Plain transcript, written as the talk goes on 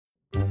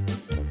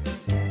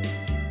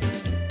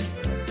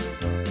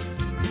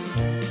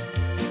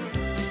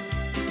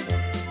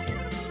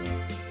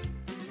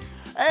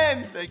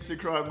Thanks to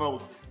Crime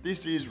Malt.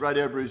 This is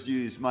Radio Brews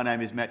News. My name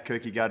is Matt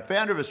Kierkegaard,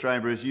 founder of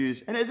Australian Brews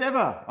News. And as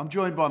ever, I'm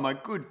joined by my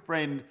good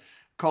friend,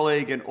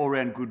 colleague and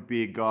all-round good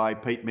beer guy,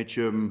 Pete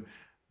Mitchell.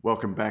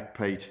 Welcome back,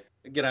 Pete.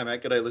 G'day,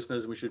 Matt. G'day,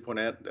 listeners. We should point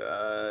out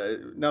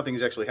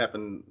nothing's actually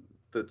happened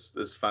that's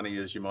as funny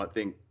as you might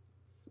think,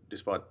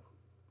 despite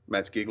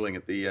Matt's giggling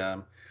at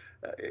the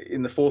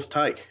in the fourth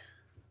take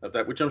of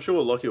that, which I'm sure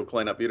Lockie will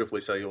clean up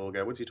beautifully, so you'll all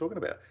go, what's he talking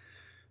about?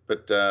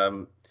 But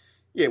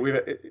yeah,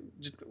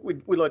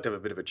 we'd like to have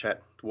a bit of a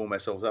chat to warm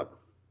ourselves up.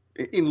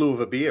 In lieu of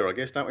a beer, I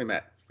guess, don't we,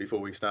 Matt,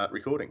 before we start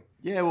recording?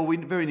 Yeah, well, we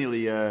very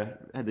nearly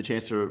had the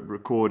chance to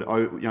record,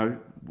 beer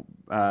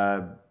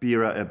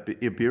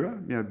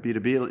to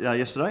beer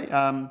yesterday,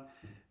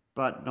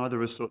 but neither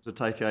of us thought to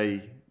take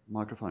a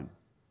microphone.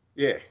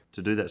 Yeah.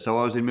 To do that. So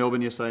I was in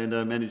Melbourne yesterday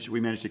and we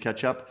managed to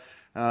catch up.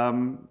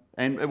 The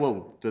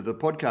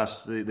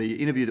podcast, the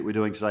interview that we're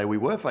doing today, we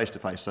were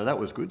face-to-face, so that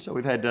was good. So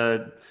we've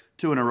had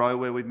two in a row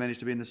where we've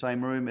managed to be in the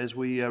same room as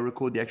we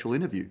record the actual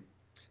interview.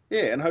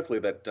 Yeah, and hopefully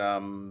that,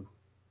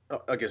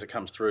 I guess it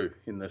comes through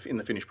in the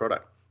finished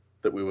product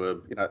that we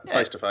were,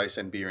 face-to-face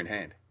and beer in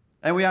hand.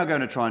 And we are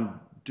going to try and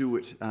do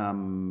it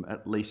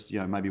at least,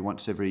 maybe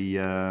once every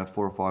 4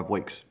 or 5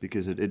 weeks,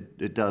 because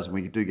it does, and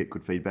we do get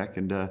good feedback.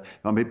 And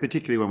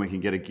particularly when we can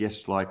get a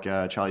guest like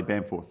Charlie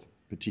Bamforth,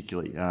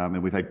 particularly.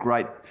 And we've had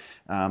great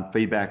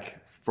feedback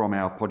from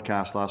our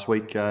podcast last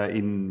week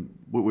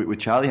with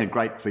Charlie, and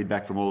great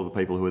feedback from all of the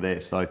people who were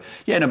there. So,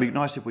 yeah, it'd be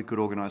nice if we could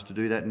organise to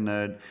do that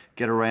and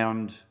get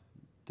around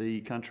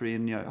the country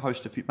and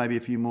host maybe a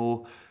few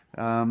more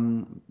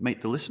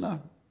Meet the Listener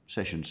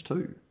sessions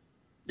too.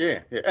 Yeah,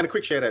 and a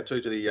quick shout out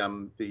too to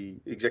the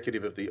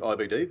executive of the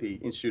IBD, the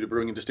Institute of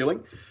Brewing and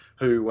Distilling,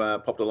 who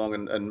popped along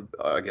and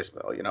I guess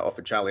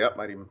offered Charlie up,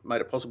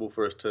 made it possible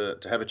for us to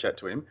have a chat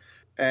to him.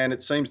 And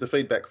it seems the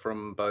feedback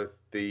from both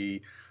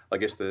the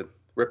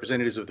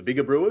representatives of the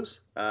bigger brewers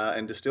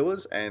and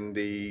distillers and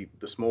the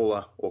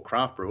smaller or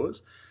craft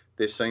brewers,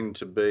 there seemed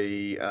to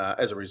be,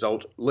 as a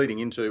result, leading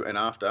into and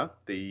after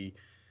the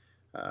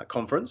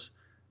conference,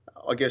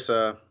 I guess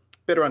a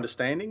better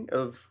understanding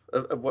of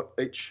what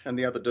each and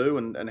the other do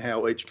and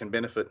how each can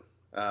benefit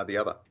the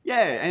other.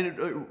 Yeah,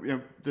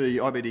 and the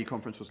IBD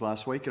conference was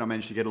last week, and I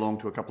managed to get along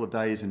to a couple of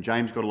days, and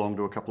James got along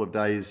to a couple of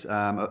days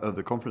of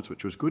the conference,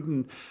 which was good.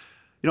 And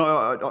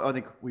I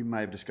think we may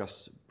have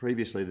discussed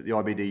previously that the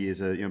IBD is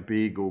a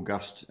big,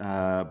 august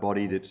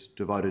body that's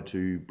devoted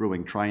to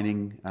brewing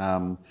training,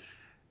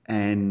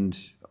 and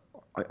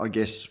I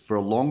guess for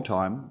a long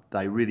time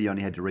they really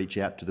only had to reach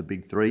out to the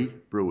big three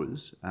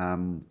brewers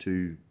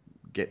to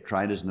get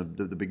trainers, and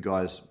the big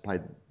guys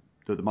paid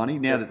the money.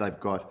 Now that they've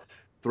got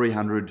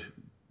 300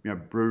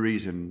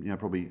 breweries and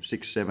probably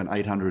 600, 700,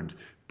 800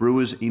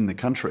 brewers in the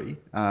country,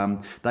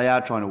 they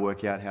are trying to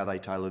work out how they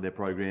tailor their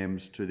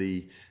programs to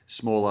the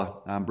smaller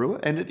brewer.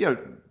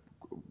 And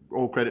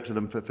all credit to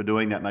them for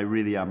doing that, and they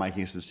really are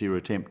making a sincere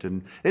attempt.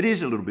 And it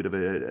is a little bit of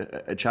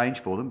a change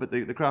for them, but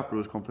the Craft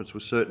Brewers Conference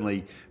was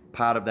certainly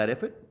part of that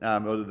effort,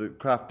 or the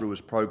Craft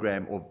Brewers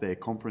program of their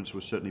conference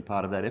was certainly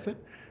part of that effort.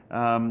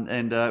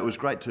 It was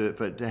great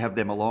to have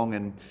them along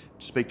and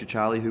speak to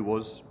Charlie, who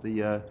was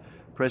the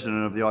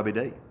president of the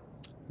IBD.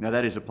 Now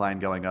that is a plane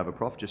going over,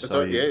 Prof. Just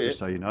so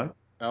you know.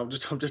 I'm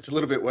just a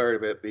little bit worried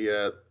about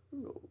that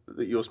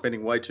you're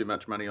spending way too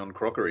much money on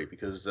crockery,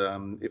 because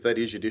if that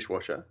is your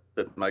dishwasher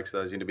that makes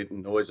those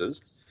intermittent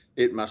noises,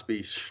 it must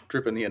be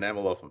stripping the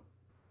enamel off them.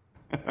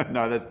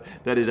 No,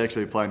 that is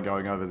actually a plane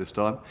going over this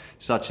time.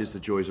 Such is the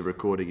joys of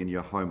recording in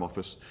your home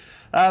office.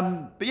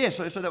 But yeah,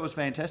 so that was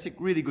fantastic.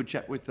 Really good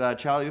chat with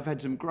Charlie. We've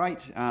had some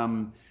great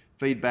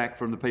feedback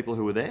from the people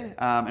who were there,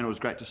 and it was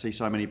great to see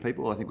so many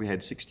people. I think we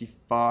had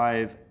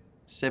 65,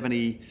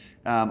 70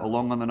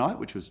 along on the night,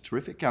 which was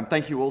terrific.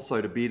 Thank you also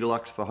to Beer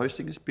Deluxe for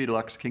hosting us, Beer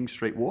Deluxe King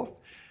Street Wharf.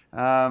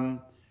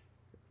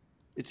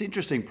 It's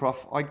interesting,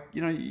 Prof.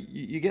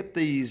 You get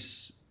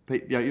these,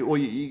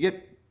 you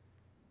get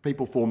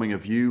people forming a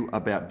view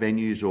about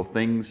venues or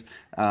things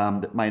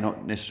that may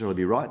not necessarily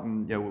be right.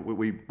 And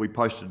we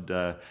posted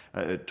a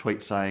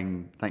tweet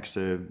saying thanks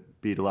to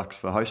Beer Deluxe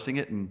for hosting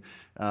it, and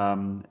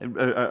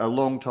a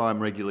long-time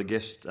regular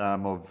guest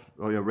or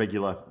a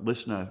regular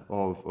listener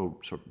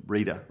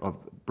reader of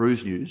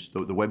Brews News, the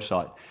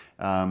website,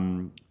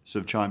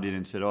 sort of chimed in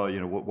and said,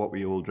 what were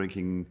you all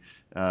drinking?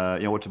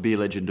 What's a beer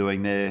legend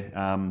doing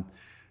there?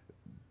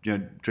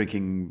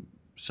 Drinking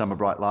Summer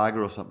Bright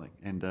Lager or something,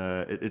 and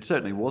it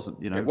certainly wasn't.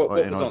 What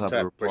was on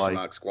tap? Question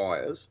mark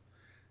Squires,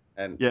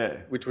 and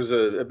which was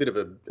a bit of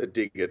a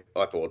dig at,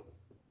 I thought.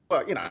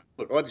 Well,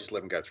 look, I just let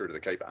them go through to the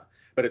keeper.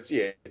 But it's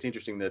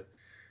interesting that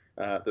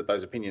that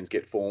those opinions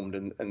get formed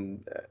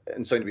and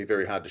seem to be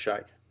very hard to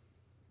shake.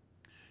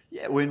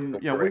 Yeah, when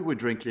we were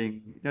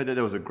drinking,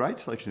 there was a great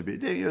selection of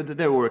beer.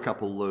 There were a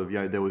couple of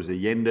there was a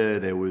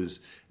Yender, there was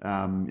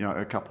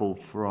a couple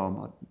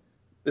from.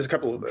 There's a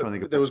couple.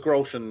 There was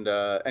Grolsch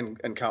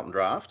and Carlton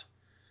Draft,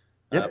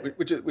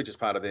 which is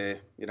part of their.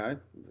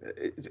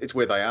 It's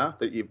where they are.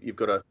 That you've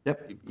got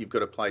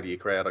to play to your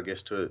crowd, I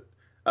guess, to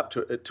up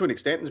to an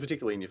extent, and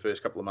particularly in your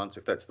first couple of months,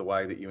 if that's the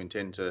way that you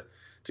intend to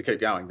keep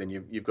going, then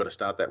you've got to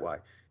start that way.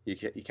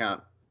 You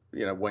can't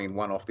wean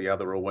one off the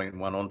other or wean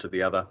one onto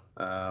the other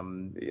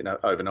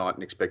overnight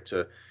and expect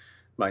to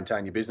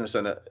maintain your business.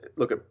 And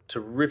look, a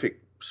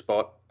terrific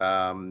spot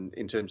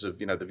in terms of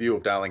the view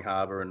of Darling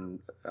Harbour and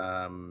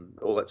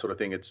all that sort of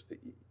thing. It's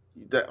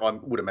that I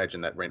would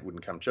imagine that rent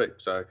wouldn't come cheap.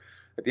 So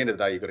at the end of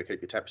the day, you've got to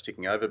keep your taps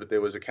ticking over. But there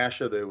was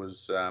Akasha, there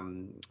was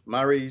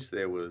Murray's,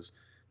 there was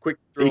Quick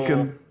Draw,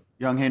 Ecom,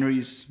 Young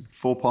Henry's,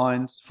 Four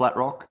Pines, Flat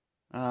Rock.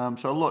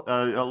 So a lot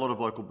of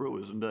local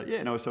brewers, and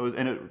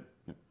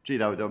gee,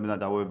 they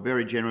were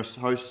very generous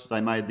hosts.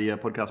 They made the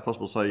podcast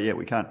possible. So yeah,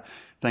 we can't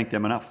thank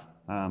them enough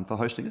for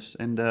hosting us,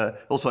 and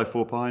also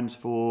Four Pines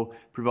for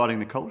providing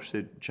the Kolsch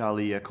that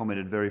Charlie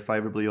commented very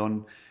favourably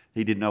on.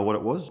 He didn't know what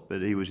it was,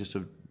 but he was just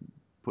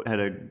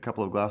had a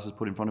couple of glasses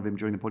put in front of him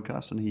during the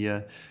podcast, and he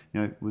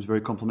was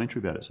very complimentary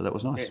about it. So that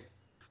was nice. Yeah.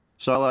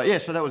 So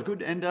so that was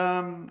good. And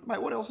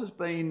mate, what else has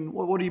been?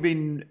 What have you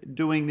been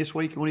doing this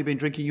week? What have you been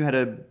drinking? You had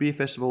a beer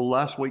festival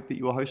last week that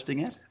you were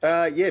hosting at.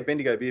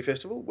 Bendigo Beer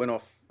Festival went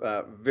off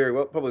very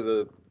well.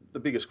 Probably the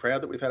biggest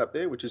crowd that we've had up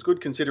there, which is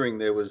good considering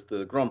there was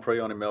the Grand Prix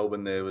on in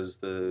Melbourne. There was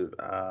the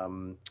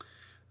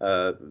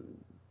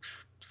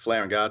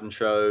Flower and Garden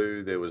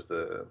Show. There was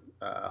the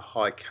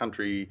High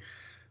Country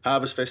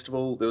Harvest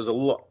Festival. There was a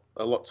lot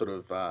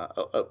of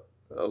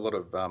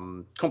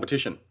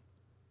competition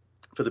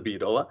for the beer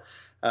dollar.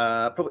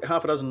 Probably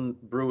half a dozen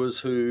brewers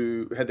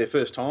who had their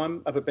first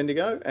time up at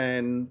Bendigo,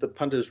 and the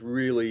punters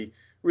really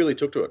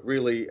took to it.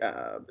 Really,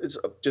 it's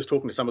just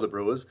talking to some of the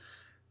brewers.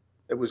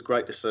 It was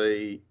great to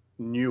see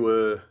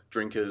newer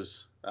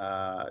drinkers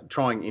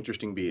trying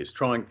interesting beers,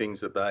 trying things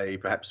that they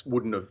perhaps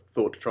wouldn't have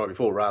thought to try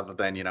before, rather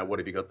than what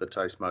have you got that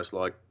tastes most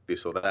like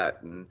this or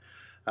that, and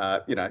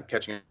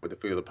catching up with a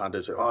few of the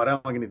punters. I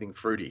don't like anything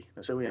fruity.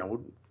 I said,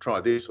 we'll try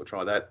this or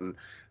try that, and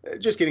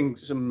just getting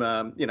some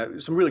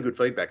some really good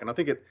feedback. And I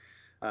think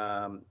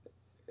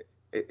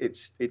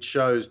it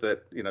shows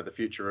that the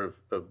future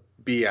of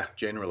beer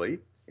generally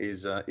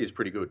is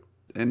pretty good.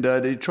 And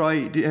have you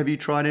tried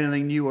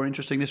anything new or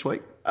interesting this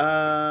week?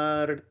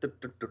 Yeah,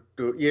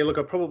 look,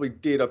 I probably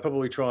did. I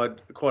probably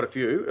tried quite a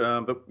few,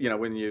 but I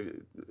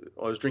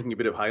was drinking a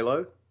bit of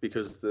Halo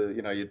because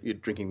you're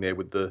drinking there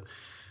with the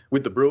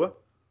brewer,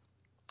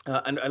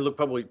 and look,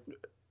 probably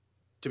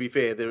to be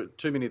fair, there are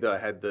too many that I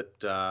had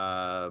that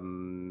I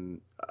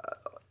don't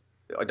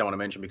want to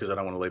mention because I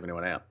don't want to leave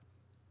anyone out.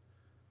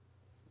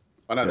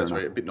 I know that's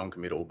a bit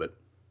non-committal, but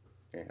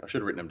yeah, I should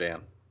have written them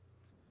down.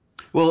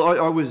 Well,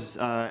 I was,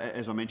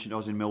 as I mentioned, I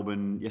was in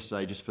Melbourne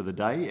yesterday just for the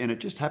day, and it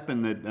just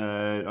happened that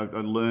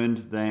I learned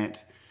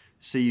that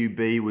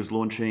CUB was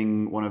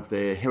launching one of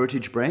their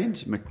heritage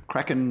brands,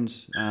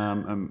 McCracken's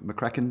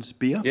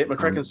beer. Yeah,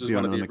 McCracken's was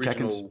one of the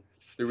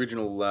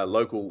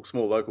original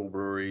small local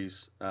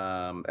breweries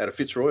out of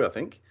Fitzroy, I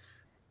think,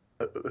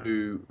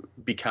 who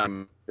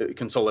became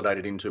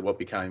consolidated into what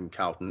became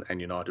Carlton and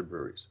United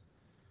Breweries.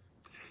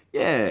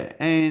 Yeah,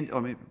 and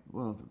I mean,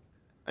 well,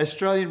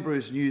 Australian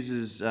Brews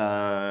uses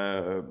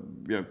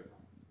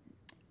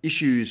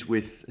issues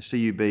with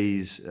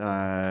CUB's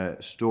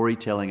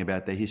storytelling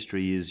about their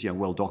history is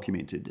well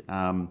documented,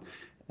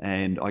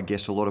 and I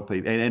guess a lot of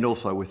people, and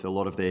also with a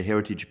lot of their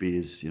heritage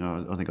beers,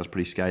 I think I was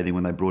pretty scathing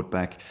when they brought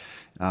back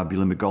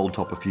Bulimba Gold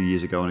Top a few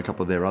years ago, and a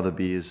couple of their other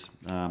beers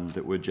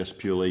that were just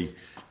purely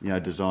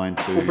designed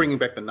to... Well, bringing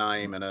back the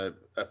name and a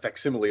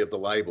facsimile of the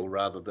label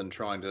rather than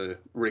trying to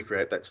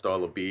recreate that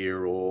style of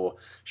beer or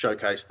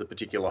showcase the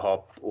particular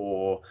hop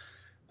or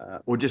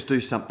just do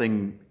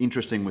something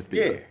interesting with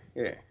beer.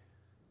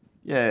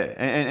 Yeah,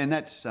 and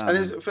that's...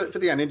 And for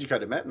the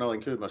uneducated, Matt, and I'll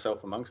include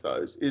myself amongst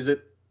those, is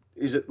it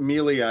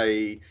merely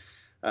a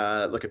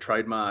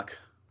trademark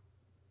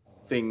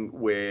thing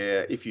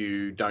where if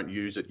you don't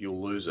use it,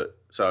 you'll lose it?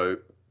 So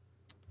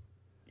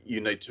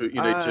you need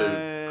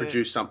to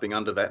produce something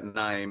under that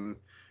name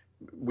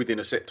within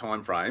a set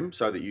time frame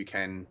so that you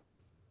can.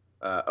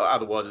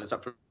 Otherwise, it's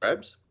up for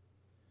grabs.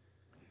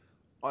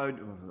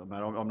 I'm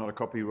not a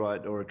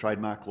copyright or a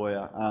trademark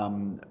lawyer.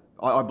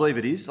 I believe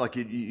it is. Like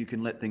you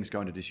can let things go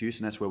into disuse,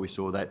 and that's where we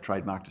saw that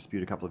trademark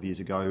dispute a couple of years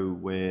ago,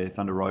 where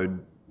Thunder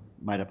Road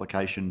made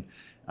application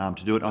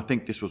to do it. And I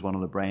think this was one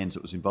of the brands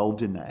that was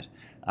involved in that.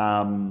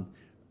 And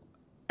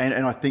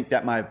I think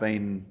that may have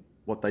been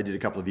what they did a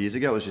couple of years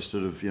ago. It was just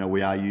sort of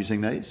we are using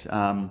these.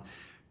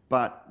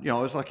 But I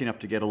was lucky enough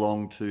to get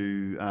along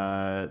to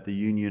the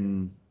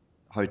Union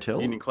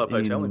Club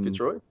Hotel in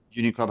Fitzroy.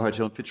 Union Club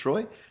Hotel in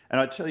Fitzroy.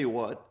 And I tell you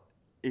what,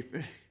 if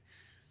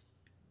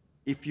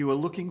you were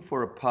looking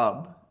for a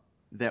pub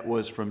that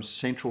was from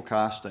Central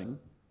Casting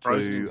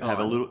Frozen to have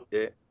a little...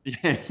 Yeah.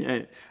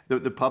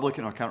 The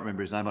publican, I can't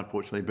remember his name,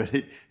 unfortunately,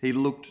 but he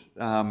looked...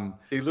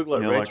 he looked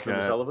like Reg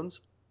from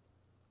Sullivan's?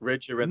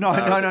 Reg, you're No.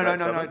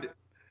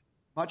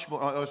 Much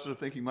more, I was sort of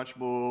thinking much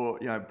more,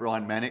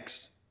 Brian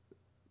Mannix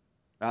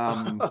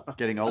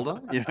getting older,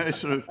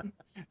 sort of,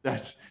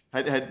 that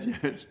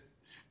had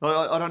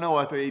I don't know,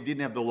 I thought he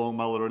didn't have the long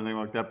mullet or anything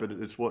like that, but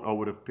it's what I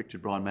would have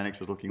pictured Brian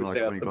Mannix as looking like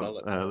when he got a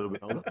little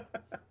bit older.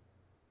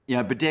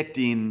 bedecked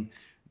in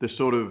the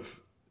sort of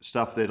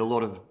stuff that a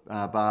lot of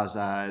bars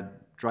are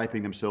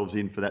draping themselves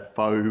in for that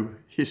faux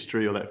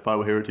history or that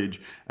faux heritage.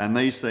 And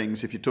these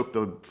things, if you took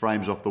the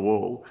frames off the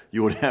wall,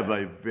 you would have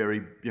a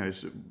very,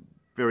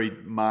 very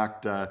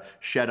marked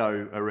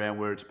shadow around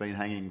where it's been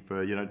hanging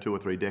for 2 or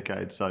 3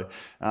 decades. So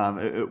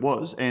it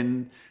was,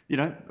 and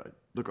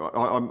look,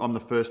 I'm the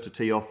first to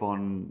tee off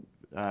on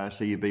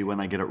CUB when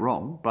they get it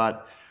wrong,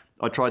 but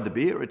I tried the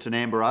beer. It's an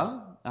amber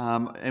ale.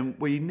 And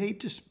we need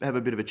to have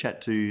a bit of a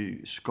chat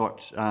to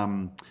Scott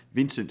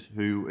Vincent,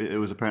 who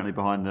was apparently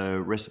behind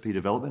the recipe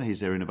development. He's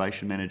their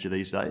innovation manager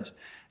these days,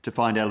 to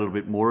find out a little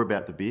bit more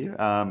about the beer.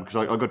 Because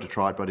I got to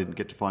try it, but I didn't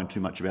get to find too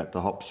much about the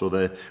hops or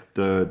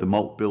the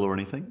malt bill or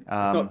anything.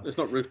 It's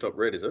not Rooftop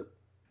Red, is it?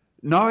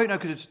 No,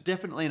 because it's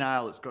definitely an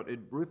ale.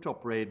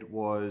 Rooftop Red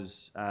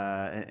was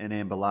an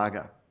amber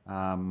lager.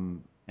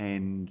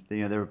 And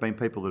there have been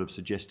people that have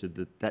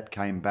suggested that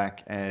came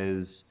back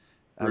as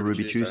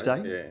Ruby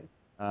Tuesday. Yeah.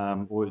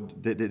 Or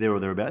there or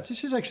thereabouts.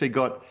 This has actually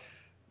got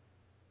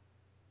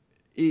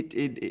it.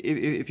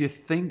 If you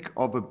think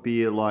of a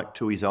beer like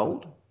Tooheys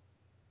Old,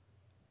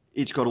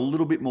 it's got a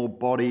little bit more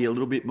body, a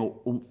little bit more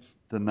oomph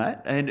than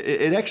that, and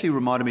it actually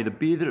reminded me. The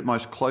beer that it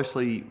most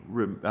closely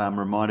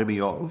reminded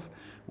me of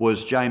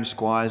was James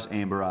Squire's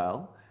Amber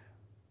Ale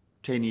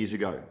 10 years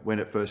ago when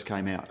it first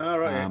came out. Oh,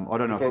 right. I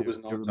don't know if you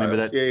remember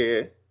that.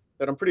 Yeah.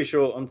 But I'm pretty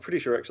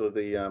sure actually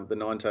the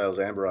Nine Tails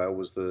Amber Ale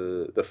was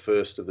the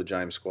first of the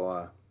James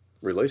Squire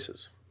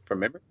releases from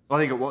memory. I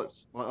think it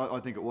was. I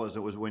think it was.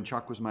 It was when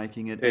Chuck was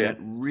making it. Yeah. And it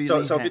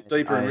really so a bit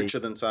deeper and richer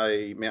than,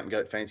 say, Mountain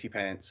Goat Fancy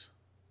Pants.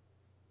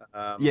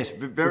 Yes,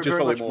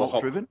 very much malt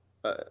driven.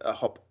 A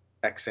hop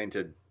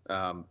accented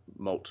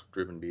malt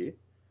driven beer.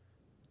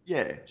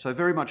 Yeah, so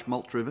very much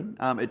malt driven.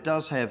 It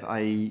does have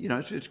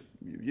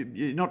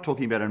you're not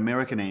talking about an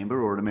American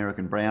amber or an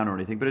American brown or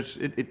anything, but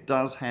it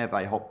does have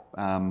a hop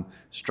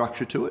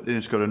structure to it, and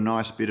it's got a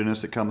nice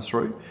bitterness that comes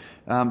through.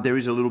 There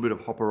is a little bit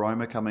of hop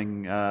aroma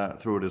coming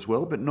through it as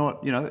well, but not,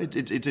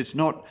 it's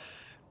not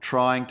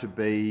trying to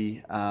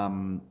be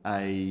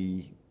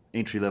a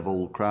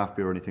entry-level craft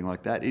beer or anything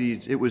like that.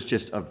 It was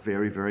just a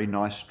very, very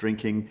nice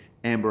drinking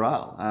amber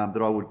ale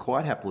that I would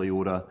quite happily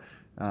order.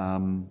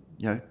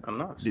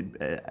 Nice.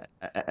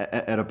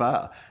 At a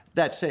bar.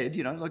 That said,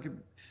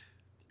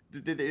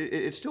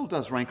 it still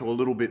does rankle a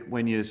little bit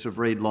when you sort of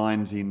read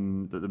lines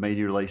in the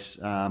media release.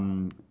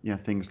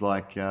 Things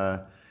like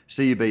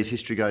CUB's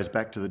history goes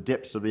back to the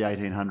depths of the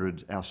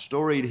 1800s. Our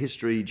storied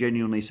history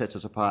genuinely sets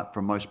us apart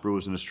from most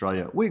brewers in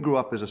Australia. We grew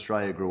up as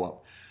Australia grew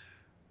up.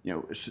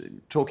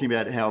 Talking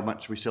about how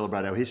much we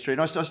celebrate our history,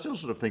 and I still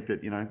sort of think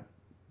that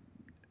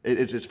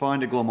it's fine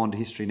to glom onto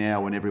history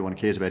now when everyone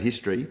cares about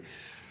history.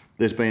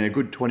 There's been a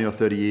good 20 or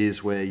 30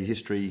 years where your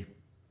history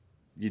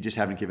you just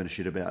haven't given a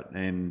shit about,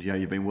 and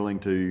you've been willing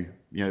to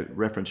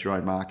reference your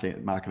own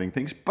marketing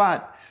things.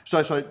 But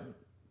so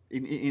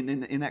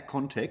in that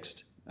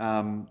context,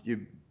 I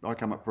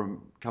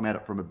come at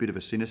it from a bit of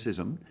a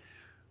cynicism.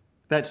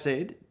 That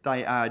said,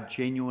 they are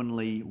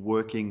genuinely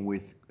working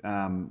with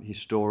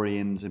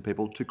historians and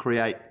people to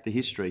create the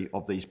history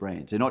of these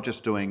brands. They're not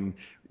just doing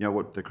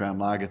what the Crown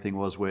Lager thing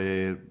was,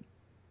 where,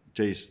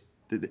 geez,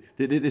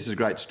 this is a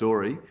great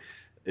story.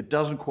 It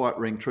doesn't quite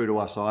ring true to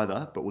us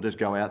either, but we'll just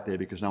go out there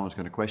because no one's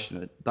going to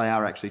question it. They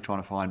are actually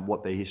trying to find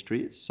what their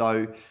history is.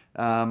 So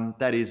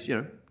that is,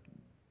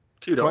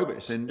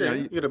 progress. And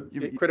you got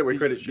to credit where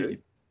credit's due.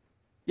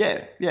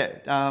 Yeah.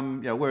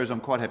 Whereas I'm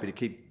quite happy to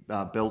keep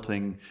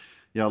belting,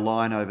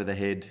 line over the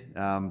head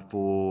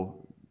for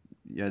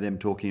them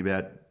talking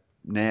about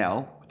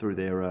now through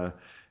their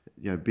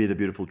Beer the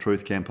Beautiful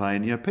Truth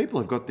campaign.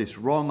 People have got this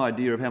wrong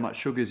idea of how much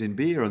sugar's in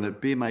beer and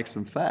that beer makes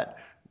them fat.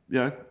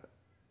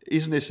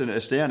 Isn't this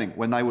astounding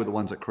when they were the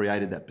ones that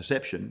created that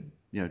perception,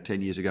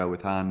 10 years ago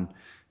with Hahn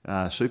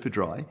Super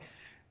Dry,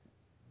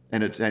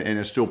 and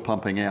it's still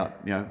pumping out,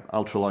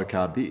 ultra low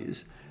carb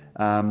beers.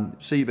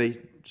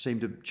 CB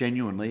seemed to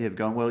genuinely have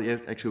gone, well, yeah,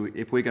 actually,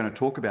 if we're going to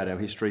talk about our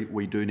history,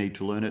 we do need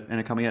to learn it, and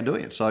are coming out and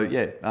doing it. So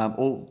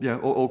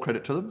all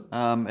credit to them,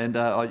 and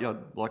I'd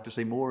like to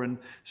see more. And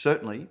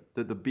certainly,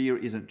 the beer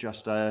isn't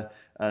just a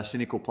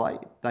cynical play.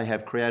 They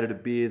have created a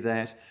beer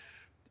that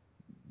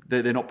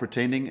they're not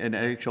pretending, and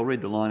actually I'll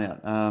read the line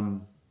out.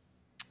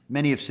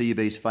 Many of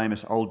CUB's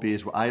famous old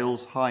beers were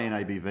ales, high in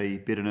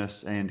ABV,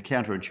 bitterness, and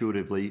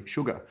counterintuitively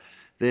sugar.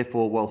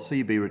 Therefore, while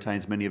CUB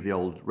retains many of the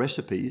old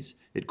recipes,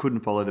 it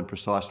couldn't follow them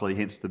precisely,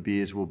 hence the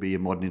beers will be a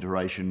modern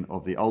iteration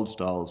of the old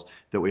styles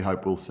that we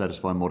hope will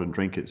satisfy modern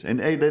drinkers. And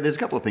there's a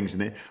couple of things in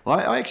there.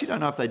 I actually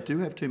don't know if they do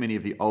have too many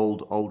of the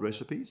old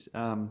recipes.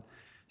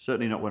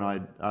 Certainly not when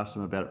I asked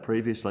them about it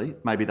previously.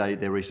 Maybe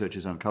their research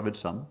has uncovered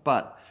some,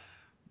 but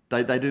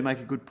they do make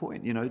a good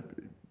point.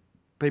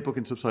 People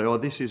can sort of say, oh,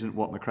 this isn't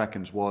what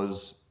McCracken's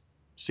was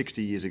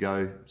 60 years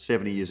ago,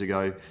 70 years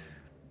ago.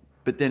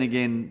 But then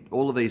again,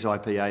 all of these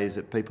IPAs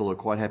that people are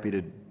quite happy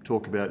to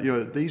talk about,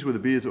 these were the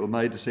beers that were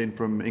made to send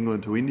from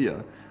England to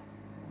India.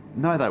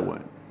 No, they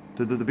weren't.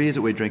 The beers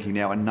that we're drinking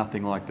now are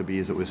nothing like the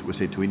beers that were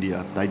sent to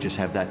India. They just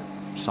have that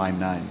same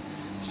name.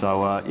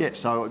 So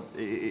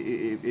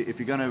if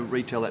you're going to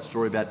retell that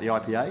story about the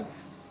IPA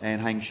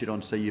and hang shit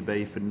on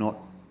CUB for not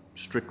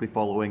strictly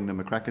following the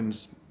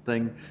McCracken's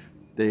thing,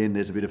 then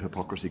there's a bit of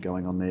hypocrisy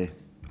going on there.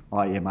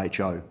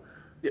 IMHO.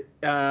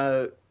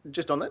 Yeah,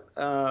 just on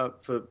that,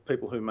 for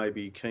people who may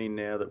be keen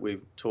now that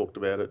we've talked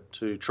about it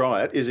to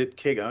try it, is it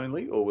keg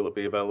only, or will it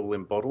be available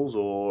in bottles,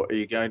 or are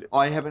you going to?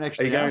 I haven't Are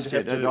actually you going asked to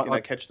have yet.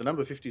 to catch the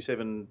number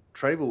 57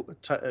 cable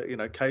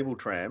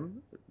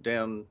tram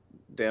down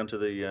to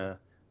the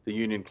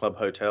Union Club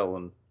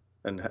Hotel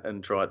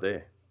and try it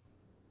there?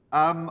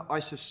 I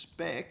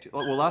suspect.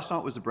 Well, last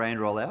night was the brand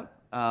rollout,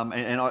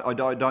 and I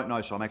don't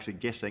know, so I'm actually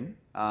guessing.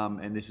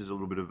 And this is a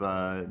little bit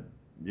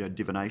of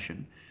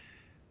divination.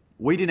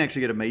 We didn't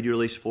actually get a media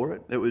release for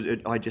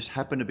it. I just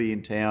happened to be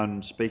in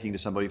town speaking to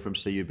somebody from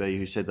CUB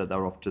who said that they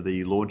were off to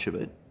the launch of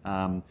it.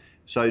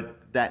 So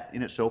that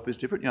in itself is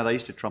different. They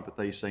used to trumpet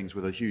these things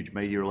with a huge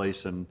media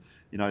release and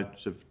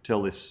sort of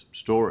tell this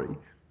story.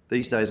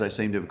 These days they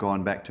seem to have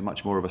gone back to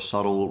much more of a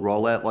subtle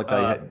rollout, like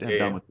they have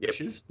done with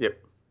Fishes. Yep.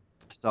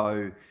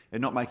 So they're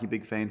not making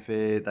big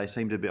fanfare. They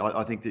seem to be.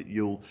 I think that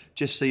you'll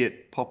just see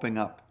it popping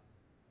up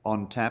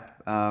on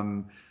tap.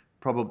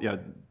 Probably,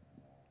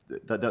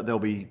 there'll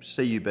be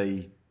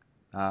CUB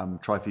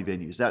trophy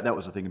venues. That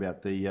was the thing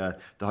about the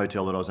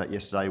hotel that I was at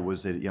yesterday,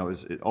 was that it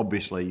was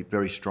obviously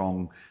very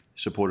strong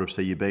supporter of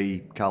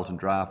CUB, Carlton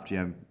Draft,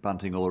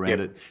 bunting all around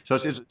it. So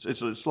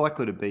it's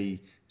likely to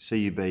be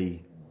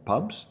CUB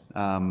pubs.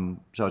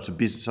 So it's a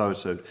business. So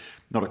it's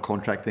not a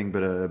contract thing,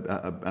 but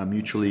a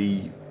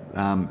mutually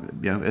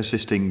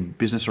assisting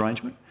business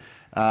arrangement.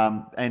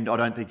 And I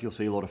don't think you'll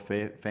see a lot of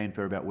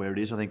fanfare about where it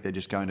is. I think they're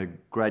just going to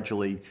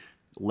gradually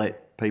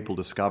let people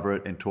discover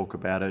it and talk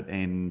about it,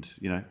 and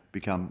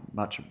become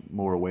much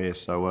more aware.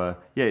 So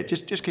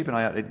just keep an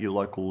eye out at your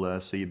local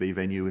CUB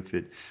venue if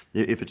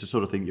it's the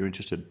sort of thing you're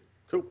interested in.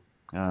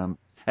 Cool.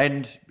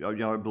 And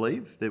I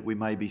believe that we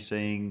may be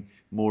seeing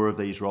more of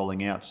these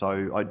rolling out.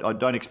 So I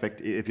don't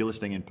expect, if you're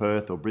listening in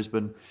Perth or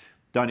Brisbane,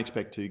 don't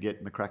expect to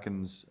get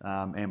McCracken's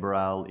Amber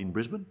Ale in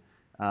Brisbane.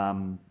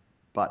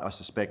 But I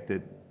suspect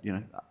that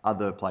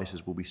other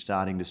places will be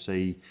starting to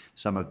see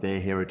some of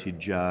their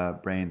heritage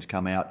brands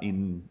come out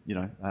in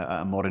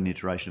a modern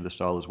iteration of the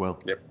style as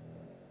well. Yep.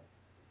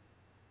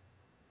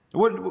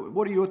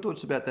 What are your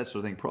thoughts about that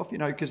sort of thing, Prof?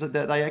 Because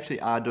they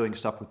actually are doing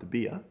stuff with the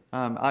beer.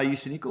 Are you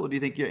cynical, or do you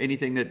think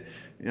anything that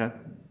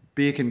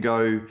beer can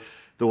go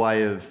the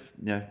way of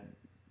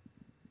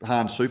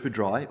Hahn Super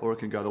Dry, or it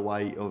can go the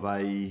way of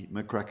a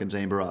McCracken's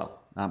Amber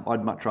Ale?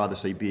 I'd much rather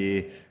see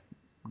beer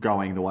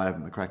going the way of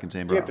McCracken's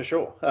Amber Ale. Yeah, for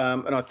sure.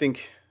 And I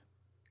think,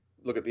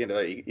 look, at the end of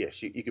the day,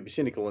 yes, you could be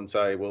cynical and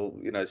say, well,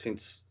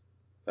 since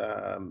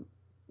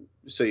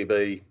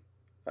CUB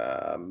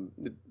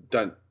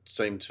don't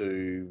seem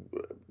to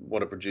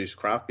want to produce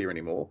craft beer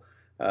anymore,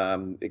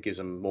 it gives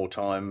them more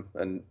time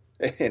and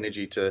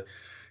energy to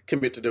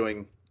commit to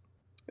doing,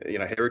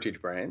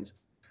 heritage brands.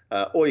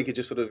 Or you could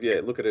just sort of,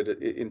 look at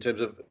it in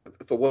terms of,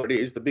 for what it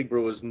is, the big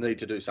brewers need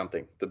to do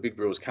something. The big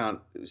brewers can't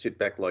sit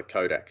back like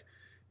Kodak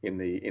in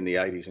the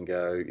 80s and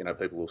go,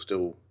 people will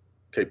still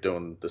keep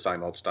doing the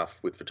same old stuff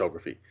with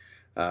photography.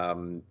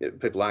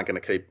 People aren't going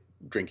to keep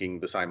drinking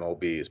the same old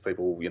beers.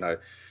 People, we've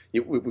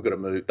got to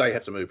move. They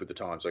have to move with the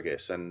times, I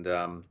guess. And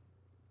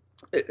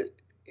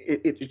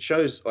it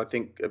shows, I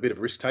think, a bit of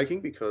risk taking,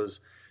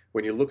 because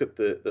when you look at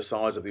the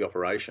size of the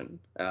operation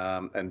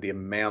and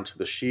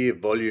the sheer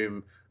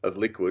volume of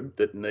liquid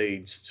that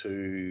needs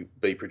to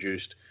be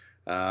produced,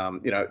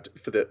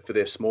 for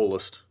their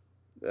smallest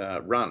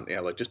run,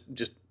 like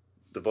just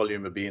the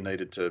volume of beer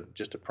needed to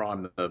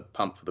prime the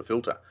pump for the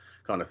filter,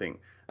 kind of thing.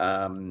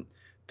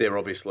 They're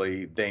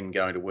obviously then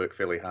going to work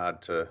fairly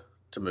hard to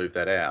move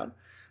that out.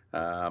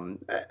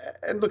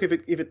 And look, if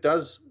it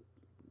does,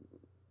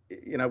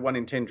 1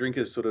 in 10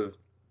 drinkers sort of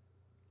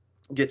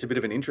gets a bit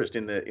of an interest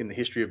in the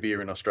history of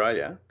beer in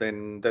Australia,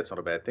 then that's not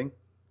a bad thing.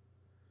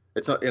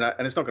 It's not,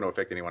 and it's not going to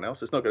affect anyone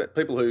else. It's not going to,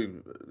 people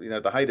who,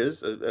 the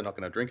haters are not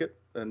going to drink it,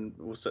 and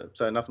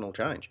so nothing will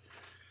change.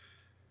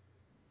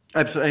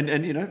 Absolutely,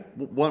 and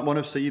one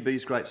of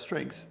CUB's great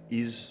strengths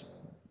is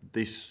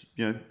this,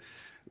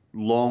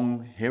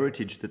 long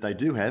heritage that they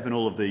do have, and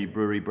all of the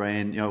brewery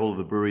brand, all of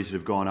the breweries that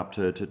have gone up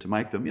to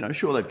make them.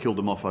 Sure, they've killed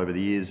them off over the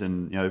years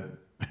and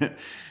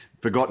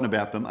forgotten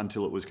about them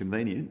until it was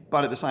convenient.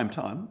 But at the same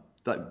time,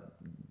 that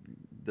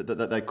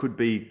they could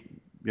be,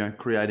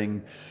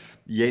 creating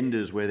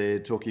Yenders, where they're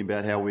talking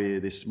about how we're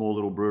this small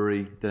little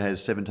brewery that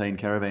has 17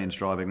 caravans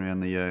driving around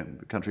the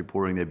country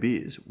pouring their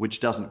beers, which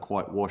doesn't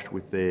quite wash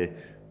with their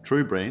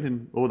true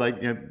brand, or they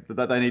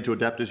need to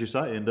adapt, as you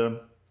say, and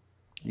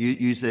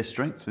use their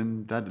strengths,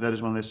 and that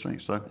is one of their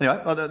strengths. So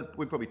anyway,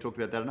 we've probably talked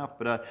about that enough,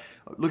 but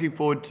looking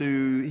forward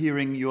to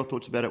hearing your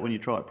thoughts about it when you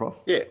try it,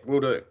 Prof. Yeah, we'll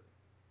do.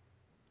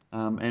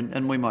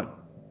 And we might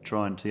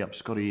try and tee up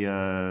Scott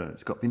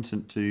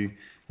Vincent to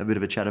have a bit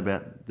of a chat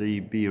about the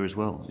beer as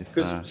well.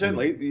 Because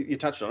certainly, you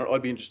touched on it.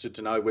 I'd be interested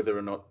to know whether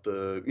or not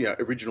the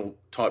original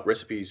type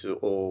recipes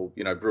or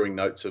brewing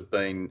notes have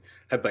been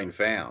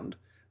found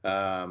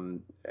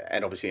Um,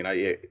 and obviously,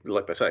 yeah,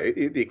 like they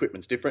say, the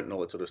equipment's different and all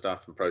that sort of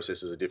stuff, and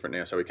processes are different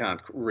now, so we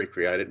can't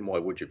recreate it. And why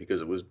would you?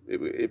 Because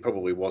it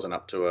probably wasn't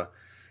up to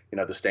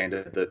the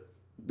standard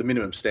the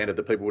minimum standard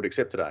that people would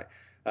accept today.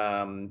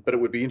 But it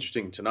would be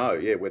interesting to know,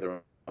 yeah, whether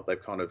or not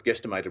they've kind of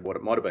guesstimated what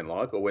it might have been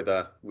like, or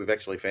whether we've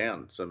actually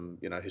found some,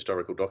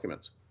 historical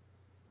documents.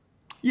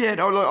 Yeah,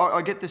 no, look,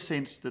 I get the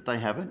sense that they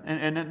haven't,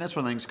 and that's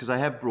one of the things because they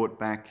have brought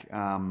back,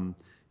 a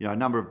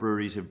number of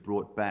breweries have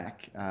brought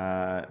back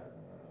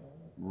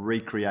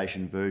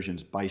recreation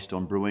versions based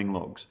on brewing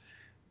logs,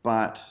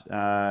 but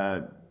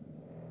the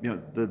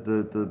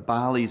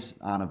barleys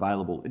aren't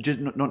available. Just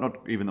not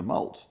even the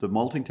malts. The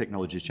malting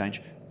technology has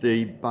changed.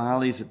 The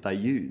barleys that they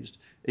used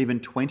even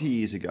 20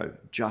 years ago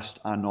just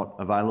are not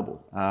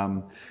available.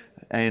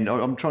 And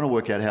I'm trying to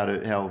work out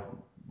how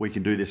we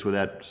can do this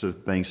without sort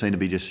of being seen to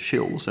be just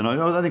shills. And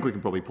I think we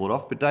can probably pull it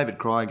off. But David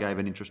Cryer gave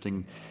an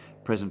interesting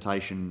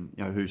presentation,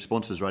 who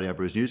sponsors Radio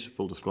Brews News,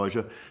 full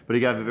disclosure. But he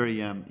gave a very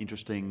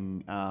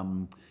interesting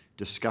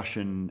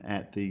discussion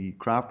at the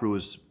Craft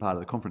Brewers part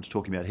of the conference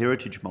talking about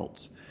heritage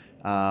malts.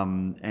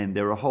 And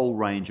there are a whole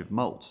range of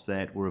malts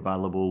that were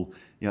available,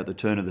 at the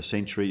turn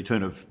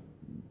of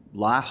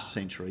last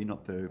century,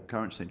 not the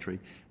current century,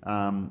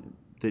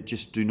 that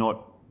just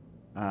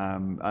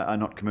are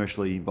not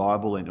commercially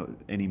viable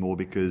anymore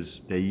because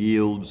their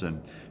yields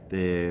and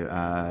their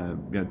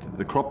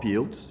the crop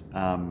yields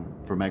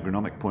from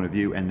agronomic point of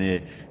view and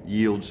their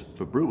yields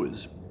for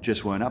brewers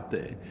just weren't up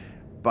there.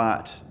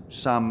 But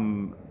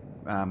some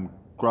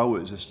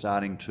growers are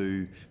starting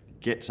to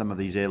get some of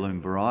these heirloom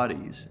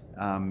varieties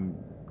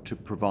to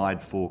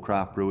provide for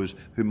craft brewers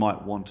who might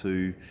want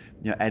to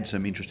add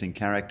some interesting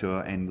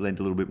character and lend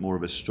a little bit more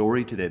of a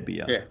story to their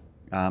beer. Yeah.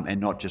 And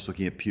not just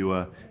looking at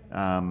pure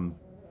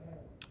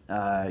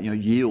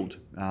yield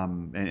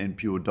and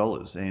pure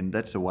dollars. And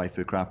that's a way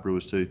for craft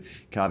brewers to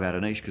carve out a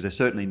niche because they're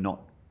certainly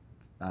not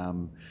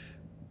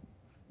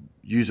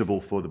usable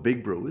for the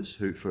big brewers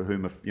for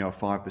whom a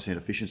 5%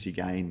 efficiency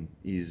gain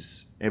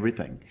is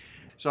everything.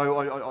 So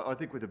I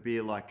think with a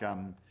beer like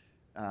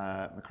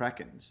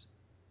McCracken's,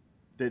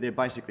 they're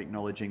basically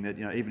acknowledging that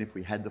even if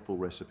we had the full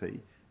recipe,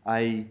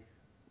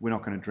 we're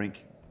not going to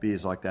drink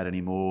beers like that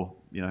anymore.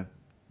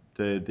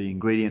 The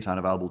ingredients aren't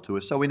available to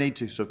us, so we need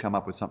to sort of come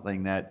up with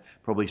something that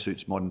probably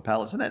suits modern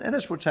palates, and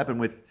that's what's happened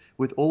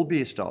with all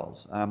beer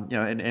styles. And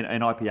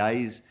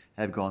IPAs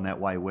have gone that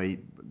way.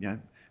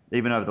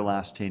 Even over the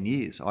last 10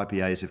 years,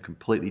 IPAs have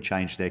completely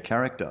changed their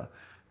character,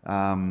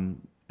 and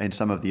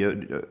some of the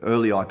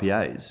early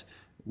IPAs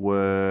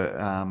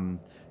were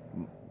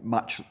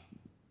much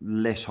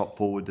less hop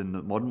forward than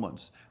the modern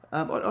ones.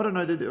 I don't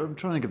know. I'm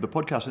trying to think of the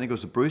podcast. I think it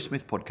was the Bruce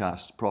Smith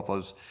podcast.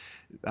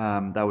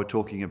 They were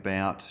talking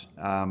about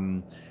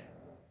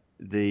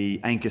the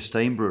Anchor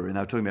Steam Brewery, and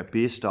they were talking about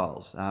beer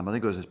styles. I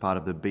think it was as part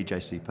of the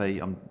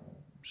BJCP. I'm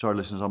sorry,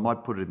 listeners, I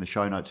might put it in the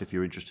show notes if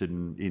you're interested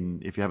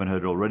in if you haven't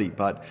heard it already.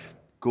 But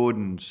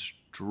Gordon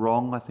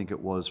Strong, I think it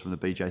was, from the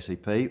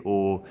BJCP,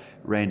 or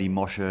Randy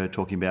Mosher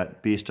talking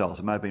about beer styles.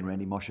 It may have been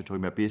Randy Mosher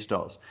talking about beer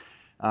styles.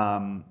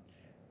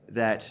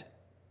 That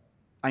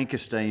Anchor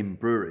Steam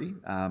Brewery,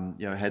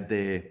 had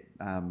their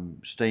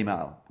steam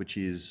ale, which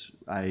is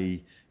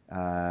a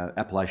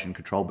appellation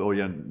control, or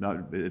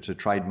it's a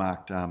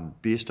trademarked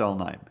beer style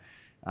name,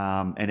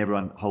 and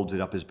everyone holds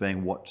it up as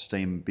being what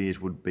steam beers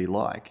would be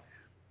like.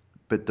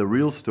 But the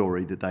real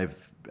story that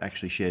they've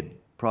actually shared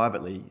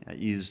privately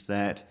is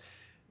that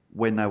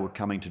when they were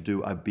coming to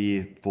do a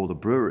beer for the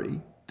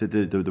brewery,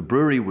 the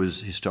brewery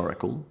was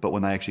historical, but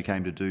when they actually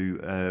came to do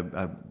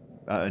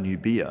a new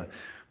beer,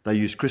 they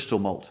used crystal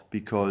malt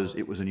because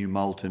it was a new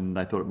malt and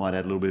they thought it might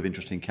add a little bit of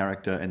interesting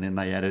character. And then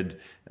they added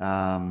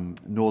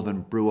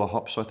Northern Brewer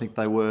hops, I think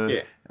they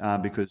were,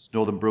 because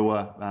Northern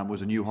Brewer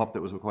was a new hop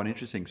that was quite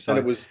interesting. So and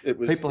it was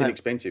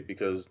inexpensive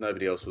because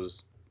nobody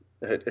else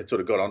had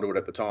sort of got onto it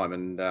at the time.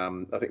 And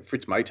I think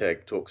Fritz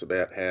Maytag talks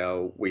about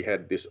how we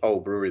had this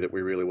old brewery that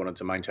we really wanted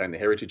to maintain the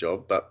heritage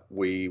of, but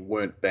we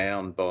weren't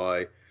bound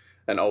by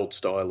an old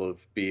style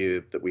of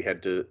beer that we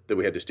had to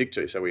stick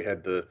to. So we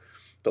had the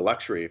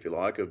luxury, if you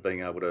like, of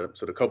being able to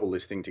sort of cobble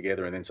this thing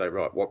together and then say,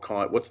 right,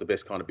 what's the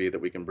best kind of beer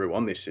that we can brew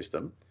on this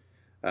system,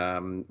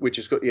 which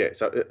is good. Yeah,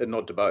 so a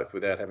nod to both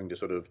without having to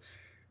sort of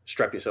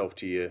strap yourself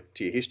to your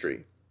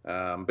history.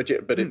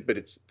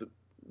 It's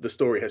the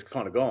story has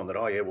kind of gone that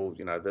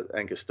the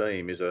Anchor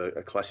Steam is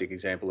a classic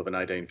example of an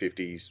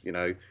 1850s,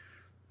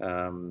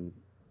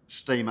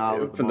 steam ale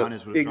that the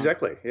miners would have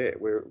exactly, yeah.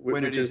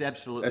 When it is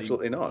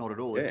absolutely not at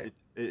all. Yeah.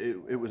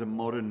 It was a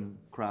modern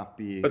craft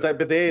beer. But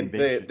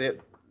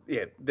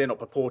they're not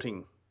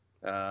purporting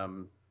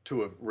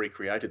to have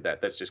recreated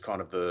that. That's just kind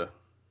of the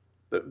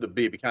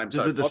beer became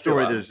so the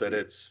story that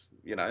it's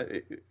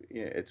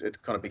it's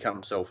kind of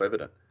become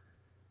self-evident.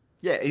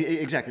 Yeah,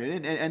 exactly,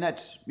 and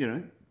that's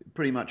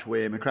pretty much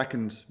where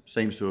McCracken's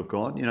seems to have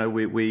gone.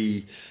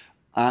 We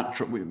aren't,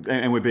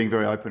 and we're being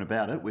very open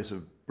about it. We're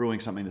sort of brewing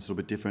something that's a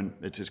little bit different.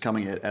 It's just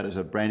coming out as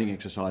a branding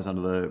exercise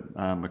under the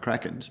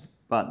McCracken's,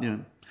 but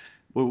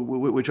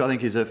which I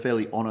think is a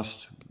fairly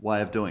honest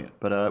way of doing it.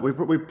 But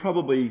we've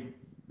probably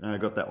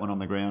got that one on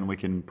the ground. We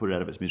can put it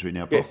out of its misery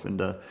now, Prof. And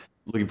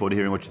looking forward to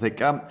hearing what you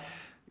think.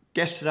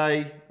 Guest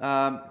today,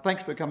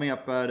 thanks for coming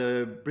up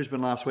to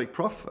Brisbane last week,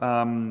 Prof.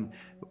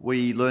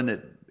 We learned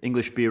that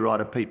English beer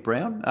writer Pete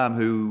Brown,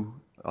 who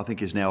I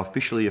think is now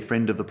officially a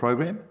friend of the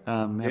program,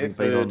 having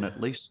been on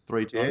at least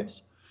 3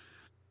 times.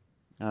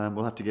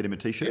 We'll have to get him a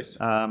T-shirt.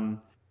 Yes.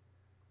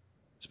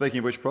 Speaking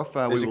of which, Prof,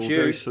 we will queue,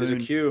 very soon... There's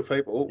a queue of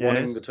people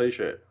wanting the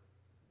T-shirt.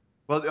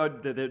 Well,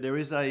 there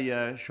is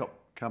a shop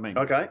coming.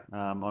 Okay.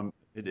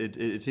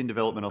 It's in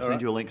development. I'll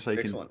send you a link so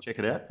you can check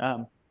it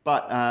out.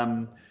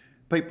 But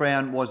Pete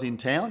Brown was in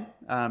town,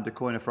 to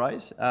coin a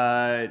phrase.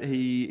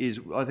 He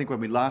is, I think when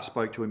we last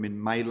spoke to him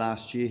in May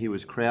last year, he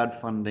was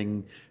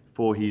crowdfunding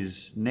for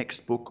his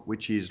next book,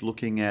 which is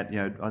looking at,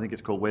 I think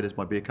it's called Where Does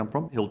My Beer Come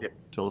From? He'll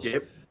tell us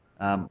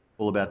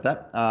all about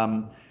that.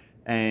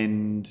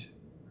 And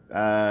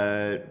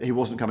he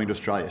wasn't coming to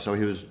Australia, so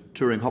he was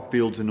touring hop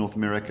fields in North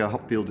America,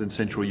 hop fields in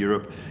Central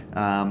Europe,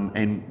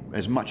 and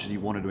as much as he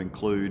wanted to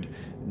include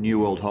New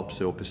World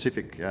hops or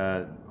Pacific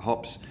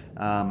hops,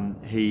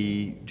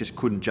 he just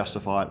couldn't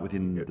justify it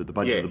within the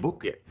budget of the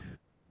book. Yeah.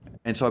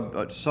 And so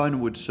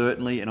Sonawood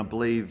certainly, and I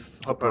believe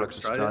Hop Products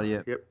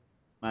Australia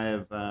may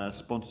have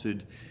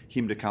sponsored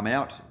him to come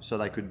out so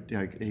they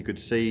could, he could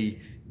see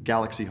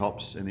Galaxy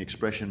hops and the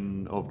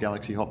expression of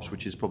Galaxy hops,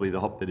 which is probably the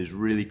hop that has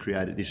really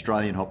created, the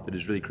Australian hop that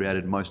has really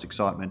created most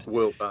excitement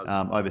world buzz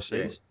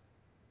overseas.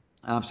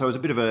 So it was a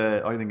bit of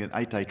I think an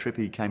 8-day trip.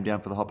 He came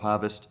down for the hop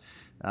harvest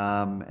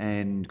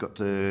and got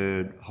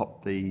to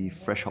hop the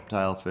fresh hop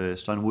tail for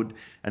Stonewood.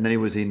 And then he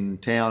was in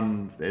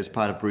town as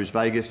part of Brews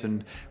Vegas,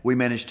 and we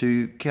managed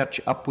to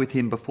catch up with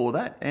him before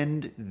that,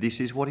 and this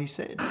is what he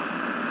said.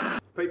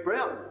 Pete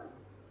Brown,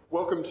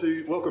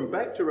 welcome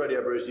back to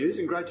Radio Brews News,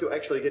 and great to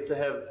actually get to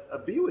have a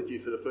beer with you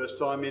for the first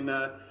time in,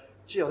 I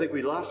think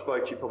we last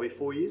spoke to you probably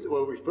 4 years,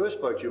 well, we first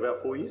spoke to you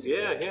about 4 years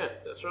ago. Yeah,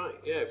 that's right.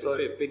 Yeah,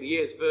 it's been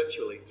years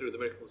virtually through the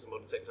miracles of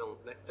modern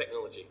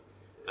technology,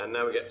 and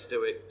now we get to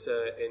do it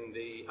in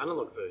the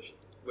analogue version.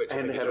 Which and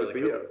I think have is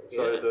really a beer. Cool.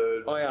 So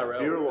the IRL,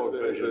 beer-log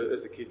version,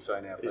 as the kids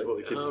say now, is what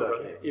the kids say.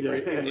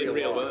 Right. In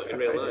real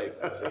life.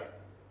 That's it.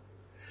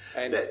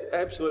 And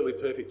absolutely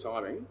perfect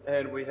timing.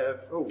 And we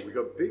have, we've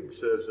got big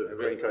serves of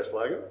Green Coast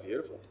Lager.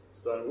 Beautiful.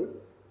 Stonewood.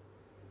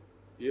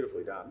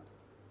 Beautifully done.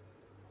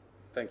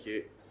 Thank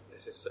you.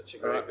 This is such a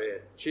great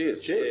beer.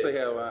 Cheers. Cheers. See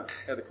how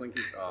the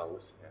clinking.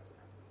 Listen.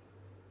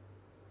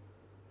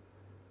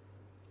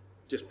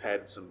 Just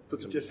put some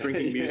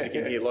drinking music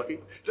in here, Lockie.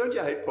 Don't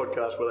you hate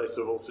podcasts where they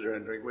sort of all sit around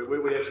and drink?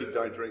 We actually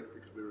don't drink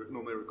because we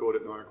normally record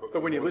at 9 o'clock.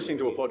 But when you're listening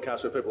to a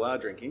podcast where people are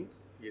drinking,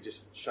 you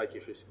just shake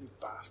your fist, you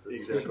bastards.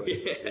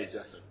 Exactly. Yes.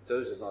 Exactly. So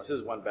this is nice. This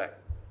is one back.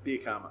 Beer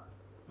karma.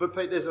 But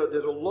Pete, there's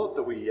a lot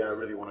that we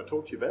really want to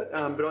talk to you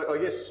about. But I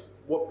guess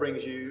what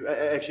brings you,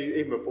 actually,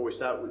 even before we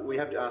start, we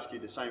have to ask you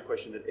the same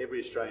question that every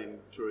Australian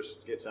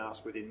tourist gets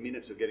asked within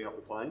minutes of getting off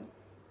the plane.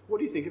 What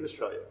do you think of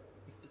Australia?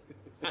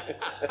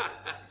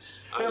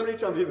 How many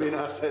times have you been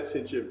asked that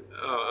since you've...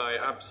 I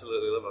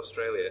absolutely love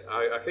Australia.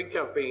 I think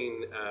I've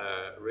been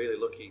really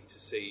lucky to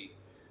see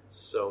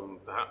some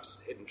perhaps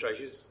hidden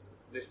treasures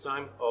this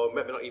time, or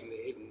maybe not even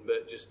hidden,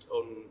 but just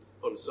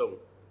unsung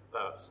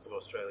parts of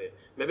Australia.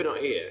 Maybe not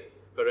here,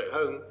 but at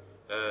home,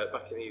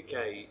 back in the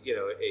UK,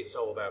 it's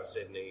all about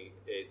Sydney.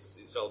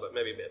 It's all about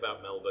maybe a bit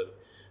about Melbourne.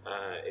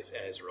 It's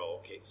Ayers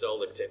Rock. It's all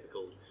the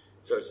typical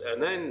tourists.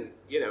 And then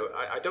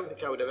I don't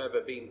think I would have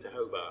ever been to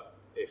Hobart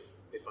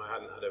if I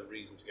hadn't had a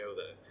reason to go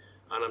there.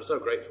 And I'm so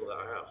grateful that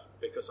I have,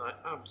 because I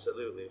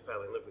absolutely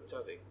fell in love with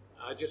Tassie.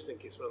 I just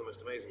think it's one of the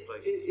most amazing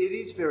places. It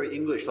is very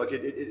English. Like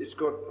it's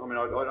got. I mean,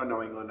 I don't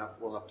know England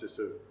well enough to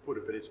sort of put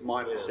it, but it's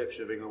my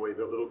perception of England where you've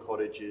got little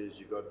cottages,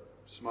 you've got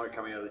smoke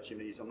coming out of the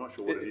chimneys. I'm not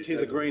sure what it is. It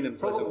is a green and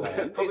pleasant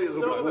land. Probably a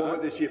little bit warmer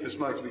this year for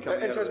smoke to be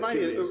coming out of the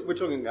chimneys. And Tasmania, we're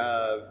talking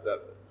a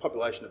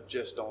population of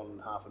just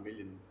on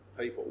 500,000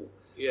 people.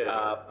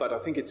 Yeah. But I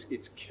think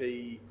its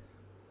key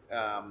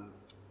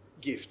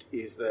gift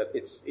is that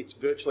it's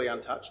virtually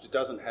untouched. It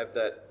doesn't have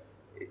that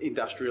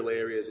industrial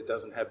areas. It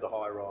doesn't have the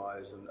high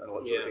rise and all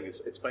that sort of thing.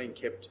 It's been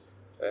kept,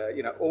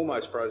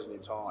 almost frozen in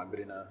time, but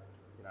in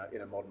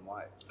a modern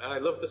way. I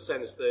love the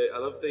sense that I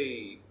love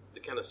the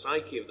kind of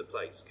psyche of the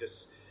place,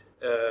 because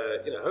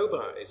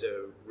Hobart is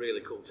a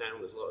really cool town.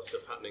 There's a lot of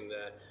stuff happening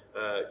there.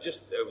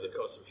 Just over the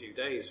course of a few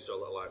days, we saw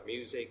a lot of live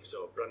music. We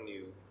saw brand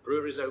new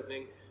breweries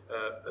opening.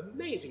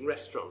 Amazing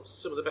restaurants,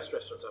 some of the best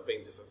restaurants I've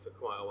been to for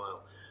quite a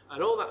while,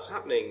 and all that's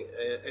happening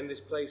in this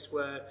place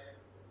where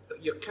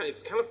you kind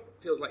of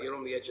feels like you're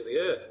on the edge of the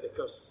earth,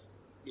 because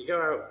you go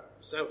out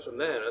south from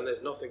there and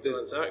there's nothing to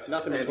Antarctica.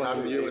 Nothing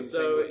between you and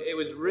so penguins. it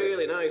was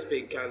really nice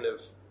being kind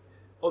of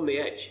on the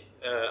edge.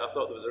 I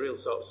thought there was a real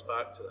sort of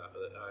spark to that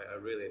I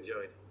really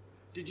enjoyed.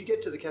 Did you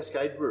get to the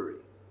Cascade Brewery?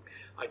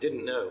 I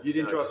didn't know. You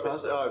didn't drive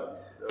past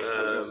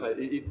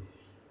it?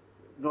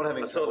 Not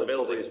having trouble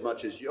probably as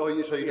much as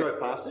you. So you drove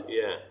past it?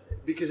 Yeah.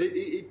 Because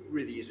it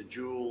really is a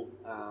jewel.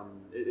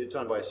 It's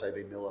owned by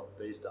SAB Miller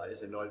these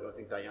days, and I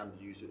think they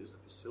underuse it as a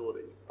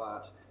facility.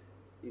 But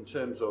in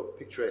terms of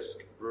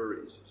picturesque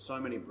breweries, so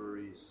many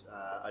breweries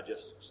are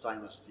just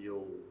stainless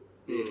steel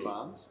beer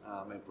farms,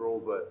 and for all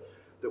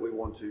that we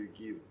want to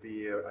give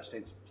beer a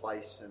sense of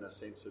place and a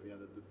sense of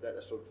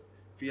that sort of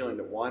feeling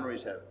that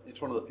wineries have.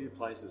 It's one of the few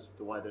places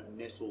the way that it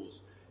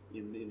nestles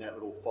in that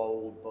little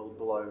fold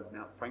below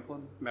Mount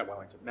Wellington.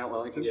 Mount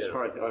Wellington. Yeah.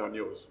 Sorry, on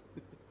yours.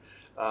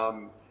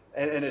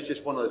 And it's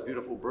just one of those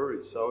beautiful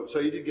breweries. So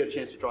you did get a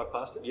chance to drive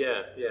past it?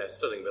 Yeah,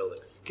 stunning building.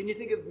 Can you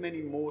think of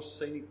many more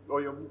scenic,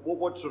 or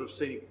what sort of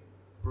scenic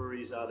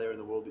breweries are there in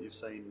the world that you've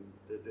seen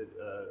that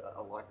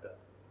are like that?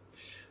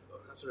 Oh,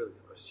 that's a really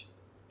good question.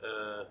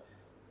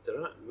 There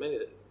aren't many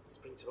that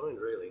spring to mind,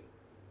 really.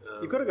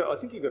 You've got to go. I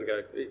think you've got to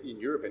go in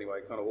Europe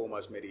anyway. Kind of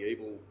almost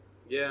medieval.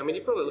 Yeah, I mean,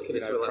 you're probably looking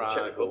at something like the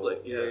Czech Prague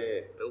Republic,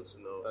 or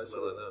Pilsen or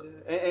something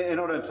like that.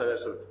 And I don't say that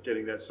sort of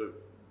getting that sort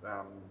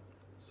of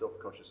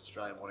self-conscious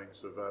Australian wanting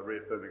sort of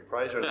reaffirming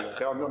praise or anything like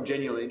that. I'm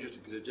genuinely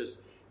interested because it just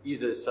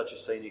is such a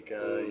scenic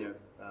brewery.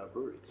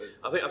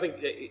 But I think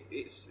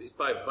it's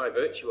by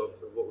virtue of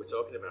what we're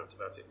talking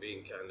about it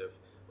being kind of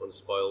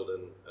unspoiled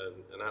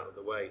and out of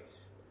the way.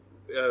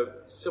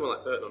 Someone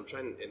like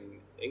Burton-on-Trent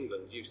in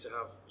England used to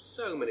have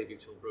so many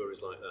beautiful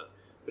breweries like that,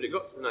 but it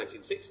got to the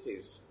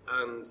 1960s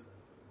and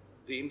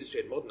the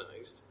industry had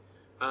modernised,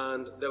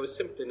 and there was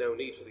simply no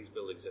need for these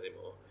buildings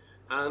anymore.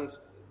 And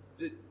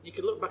you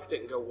can look back at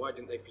it and go, why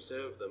didn't they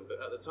preserve them? But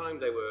at the time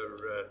they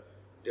were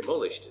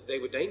demolished, they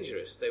were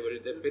dangerous. They'd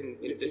been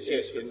in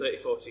disuse for 30,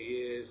 40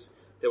 years.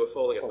 They were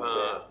falling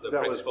apart. The that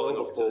bricks was falling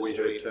well off before into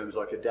the we heard street. terms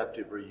like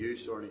adaptive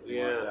reuse or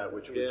anything like that,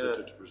 which were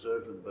to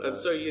preserve them. But, And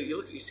so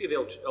you see the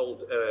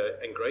old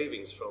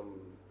engravings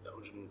from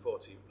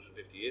 140,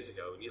 150 years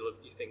ago, and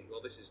you think,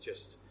 well, this is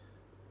just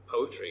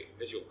poetry,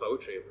 visual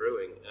poetry of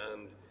brewing,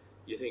 and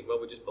you think, well,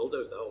 we just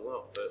bulldozed the whole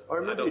lot. But I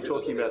remember you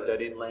talking about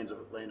that in Land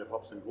of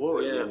Hops and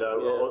Glory, and I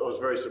was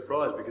very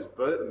surprised because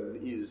Burton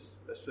is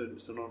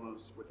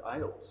synonymous with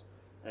ales,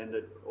 and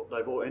that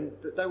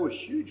they were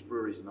huge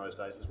breweries in those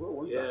days as well,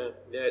 weren't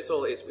they? Yeah.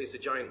 It's a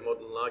giant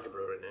modern lager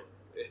brewery now.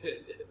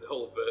 The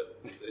whole of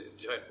Burton is a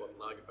giant modern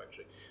lager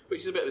factory, which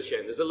is a bit of a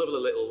shame. There's a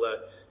lovely little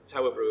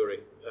tower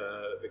brewery,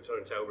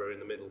 Victorian tower brewery in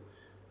the middle,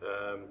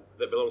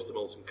 that belongs to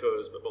Molson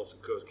Coors, but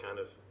Molson Coors kind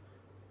of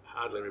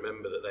hardly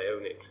remember that they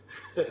own it.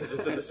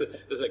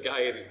 there's a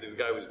guy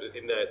was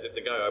in there.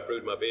 The guy I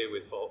brewed my beer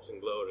with for Hops and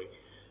Glory,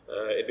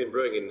 he'd been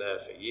brewing in there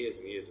for years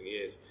and years and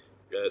years.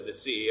 The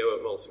CEO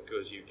of Molson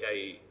Coors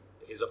UK,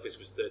 his office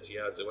was 30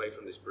 yards away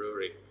from this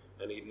brewery,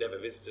 and he'd never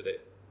visited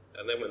it.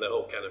 And then when the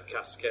whole kind of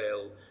cask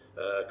scale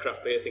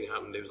craft beer thing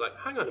happened, he was like,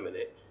 hang on a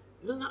minute,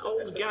 doesn't that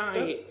old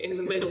guy in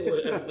the middle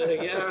of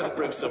the yard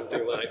brew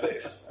something like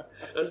this?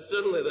 And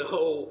suddenly the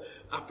whole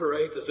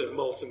apparatus of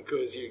Molson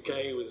Coors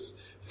UK was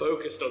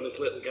focused on this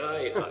little guy.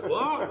 It's like,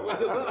 what?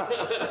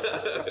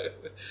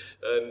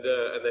 and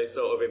they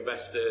sort of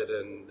invested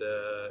and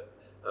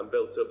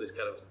built up this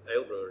kind of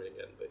ale brewery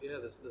again. But yeah,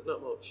 there's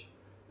not much.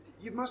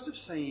 You must have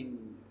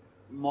seen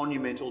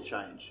monumental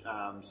change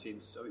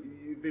since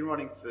you've been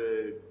writing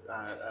for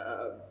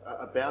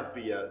about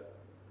beer,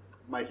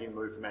 making the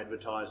move from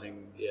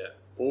advertising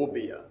for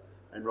beer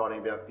and writing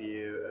about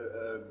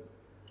beer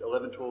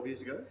 11, 12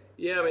 years ago?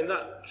 Yeah, I mean,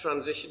 that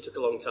transition took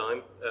a long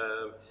time.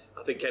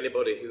 I think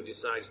anybody who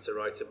decides to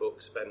write a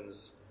book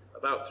spends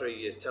about 3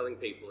 years telling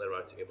people they're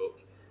writing a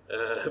book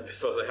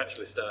before they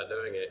actually start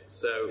doing it.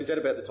 So is that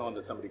about the time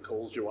that somebody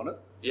calls you on it?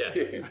 Yeah.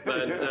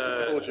 And,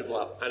 calls you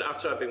bluff. And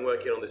after I've been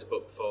working on this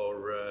book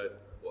for,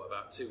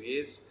 about 2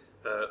 years,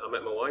 I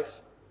met my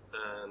wife,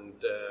 and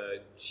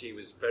she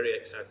was very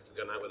excited to have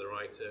gone out with a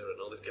writer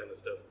and all this kind of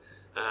stuff.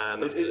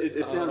 And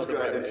it sounds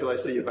great until I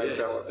see your bank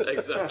balance.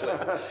 Exactly.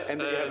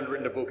 And you haven't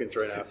written a book in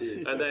 3.5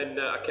 years. And then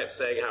I kept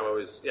saying how I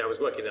was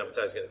working in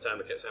advertising at the time.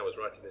 I kept saying I was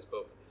writing this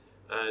book,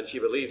 and she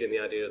believed in the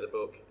idea of the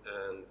book.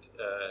 And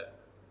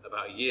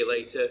about a year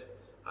later,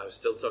 I was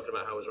still talking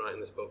about how I was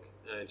writing this book,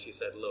 and she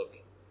said, "Look,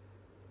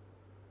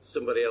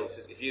 somebody else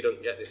is. If you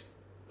don't get this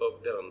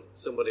book done,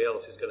 somebody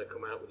else is going to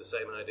come out with the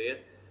same idea."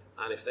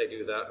 And if they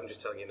do that, I'm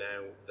just telling you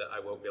now that I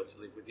won't be able to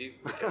live with you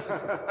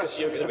because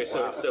you're going to be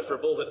so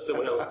insufferable that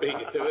someone else beat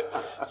you to it.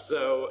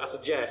 So I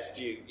suggest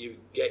you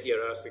get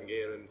your arse in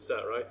gear and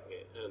start writing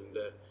it.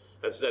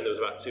 And so then there was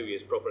about 2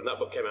 years proper, and that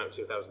book came out in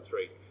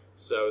 2003.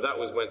 So that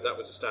was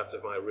the start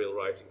of my real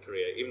writing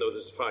career. Even though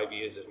there's 5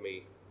 years of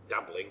me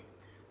dabbling,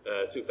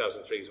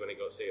 2003 is when it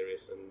got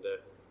serious, and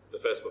the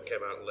first book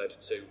came out and led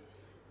to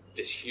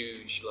this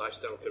huge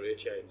lifestyle career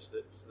change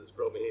that's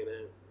brought me here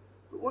now.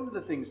 But one of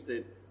the things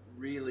that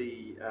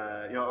really,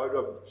 I've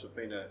sort of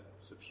been a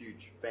sort of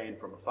huge fan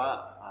from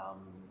afar,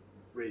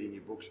 reading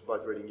your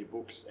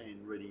books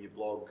and reading your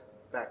blog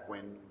back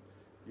when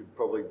you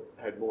probably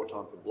had more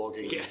time for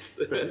blogging. Yes.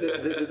 Than I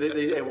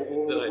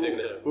do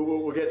now.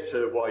 We'll get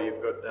to why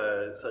you've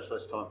got such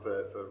less time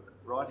for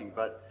writing,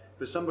 but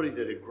for somebody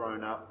that had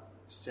grown up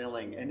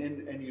selling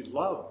and you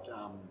loved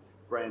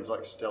brands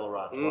like Stella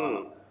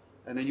Artois,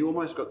 and then you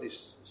almost got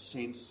this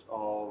sense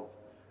of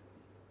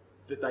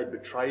that they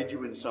betrayed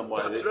you in some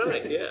way. That's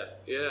right,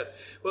 yeah.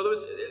 Well, there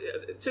was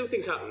two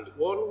things happened.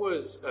 One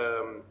was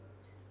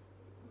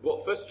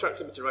what first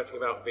attracted me to writing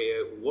about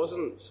beer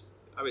wasn't,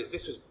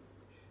 this was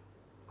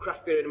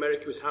craft beer in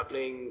America was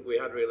happening. We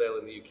had real ale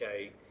in the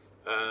UK.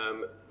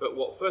 But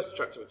what first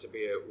attracted me to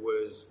beer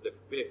was the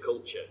beer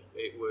culture.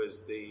 It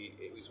was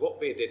what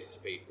beer did to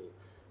people,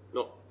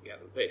 not get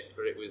them pissed,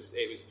 but it was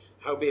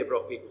how beer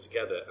brought people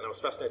together. And I was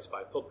fascinated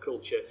by pub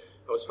culture.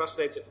 I was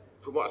fascinated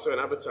from what I saw in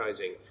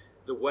advertising,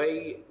 the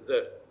way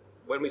that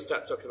when we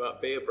start talking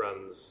about beer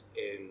brands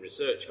in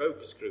research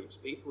focus groups,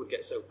 people would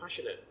get so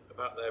passionate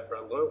about their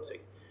brand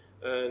loyalty.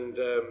 And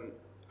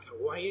I thought,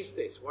 why is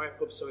this? Why are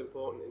pubs so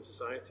important in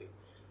society?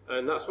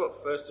 And that's what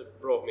first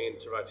brought me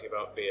into writing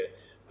about beer.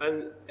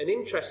 And an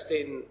interest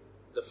in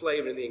the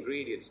flavour and the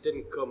ingredients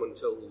didn't come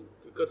until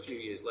a good few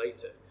years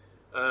later.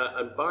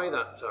 And by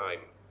that time,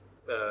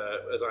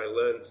 as I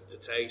learned to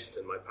taste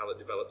and my palate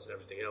developed and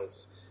everything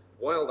else,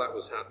 while that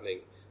was happening,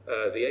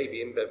 the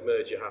AB InBev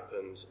merger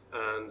happened,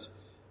 and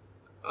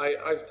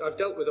I've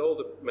dealt with all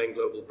the main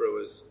global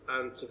brewers,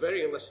 and to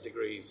varying lesser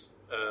degrees,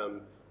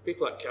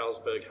 people like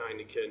Carlsberg,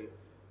 Heineken,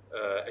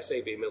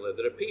 SAB Miller,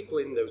 there are people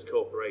in those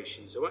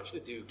corporations who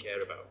actually do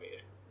care about beer.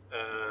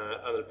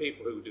 And there are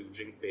people who do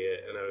drink beer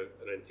and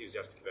are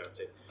enthusiastic about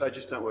it. They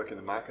just don't work in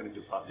the marketing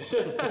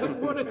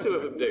department. One or two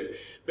of them do.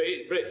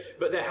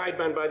 But they're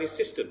hidebound by these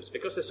systems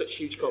because they're such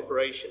huge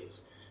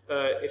corporations.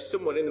 If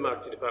someone in the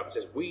marketing department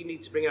says, we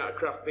need to bring out a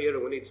craft beer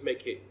and we need to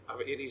make it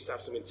needs to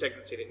have some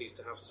integrity and it needs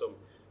to have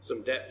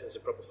some depth and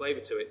some proper flavour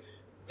to it,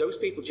 those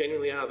people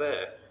genuinely are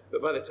there.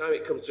 But by the time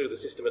it comes through the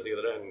system at the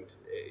other end,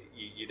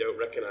 you don't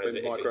recognise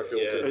it.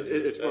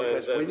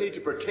 Microfiltered. We need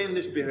to pretend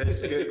this beer has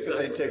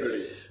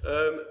integrity.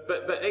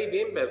 But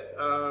AB InBev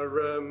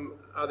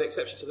are the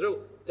exception to the rule.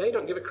 They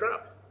don't give a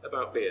crap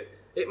about beer.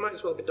 It might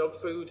as well be dog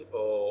food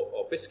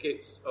or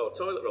biscuits or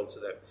toilet roll to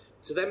them.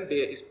 To them,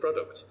 beer is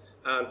product,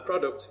 and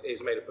product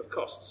is made up of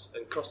costs,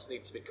 and costs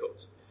need to be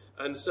cut.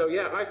 And so,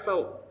 I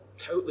felt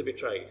totally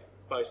betrayed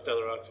by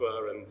Stella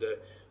Artois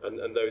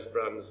and those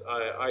brands.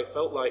 I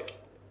felt like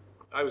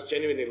I was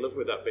genuinely in love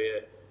with that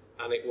beer,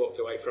 and it walked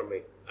away from me,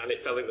 and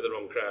it fell in with the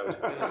wrong crowd.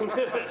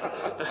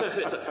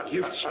 It's like,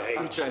 you've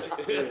changed.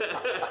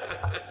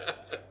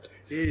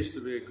 He used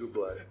to be a good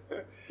bloke.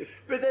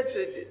 But that's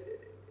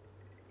it.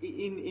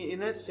 In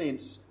that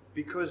sense,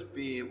 because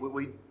beer,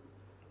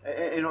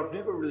 and I've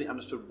never really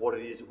understood what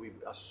it is that we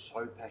are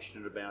so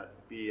passionate about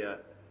beer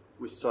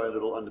with so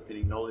little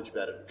underpinning knowledge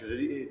about it, because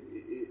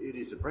it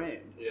is a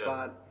brand. Yeah.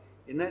 But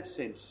in that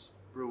sense,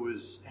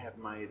 brewers have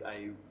made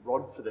a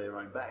rod for their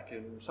own back,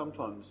 and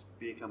sometimes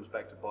beer comes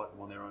back to bite them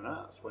on their own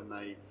arse when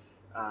they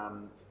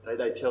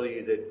tell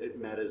you that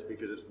it matters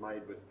because it's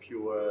made with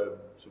pure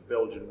sort of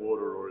Belgian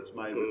water, or it's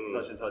made with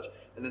such and such,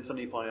 and then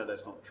suddenly you find out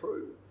that's not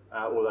true,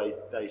 or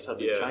they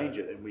suddenly change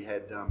it. And we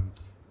had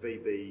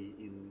VB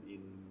in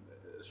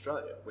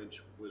Australia,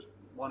 which was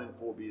 1 in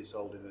 4 beers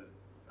sold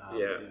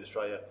in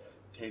Australia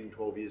 10,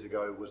 12 years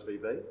ago was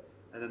VB.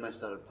 And then they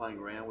started playing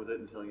around with it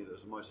and telling you that it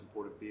was the most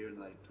important beer, and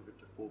they took it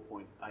to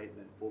 4.8 and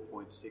then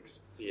 4.6.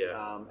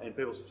 Yeah. And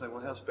people started saying,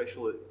 well, how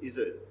special is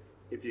it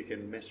if you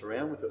can mess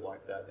around with it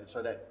like that? And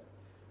so that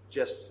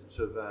just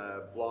sort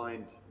of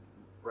blind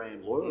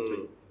brand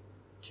loyalty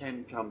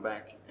can come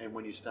back, and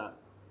when you start,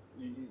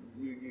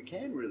 you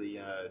can really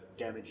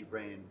damage your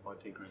brand by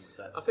tinkering with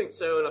that. I think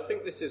so, and I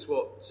think this is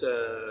what,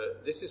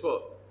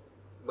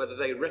 whether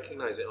they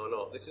recognise it or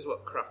not, this is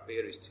what craft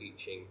beer is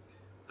teaching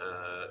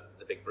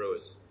the big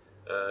brewers.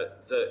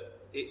 That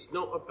it's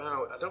not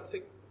about, I don't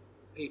think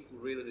people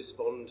really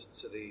respond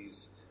to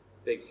these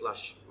big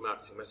flash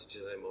marketing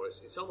messages anymore.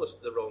 It's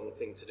almost the wrong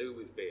thing to do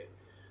with beer.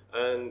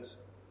 And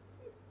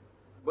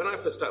when I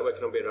first started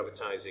working on beer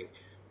advertising,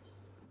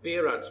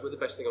 beer ads were the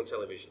best thing on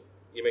television.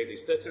 You made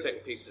these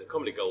 30-second pieces of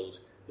comedy gold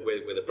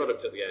with a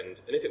product at the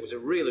end, and if it was a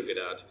really good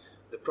ad,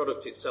 the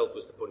product itself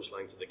was the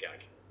punchline to the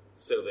gag.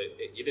 So that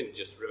you didn't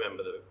just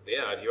remember the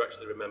ad, you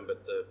actually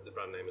remembered the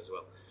brand name as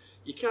well.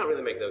 You can't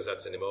really make those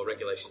ads anymore.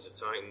 Regulations are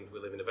tightened. We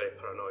live in a very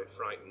paranoid,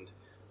 frightened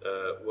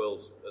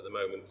world at the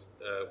moment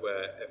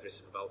where every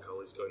sip of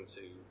alcohol is going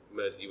to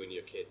murder you and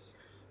your kids.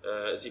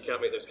 So you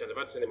can't make those kind of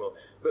ads anymore.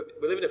 But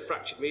we live in a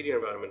fractured media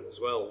environment as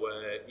well,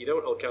 where you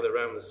don't all gather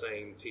around the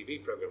same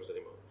TV programs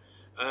anymore.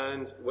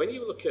 And when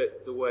you look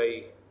at the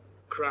way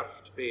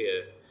craft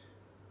beer,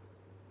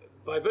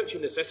 by virtue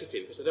of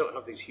necessity, because they don't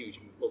have these huge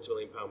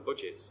multi-million-pound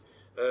budgets,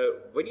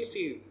 when you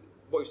see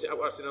what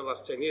I've seen in the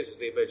last 10 years is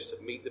the emergence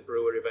of Meet the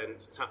Brewer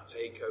events, tap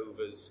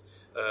takeovers,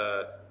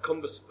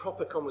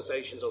 proper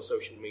conversations on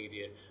social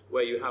media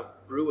where you have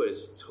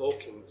brewers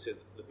talking to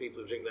the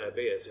people who drink their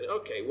beer, saying,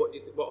 okay, what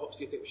hops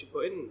do you think we should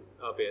put in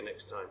our beer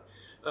next time?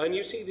 And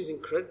you see these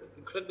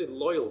incredibly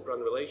loyal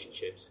brand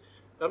relationships.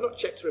 I've not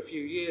checked for a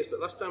few years, but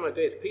last time I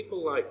did,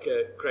 people like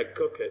Craig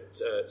Cook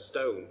at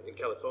Stone in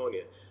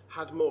California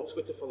had more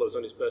Twitter followers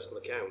on his personal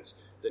account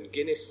than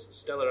Guinness,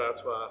 Stella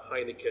Artois,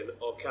 Heineken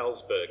or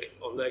Carlsberg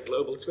on their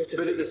global Twitter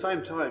But feeds. at the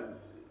same time,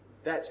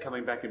 that's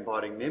coming back and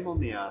biting them on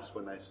the arse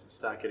when they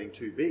start getting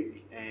too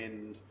big.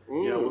 And,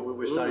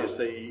 we're starting to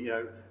see,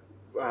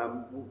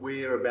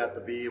 we're about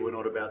the beer, we're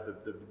not about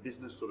the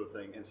business sort of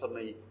thing. And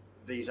suddenly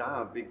these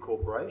are big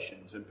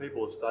corporations and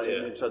people are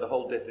starting, and so the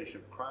whole definition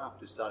of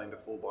craft is starting to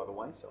fall by the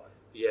wayside.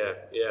 Yeah,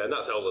 and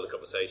that's a whole other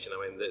conversation.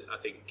 I mean, I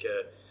think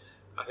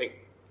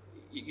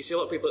you see a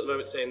lot of people at the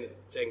moment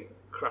saying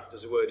craft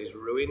as a word is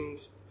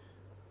ruined.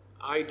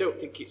 I don't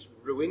think it's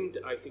ruined.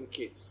 I think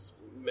it's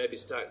maybe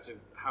starting to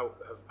have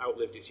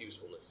outlived its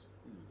usefulness.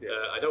 Yeah.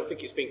 I don't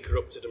think it's been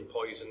corrupted and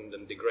poisoned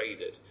and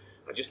degraded.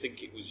 I just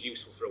think it was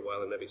useful for a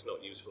while and maybe it's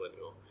not useful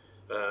anymore.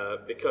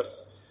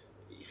 Because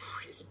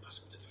it's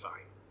impossible to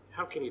define.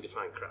 How can you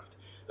define craft?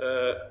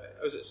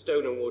 I was at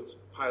Stone and Wood's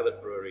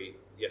Pilot Brewery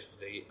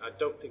yesterday. I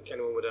don't think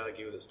anyone would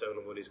argue that Stone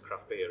and Wood is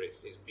craft beer.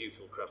 It's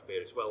beautiful craft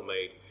beer. It's well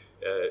made,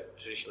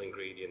 traditional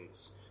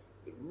ingredients,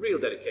 real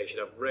dedication.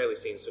 I've rarely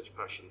seen such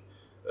passion.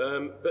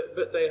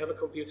 But they have a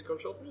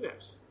computer-controlled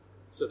brewhouse,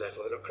 so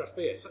therefore they're not craft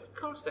beer. It's like, of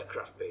course they're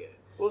craft beer.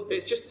 Well,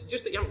 it's just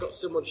that you haven't got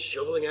someone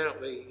shoveling out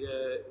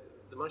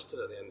the mustard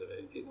at the end of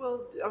it.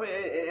 Well, I mean,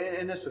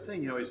 and that's the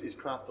thing, is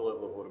craft the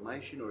level of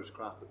automation or is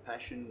craft the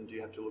passion? Do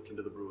you have to look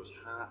into the brewer's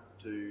heart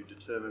to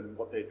determine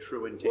what their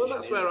true intention is? Well,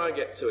 that's where I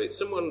get to it.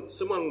 Someone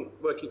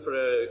working for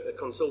a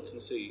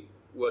consultancy,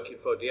 working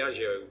for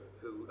Diageo,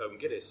 who own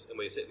Guinness, and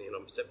we're sitting here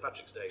on St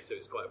Patrick's Day, so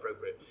it's quite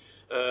appropriate.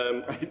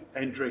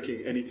 And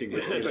drinking anything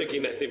with Guinness.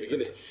 Drinking anything with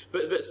Guinness.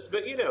 But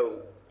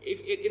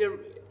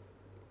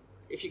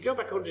if you go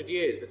back 100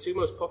 years, the two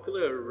most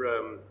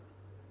popular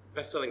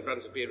best-selling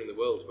brands of beer in the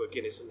world were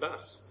Guinness and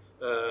Bass,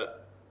 a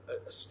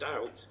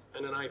stout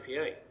and an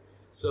IPA.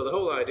 So the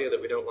whole idea that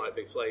we don't like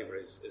big flavour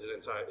is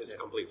a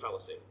complete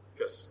fallacy,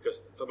 because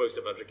for most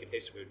of our drinking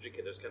history, we were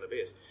drinking those kind of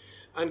beers.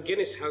 And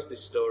Guinness has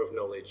this store of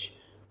knowledge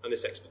and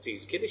this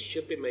expertise. Guinness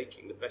should be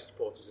making the best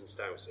porters and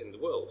stouts in the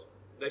world.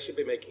 They should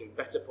be making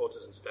better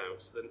porters and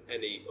stouts than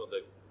any other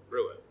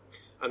brewer,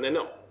 and they're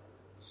not.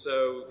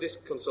 So this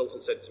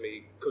consultant said to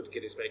me, could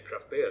Guinness make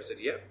craft beer? I said,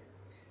 yeah.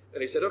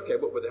 And he said, okay,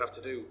 what would they have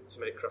to do to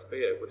make craft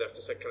beer? Would they have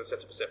to set up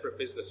a separate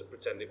business and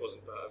pretend it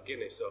wasn't part of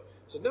Guinness? So I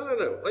said, no.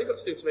 All you've got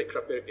to do to make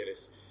craft beer at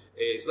Guinness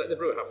is let the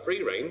brewer have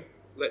free rein,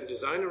 let him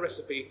design a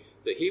recipe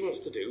that he wants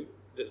to do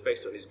that's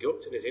based on his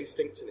gut and his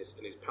instinct and his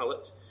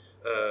palate,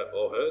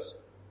 or hers.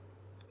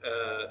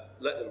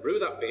 Let them brew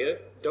that beer.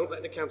 Don't let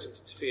an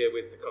accountant interfere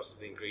with the cost of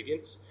the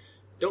ingredients.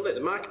 Don't let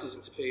the marketers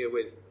interfere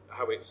with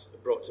how it's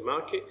brought to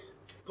market.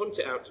 Punt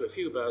it out to a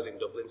few bars in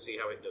Dublin, see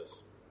how it does.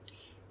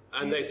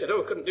 And they said, I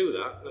couldn't do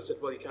that. And I said,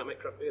 well, you can't make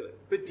craft beer then.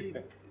 But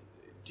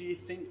do you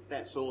think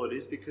that's all it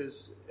is?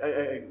 Because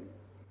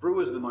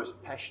brewers are the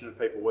most passionate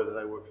people, whether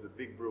they work for the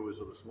big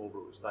brewers or the small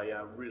brewers. They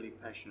are really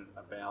passionate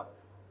about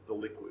the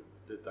liquid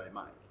that they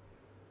make.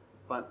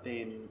 But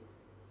then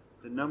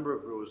the number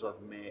of brewers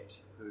I've met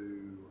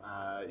who,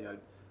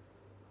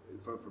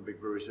 from big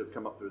breweries who have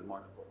come up through the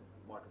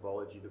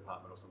microbiology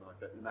department or something like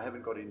that, and they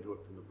haven't got into it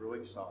from the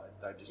brewing side.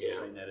 They've just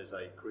seen that as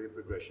a career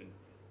progression.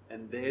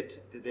 And their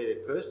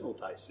personal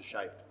tastes are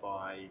shaped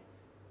by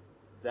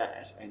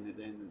that and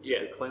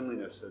the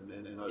cleanliness and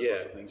those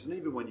sorts of things. And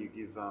even when you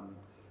give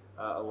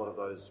a lot of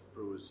those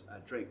brewers a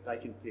drink, they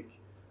can pick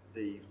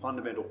the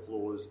fundamental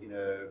flaws in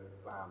a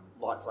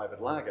light flavoured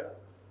lager.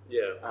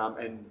 Yeah.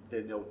 And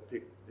then they'll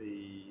pick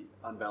the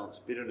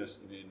unbalanced bitterness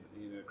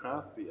in a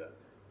craft beer.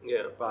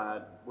 Yeah.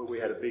 But we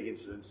had a big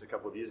incident a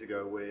couple of years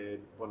ago where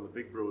one of the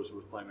big brewers who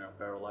was playing around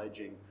barrel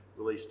aging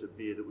released a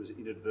beer that was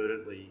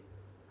inadvertently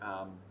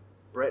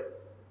Brett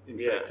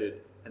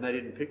infected, and they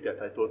didn't pick that.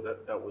 They thought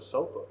that was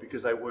sulfur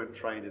because they weren't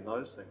trained in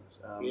those things.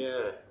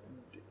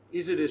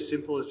 Is it as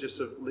simple as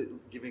just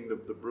giving the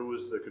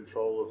brewers the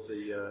control of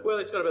the? Well,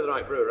 it's got to be the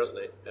right brewer,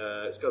 hasn't it?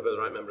 It's got to be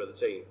the right member of the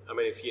team. I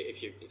mean, if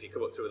you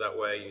come up through that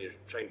way and you're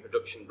a trained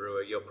production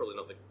brewer, you're probably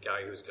not the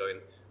guy who's going,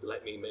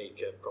 let me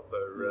make a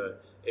proper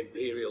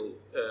imperial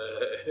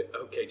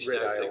oak-aged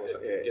stout.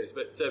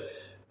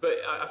 But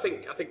I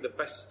think the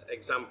best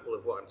example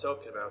of what I'm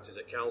talking about is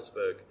at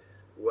Carlsberg,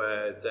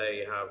 where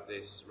they have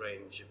this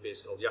range of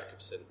beers called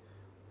Jakobsen,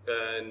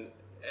 and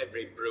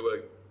every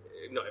brewer,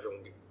 not everyone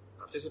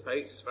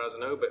participates as far as I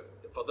know, but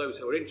for those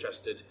who are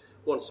interested,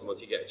 once a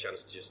month you get a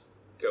chance to just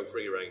go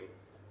free reign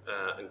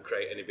and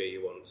create any beer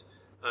you want,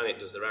 and it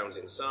does the rounds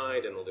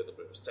inside and all the other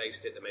brewers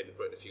taste it. They maybe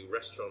put it in a few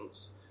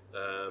restaurants,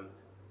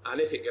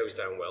 and if it goes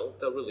down well,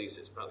 they'll release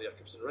it as part of the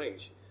Jakobsen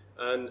range,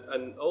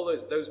 and all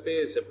those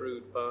beers are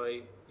brewed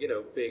by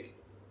big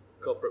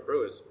corporate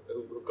brewers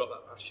who've got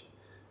that passion.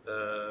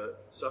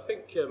 So I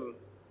think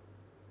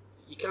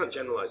you can't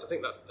generalise. I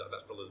think that's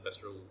probably the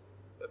best rule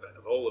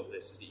of all of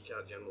this, is that you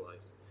can't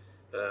generalise.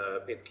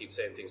 People keep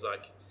saying things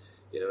like,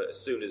 as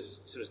soon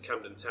as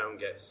Camden Town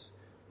gets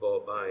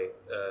bought by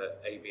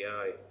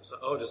ABI, it's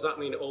like, does that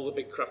mean all the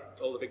big craft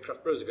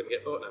brewers are going to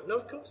get bought now? No,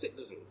 of course it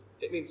doesn't.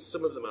 It means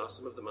some of them are,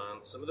 some of them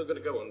aren't. Some of them are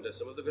going to go under,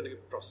 some of them are going to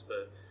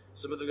prosper,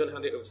 some of them are going to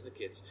hand it over to the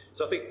kids.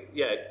 So I think,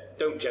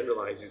 don't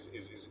generalise is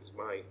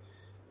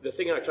the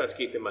thing I try to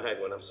keep in my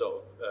head when I'm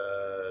sort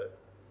of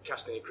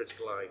casting a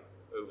critical eye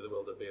over the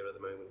world of beer at the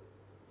moment.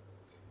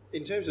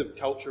 In terms of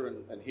culture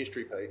and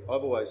history, Pete,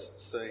 I've always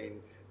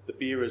seen the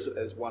beer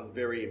as one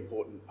very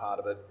important part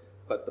of it,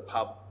 but the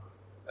pub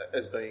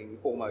as being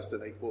almost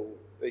an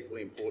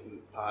equally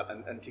important part,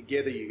 and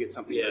together you get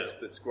something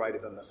that's greater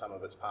than the sum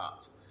of its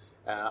parts.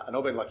 And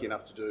I've been lucky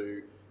enough to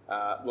do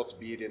lots of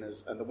beer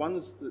dinners, and the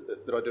ones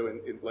that I do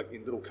in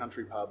little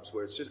country pubs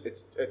where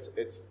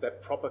it's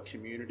that proper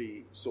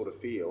community sort of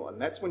feel,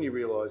 and that's when you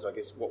realise, I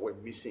guess, what we're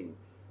missing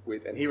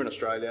with. And here in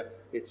Australia,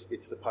 it's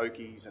the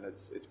pokies, and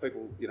it's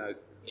people,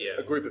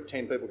 a group of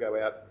 10 people go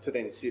out to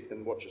then sit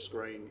and watch a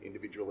screen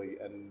individually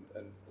and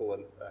pull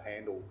a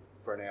handle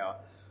for an hour.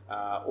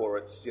 Or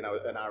it's an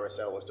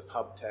RSL, or it's a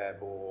pub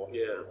tab, or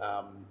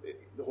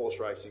the horse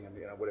racing, and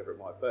whatever it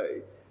might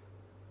be.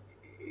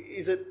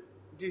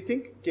 Do you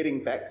think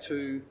getting back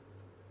to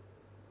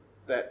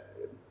that,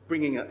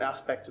 bringing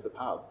us back to the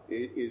pub,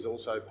 is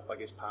also, I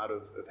guess, part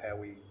of how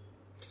we?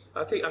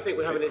 I think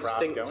we have an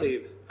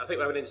instinctive. I think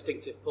we have an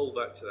instinctive pull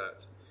back to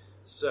that.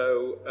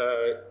 So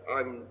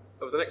I'm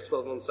over the next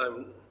 12 months,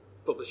 I'm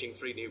publishing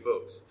 3 new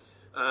books,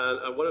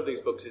 and one of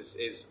these books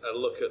is a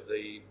look at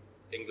the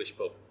English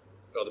pub.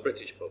 Or the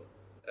British pub,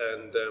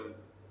 and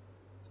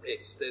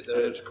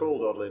it's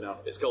called, oddly enough,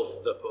 it's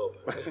called The Pub.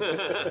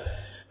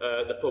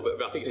 The pub.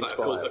 I think it's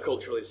Inspired. like a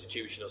cultural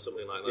institution or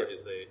something like that.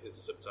 Yep. is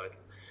the subtitle,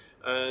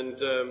 and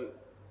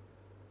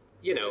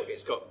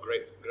it's got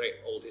great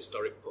old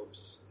historic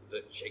pubs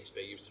that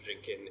Shakespeare used to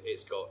drink in.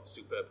 It's got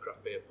superb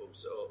craft beer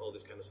pubs, all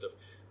this kind of stuff.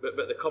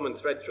 But the common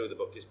thread through the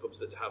book is pubs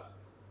that have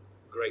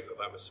great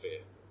pub atmosphere.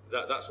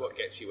 That's what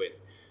gets you in.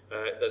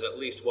 There's at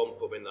least one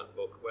pub in that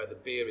book where the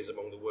beer is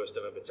among the worst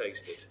I've ever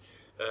tasted,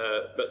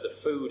 but the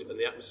food and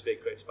the atmosphere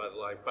created by the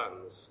live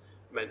bands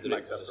meant that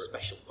it was a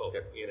special pub.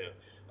 Yep.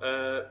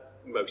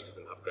 Most of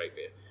them have great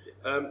beer,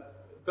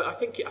 but I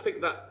think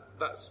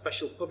that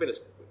special pubbiness,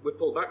 we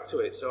pull back to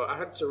it. So I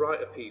had to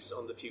write a piece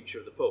on the future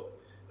of the pub.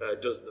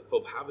 Does the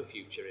pub have a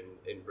future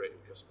in Britain?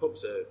 Because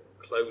pubs are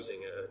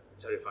closing at a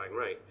terrifying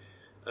rate,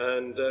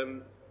 and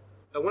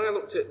when I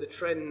looked at the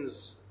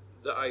trends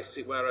that I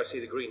see, where I see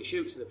the green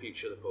shoots in the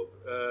future of the pub,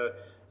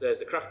 there's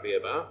the craft beer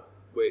bar,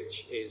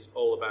 which is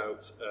all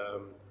about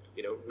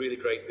really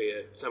great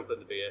beer, sampling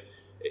the beer.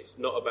 It's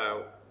not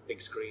about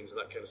big screens and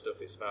that kind of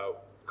stuff. It's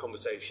about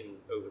conversation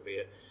over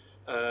beer.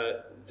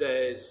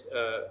 There's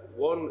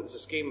a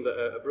scheme that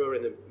a brewer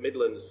in the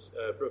Midlands,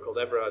 a brewer called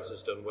Everard's,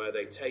 has done, where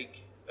they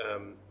take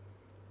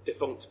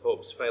defunct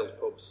pubs, failed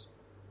pubs,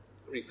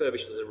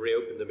 refurbish them and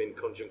reopen them in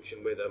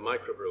conjunction with a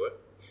microbrewer.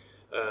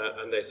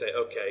 And they say,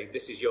 okay,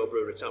 this is your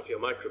brewery, it's out for your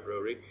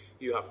microbrewery.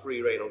 You have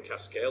free reign on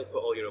cask ale,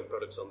 put all your own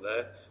products on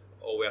there.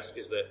 All we ask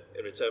is that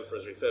in return for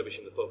us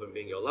refurbishing the pub and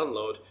being your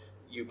landlord,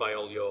 you buy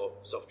all your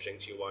soft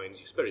drinks, your wines,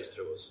 your spirits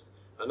through us.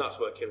 And that's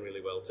working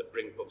really well to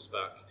bring pubs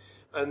back.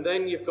 And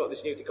then you've got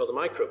this new thing called the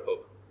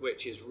micropub,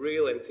 which is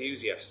real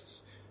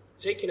enthusiasts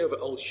taking over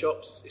old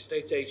shops,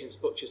 estate agents,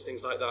 butchers,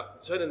 things like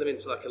that, turning them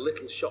into like a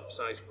little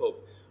shop-sized pub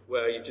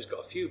where you've just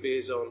got a few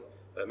beers on,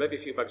 maybe a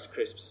few bags of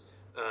crisps,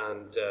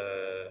 and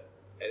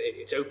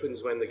it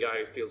opens when the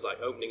guy feels like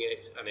opening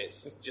it, and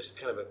it's just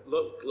kind of a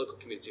local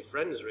community of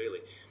friends, really.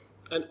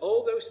 And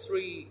all those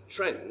 3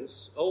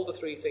 trends, all the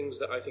 3 things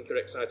that I think are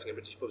exciting in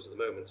British pubs at the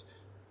moment,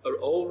 are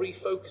all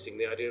refocusing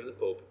the idea of the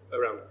pub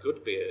around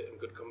good beer and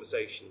good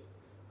conversation,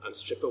 and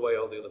strip away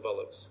all the other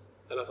bollocks.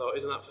 And I thought,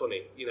 isn't that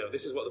funny?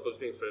 This is what the pub's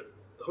been for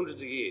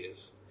hundreds of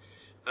years.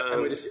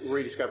 And we're just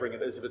rediscovering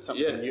it as if it's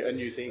something a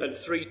new thing. And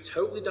 3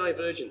 totally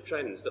divergent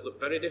trends that look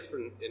very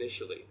different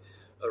initially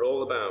are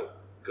all about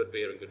good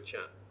beer and good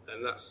chat.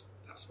 And that's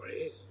where it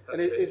is.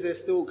 Is there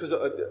still, because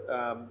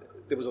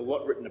there was a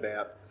lot written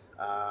about,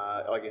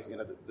 I guess,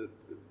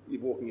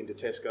 you're walking into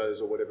Tesco's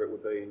or whatever it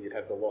would be, and you'd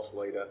have the loss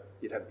leader,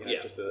 you'd have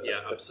just a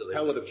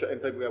pallet of,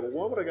 and people go, well,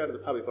 why would I go to the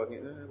pub if I can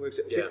get, works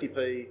at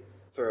 50p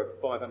for a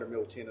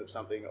 500ml tin of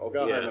something? I'll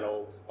go home and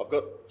I've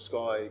got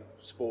Sky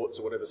Sports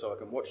or whatever, so I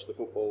can watch the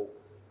football.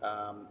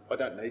 I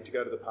don't need to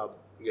go to the pub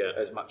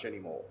as much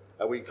anymore.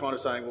 Are we kind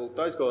of saying, well,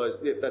 those guys,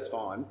 that's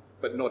fine,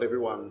 but not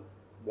everyone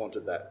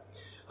wanted that?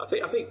 I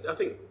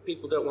think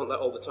people don't want that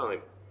all the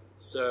time.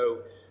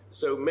 So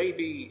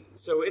maybe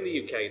in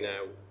the UK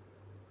now,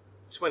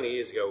 20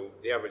 years ago,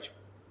 the average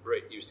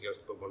Brit used to go to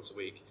the pub once a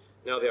week.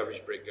 Now the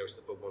average Brit goes to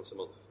the pub once a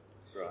month.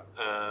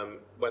 Right.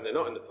 When they're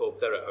not in the pub,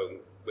 they're at home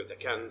with their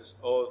cans,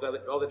 or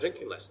they're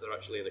drinking less. They're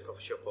actually in the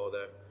coffee shop, or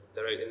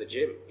they're out in the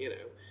gym.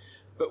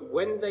 But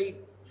when they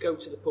go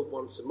to the pub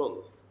once a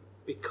month,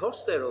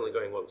 because they're only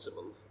going once a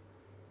month,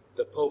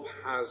 the pub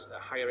has a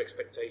higher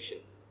expectation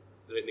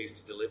that it needs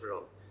to deliver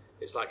on.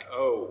 It's like,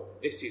 oh,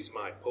 this is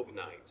my pub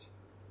night.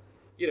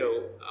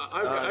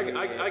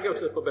 I go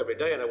to the pub every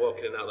day, and I walk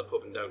in and out of the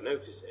pub and don't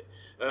notice it.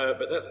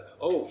 But that's,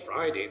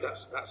 Friday,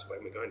 that's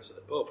when we're going to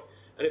the pub.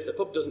 And if the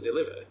pub doesn't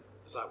deliver,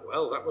 it's like,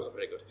 well, that wasn't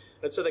very good.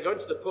 And so they're going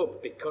to the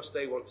pub because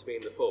they want to be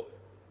in the pub.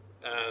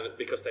 And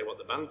because they want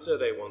the banter,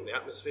 they want the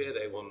atmosphere,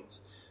 they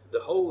want the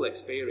whole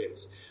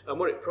experience. And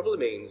what it probably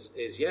means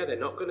is, they're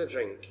not going to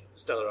drink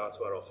Stella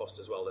Artois or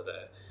Foster's while they're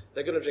there.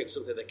 They're going to drink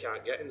something they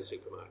can't get in the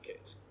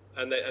supermarket.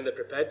 And they're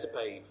prepared to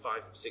pay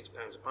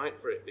 £5-6 a pint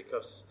for it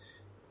because,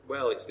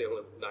 well, it's the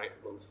only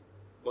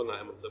one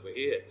night a month that we're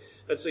here.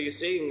 And so you're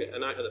seeing a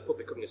night at the pub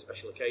becoming a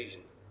special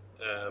occasion.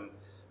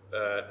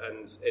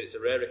 And it's a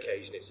rare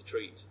occasion, it's a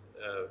treat.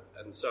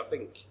 And so I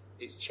think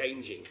it's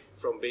changing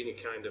from being a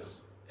kind of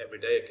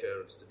everyday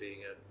occurrence to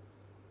being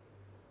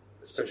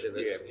something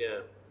that's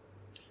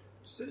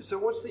So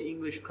what's the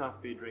English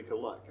craft beer drinker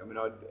like? I mean,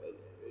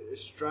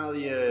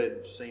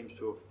 Australia seems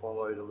to have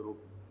followed a little.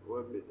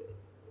 Well,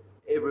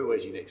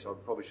 everywhere's unique, so I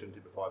probably shouldn't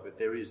typify, but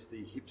there is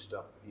the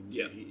hipster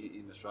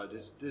in Australia.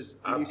 Does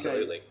the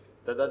Absolutely.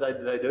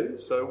 UK, they do?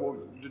 So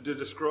to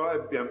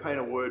describe, paint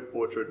a word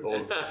portrait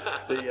of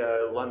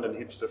the London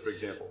hipster, for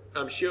example.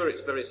 I'm sure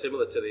it's very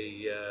similar to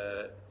the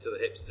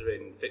hipster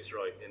in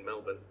Fitzroy in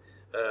Melbourne.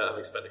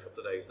 Having spent a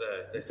couple of days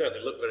there, they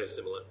certainly look very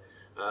similar.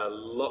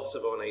 Lots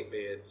of ornate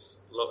beards,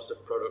 lots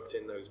of product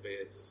in those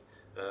beards,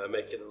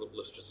 making them look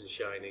lustrous and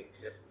shiny.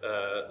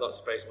 Lots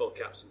of baseball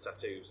caps and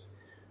tattoos.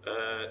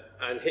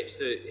 And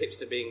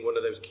hipster being one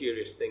of those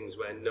curious things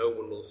where no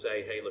one will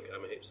say, "Hey, look,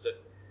 I'm a hipster."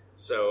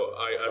 So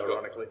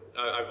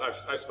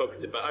I've spoken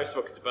to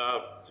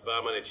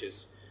bar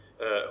managers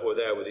who are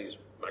there with these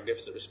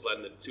magnificent,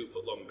 resplendent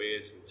 2-foot long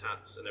beards and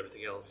tats and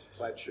everything else.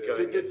 Plaid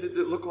shirt.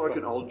 They look like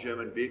an old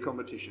German beer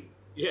competition.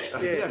 Yes.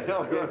 And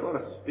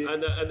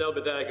And they'll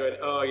be there going,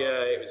 "Oh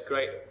yeah, it was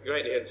great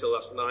here until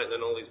last night, and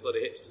then all these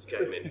bloody hipsters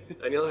came in,"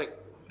 and you're like,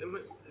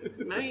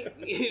 "Mate,"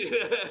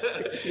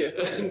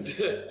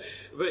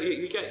 but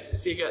you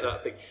get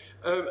that thing.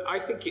 I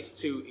think it's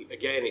too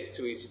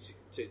easy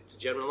to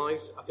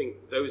generalise. I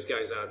think those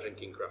guys are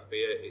drinking craft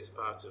beer. It's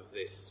part of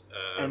this,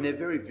 and they're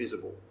very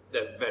visible.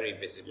 They're very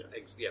visible.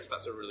 Yes,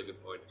 that's a really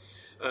good point.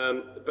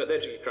 But they're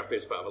drinking craft beer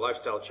as part of a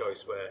lifestyle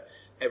choice where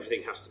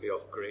everything has to be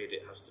off grid.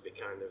 It has to be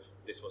kind of,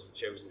 this wasn't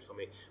chosen for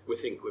me. We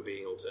think we're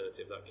being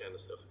alternative, that kind of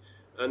stuff.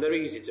 And they're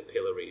easy to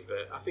pillory,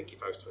 but I think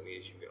if I was 20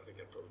 years younger, I think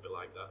I'd probably be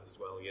like that as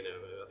well.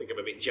 I think I'm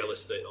a bit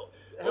jealous that.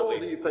 How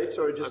old are you, Pete?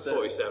 Sorry, just I'm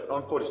 47.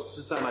 I'm 40.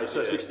 The same age,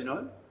 so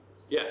 69.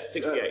 Yeah,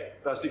 68.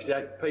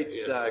 68.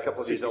 Pete's a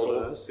couple of years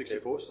older,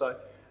 64. So,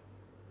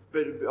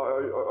 but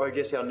I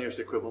guess our nearest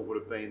equivalent would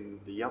have been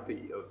the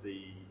yuppie of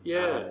the. We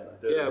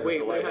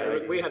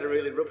had a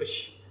really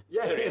rubbish.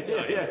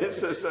 Stereotype.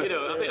 So,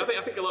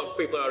 I think a lot of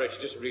people are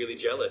actually just really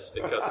jealous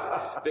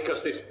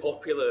because this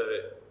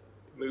popular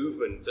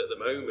movement at the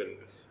moment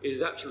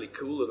is actually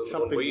cooler than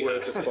something what we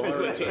worth have.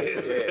 aspiring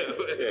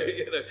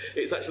to.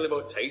 It's actually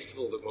more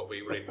tasteful than what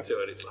we were into,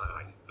 and it's like,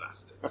 "Oh, you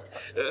bastards!"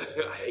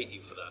 I hate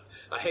you for that.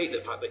 I hate the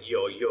fact that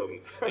you're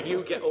young and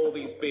you get all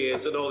these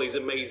beers and all these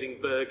amazing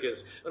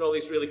burgers and all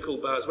these really cool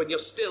bars when you're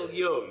still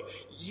young.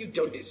 You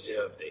don't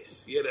deserve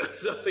this,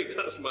 So I think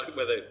that's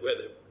where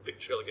the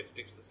vitriol against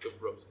hipsters come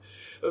from.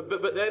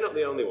 But they're not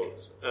the only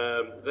ones.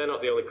 They're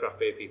not the only craft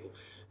beer people.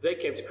 They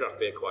came to craft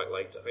beer quite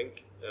late, I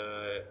think.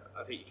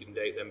 I think you can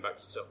date them back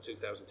to sort of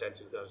 2010,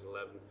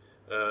 2011.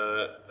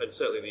 And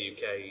certainly in the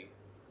UK,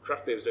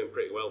 craft beer was doing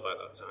pretty well by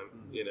that time,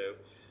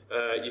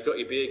 You've got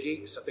your beer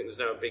geeks. I think there's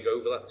now a big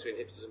overlap between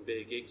hipsters and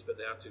beer geeks, but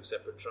they are two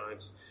separate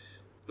tribes.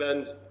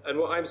 And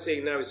what I'm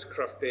seeing now is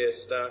craft beer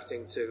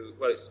starting to...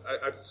 Well, it's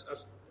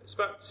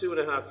about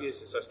 2.5 years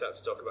since I started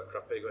to talk about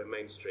craft beer going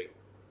mainstream.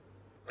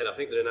 And I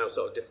think there are now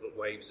sort of different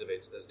waves of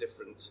it. There's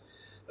different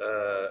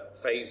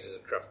phases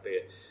of craft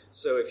beer.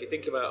 So if you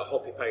think about a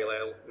hoppy pale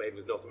ale made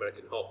with North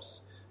American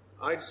hops,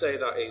 I'd say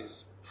that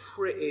is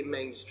pretty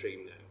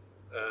mainstream now.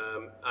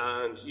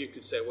 And you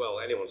could say, well,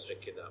 anyone's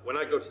drinking that. When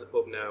I go to the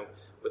pub now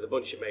with a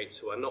bunch of mates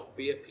who are not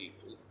beer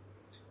people,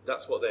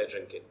 that's what they're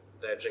drinking.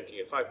 They're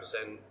drinking a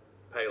 5%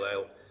 pale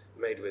ale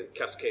made with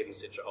Cascade and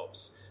Citra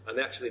hops. And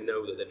they actually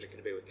know that they're drinking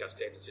a beer with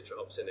Cascade and Citra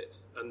hops in it.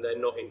 And they're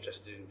not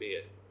interested in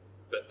beer.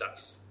 But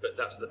that's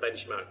the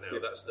benchmark now.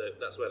 Yeah.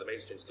 That's where the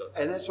mainstream's got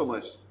to. And that's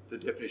almost the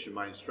definition of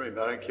mainstream.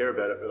 They don't care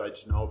about it, but they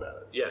just know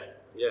about it. Yeah.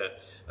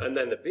 And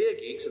then the beer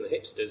geeks and the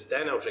hipsters,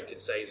 they're now drinking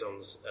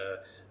saisons,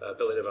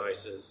 Berliner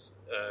Weissers,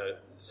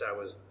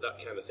 sours, that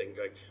kind of thing.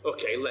 Going,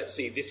 okay, let's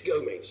see this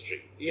go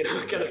mainstream.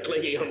 Kind of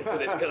clinging on to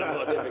this kind of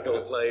more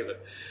difficult flavour.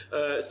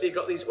 So you've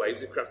got these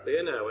waves of craft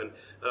beer now, and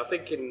I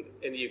think in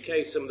the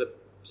UK, some of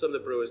the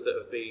brewers that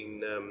have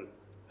been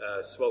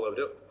swallowed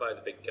up by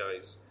the big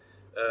guys.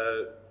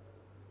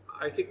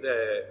 I think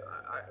again,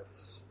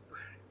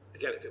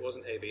 if it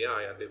wasn't ABI,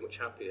 I'd be much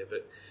happier,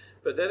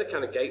 but they're the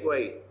kind of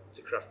gateway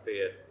to craft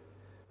beer.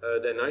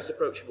 They're nice,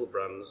 approachable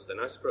brands, they're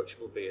nice,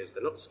 approachable beers,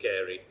 they're not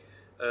scary,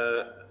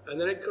 and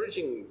they're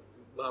encouraging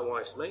my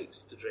wife's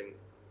mates to drink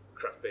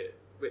craft beer,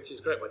 which is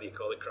great whether you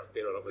call it craft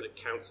beer or not, but it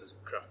counts as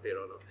craft beer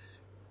or not.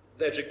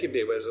 They're drinking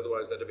beer, whereas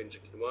otherwise they'd have been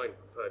drinking wine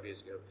 5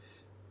 years ago.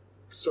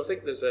 So I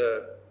think there's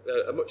a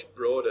much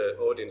broader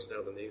audience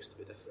now than there used to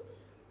be, definitely.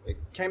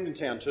 Camden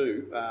Town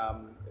too,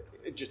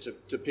 just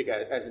to pick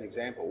as an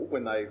example,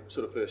 when they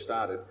sort of first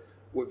started,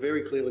 were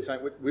very clearly saying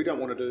we don't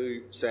want to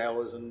do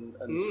sours and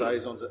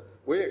saisons.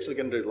 We're actually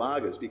going to do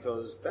lagers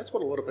because that's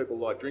what a lot of people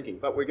like drinking.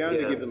 But we're going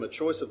to give them a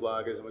choice of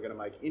lagers, and we're going to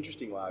make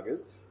interesting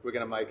lagers. We're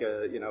going to make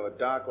a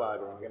dark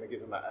lager, and we're going to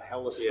give them a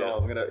Helles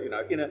style. We're going to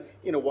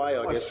in a way,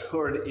 I guess. I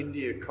saw an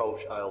India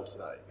Kolsch ale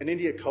today. An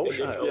India Kolsch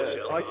ale. Yeah.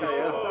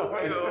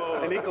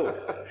 IKL. An Ickle.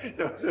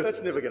 No,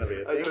 that's never going to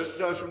be a thing.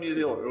 No, it's from New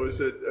Zealand. It was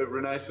a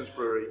Renaissance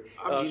brewery.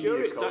 I'm sure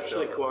India it's Kolsch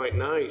actually ale. quite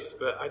nice,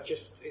 but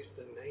it's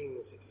the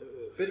names.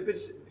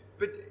 But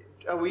But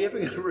are we ever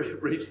going to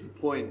reach the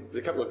point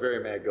There's a couple of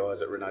very mad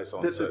guys at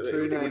Renaissance. that the two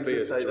it would names be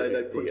that a they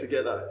terrific put beer.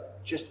 together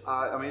just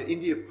are? I mean,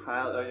 India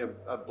Pale,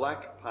 a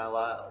black pale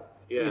ale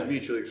is Yeah.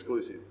 mutually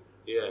exclusive,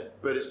 Yeah.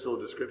 but it's still a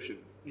description.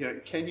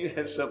 Can you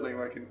have something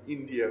like an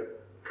India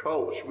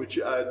Kolsch, which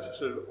are just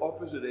sort of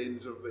opposite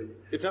ends of the?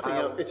 If nothing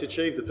else, it's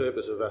achieved the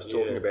purpose of us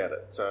talking Yeah. about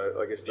it. So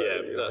I guess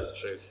That's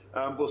true.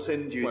 We'll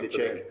send you One the for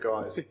check,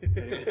 guys.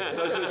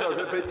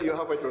 But you're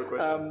halfway through a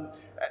question.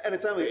 And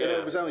it's only and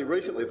it was only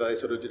recently they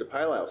sort of did a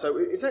pale ale. So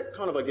is that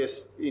kind of, I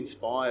guess,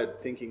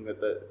 inspired thinking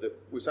that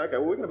we say, okay,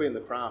 well, we're going to be in the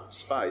craft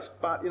space,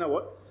 but you know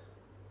what?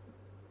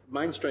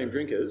 Mainstream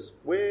drinkers,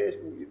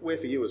 we're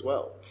for you as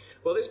well.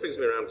 Well, this brings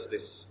me around to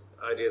this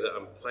idea that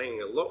I'm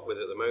playing a lot with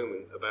at the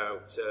moment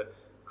about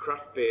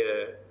craft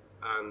beer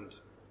and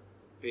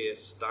beer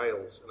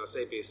styles. And I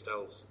say beer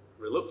styles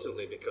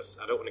reluctantly because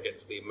I don't want to get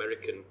into the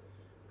American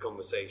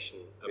conversation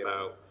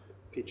about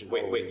which of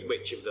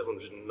the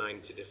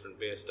 190 different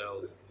beer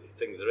styles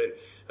things are in.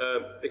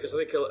 Because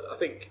I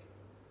think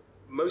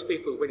most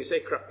people, when you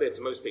say craft beer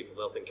to most people,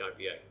 they'll think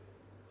IPA.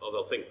 Or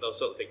they'll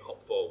sort of think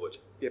hop forward.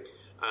 Yep.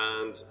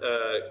 And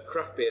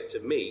craft beer to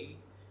me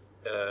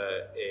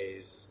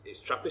is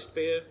Trappist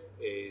beer,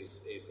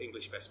 is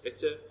English Best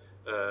Bitter,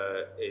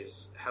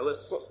 is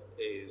Helles,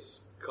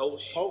 is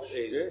Kolsch,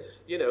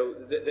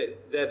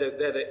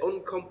 they're the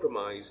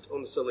uncompromised,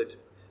 unsullied,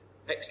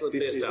 excellent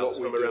This beer is styles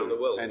what we from around do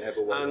the world. and have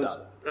always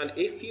done. And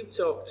if you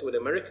talk to an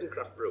American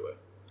craft brewer,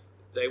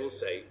 they will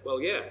say, well,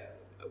 yeah,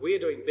 we are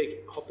doing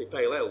big hoppy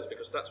pale ales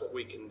because that's what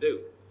we can do.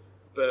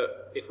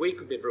 But if we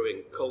could be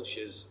brewing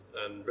Kolsch's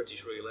and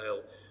British Real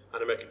Ale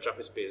and American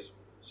Trappist beers,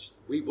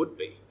 we would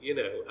be,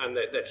 and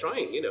they're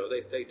trying,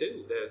 they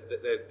do.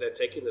 They're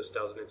taking those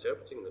styles and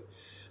interpreting them.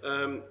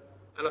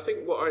 And I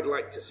think what I'd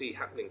like to see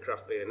happen in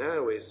craft beer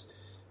now is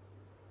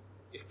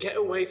get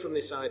away from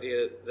this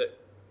idea that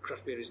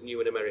craft beer is new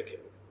and American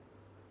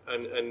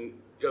and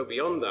go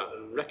beyond that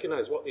and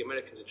recognise what the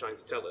Americans are trying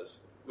to tell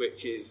us,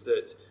 which is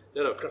that,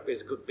 no, craft beer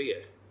is a good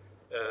beer.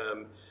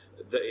 And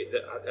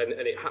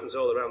it happens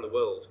all around the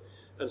world,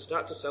 and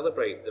start to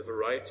celebrate the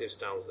variety of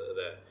styles that are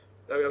there.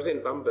 I was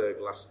in Bamberg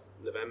last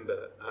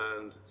November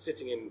and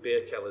sitting in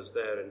beer kellers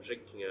there and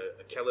drinking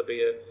a Keller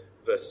beer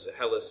versus a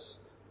Helles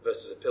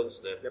versus a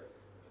Pilsner,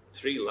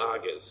 3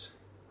 lagers,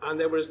 and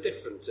they were as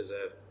different as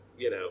a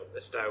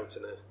stout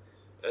and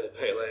a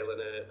pale ale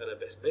and a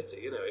best bitter.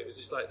 It was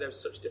just like there were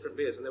such different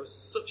beers and there were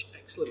such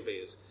excellent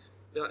beers.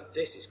 You're like,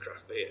 this is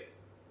craft beer,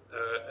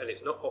 and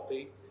it's not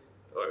hoppy.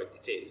 Well,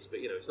 it is, but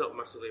it's not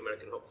massively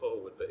American hop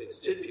forward, but it's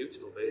just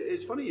beautiful beer.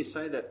 It's funny you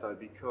say that though,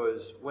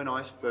 because when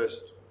I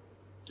first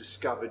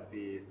discovered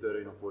beer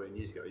 13 or 14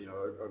 years ago,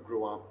 I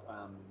grew up,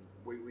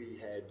 we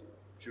had,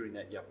 during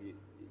that yuppie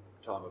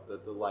time of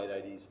the late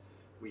 80s,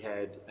 we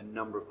had a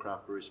number of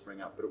craft breweries spring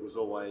up, but it was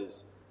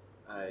always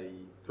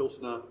a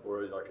Pilsner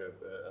or like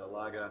a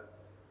lager,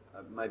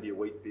 maybe a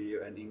wheat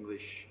beer, an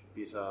English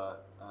bitter,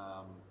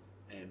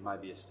 and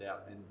maybe a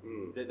stout. And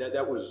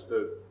that was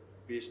the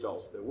beer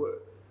styles there were.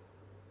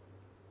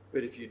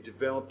 But if you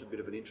developed a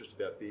bit of an interest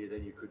about beer,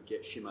 then you could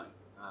get Chimay,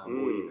 or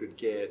you could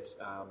get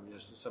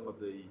some of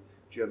the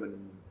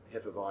German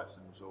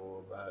Hefeweizens,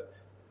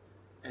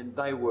 and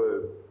they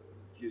were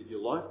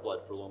your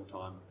lifeblood for a long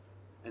time.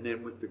 And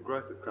then with the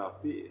growth of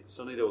craft beer,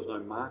 suddenly there was no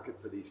market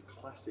for these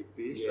classic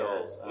beer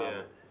styles.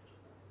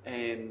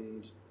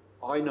 And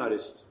I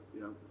noticed,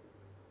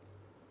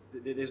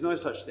 there's no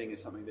such thing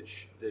as something that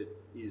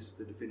is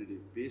the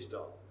definitive beer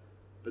style.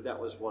 But that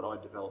was what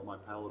I developed my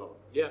palate on.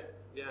 Yeah.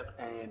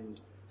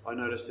 And I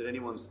noticed that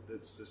anyone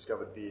that's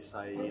discovered beer,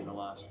 say, in the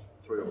last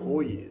 3 or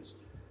 4 years,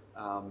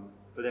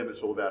 for them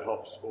it's all about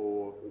hops,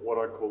 or what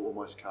I call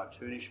almost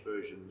cartoonish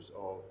versions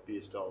of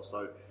beer styles.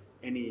 So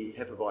any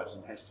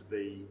Hefeweizen has to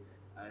be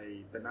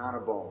a banana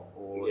bomb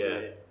or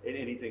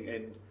anything,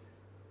 and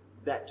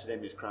that to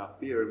them is craft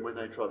beer. And when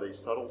they try these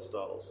subtle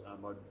styles,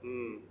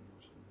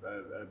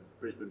 a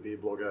Brisbane beer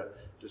blogger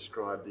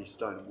described the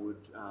Stone and Wood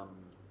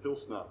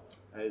Pilsner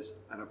as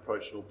an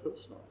approachable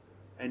Pilsner.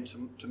 And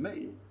to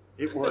me,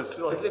 it was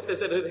like... As if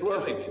there's anything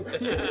coming.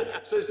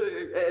 So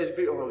as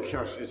big,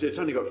 gosh, it's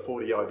only got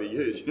 40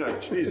 IBUs,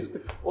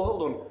 jeez. Well,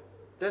 hold on.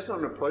 That's not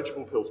an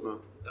approachable Pilsner.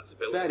 That's a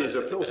Pilsner. That is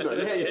a Pilsner.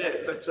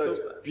 That's so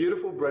Pilsner.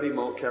 Beautiful bready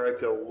malt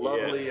character,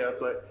 lovely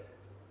flavor.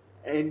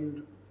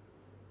 And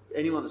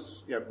anyone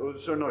that's,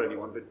 so not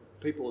anyone, but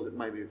people that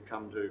maybe have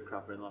come to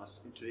craft beer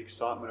into the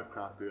excitement of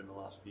craft beer in the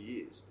last few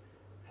years,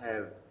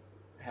 have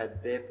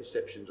had their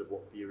perceptions of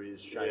what beer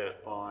is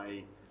shaped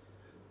by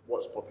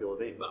what's popular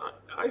then.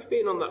 But I've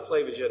been on that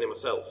flavour journey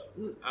myself.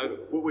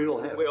 We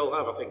all have. We all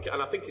have, I think,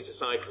 and I think it's a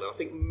cycle. I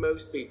think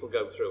most people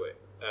go through it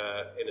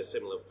in a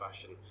similar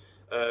fashion.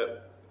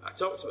 I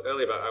talked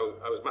earlier about how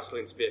I was massively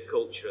into beer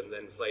culture, and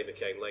then flavour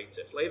came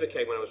later. Flavour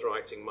came when I was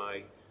writing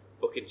my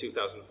book in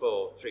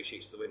 2004, 3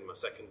 Sheets to the Wind, my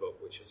second book,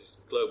 which was this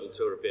global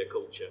tour of beer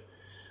culture.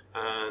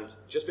 And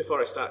just before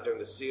I started doing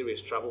the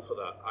serious travel for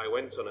that, I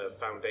went on a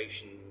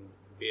foundation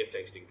beer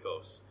tasting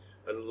course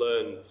and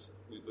learned,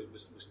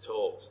 was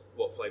taught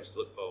what flavours to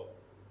look for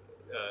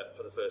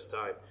the first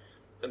time.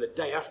 And the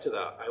day after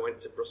that, I went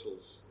to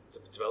Brussels,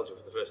 to Belgium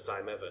for the first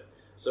time ever.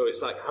 So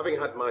it's like having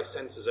had my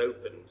senses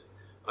opened,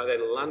 I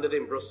then landed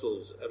in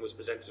Brussels and was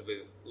presented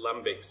with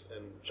lambics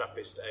and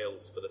Trappist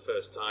ales for the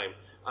first time,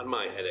 and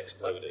my head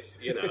exploded.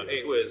 You know,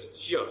 it was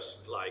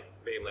just like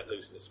being let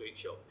loose in a sweet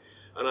shop.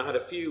 And I had a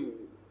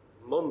few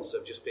months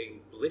of just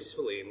being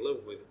blissfully in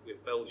love with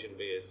Belgian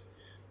beers.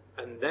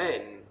 And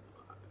then,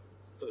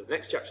 for the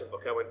next chapter of the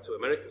book, I went to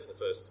America for the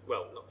first,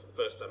 well, not for the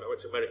first time, I went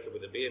to America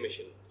with a beer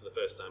mission for the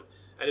first time.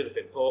 I ended up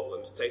in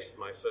Portland, tasted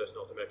my first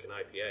North American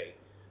IPA,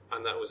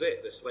 and that was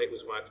it. The slate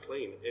was wiped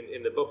clean.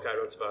 In the book, I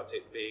wrote about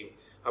it being,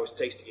 I was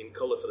tasting in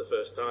colour for the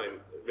first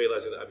time,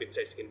 realising that I'd been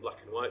tasting in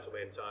black and white for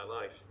my entire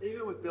life.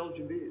 Even with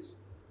Belgian beers?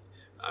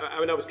 I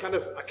mean, I kind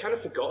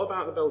of forgot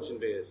about the Belgian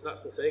beers,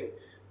 that's the thing.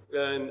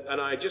 And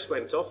I just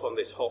went off on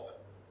this hop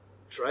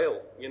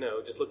trail, you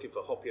know, just looking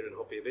for hoppier and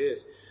hoppier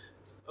beers.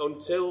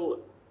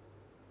 Until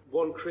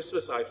one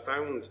Christmas I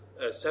found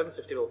a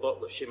 750ml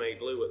bottle of Chimay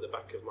Blue at the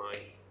back of my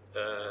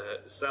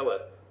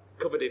cellar,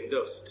 covered in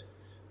dust,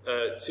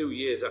 2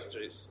 years after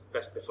its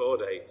best before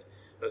date.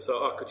 And I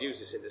thought, oh, I could use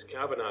this in this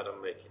carbonade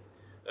I'm making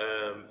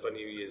for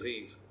New Year's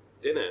Eve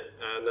dinner.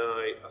 And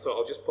I thought,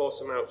 I'll just pour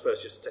some out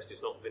first, just to test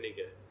it's not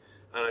vinegar.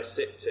 And I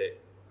sipped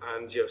it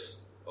and just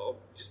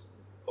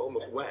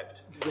almost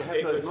wept.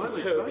 It was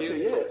so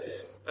beautiful.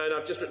 Yeah. And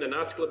I've just written an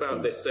article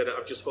about this, saying that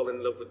I've just fallen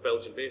in love with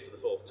Belgian beer for the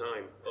 4th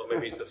time, or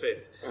maybe it's the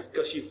 5th,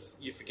 because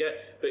you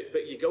forget.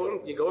 But you go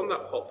on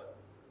that hop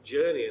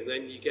journey, and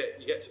then you get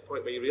to a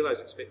point where you realise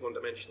it's a bit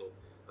one-dimensional,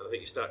 and I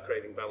think you start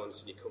craving balance,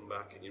 and you come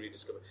back and you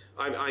rediscover.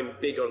 I'm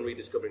big on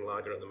rediscovering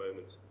lager at the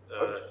moment.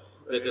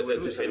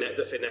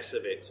 The finesse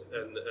of it,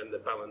 and the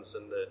balance,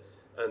 and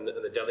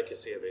the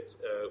delicacy of it,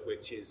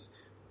 which is.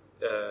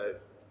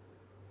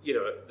 You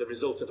know, the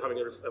result of having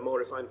a more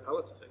refined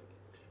palate, I think.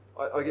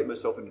 I get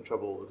myself into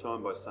trouble all the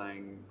time by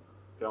saying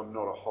that I'm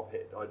not a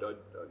hophead.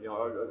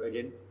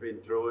 Again, been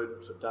through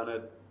it, I've done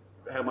it.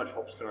 How much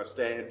hops can I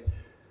stand?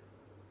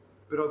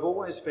 But I've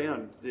always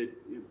found that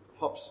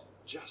hops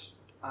just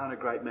aren't a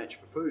great match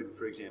for food,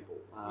 for example.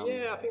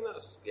 I think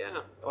that's,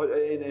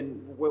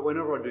 And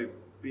whenever I do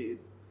beer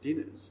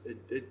dinners,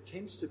 it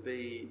tends to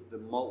be the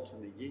malt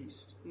and the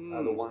yeast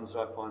are the ones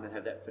that I find that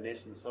have that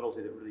finesse and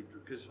subtlety that really,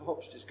 because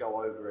hops just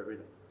go over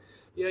everything.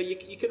 Yeah,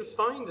 you can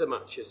find the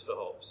matches for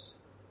hops,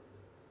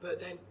 but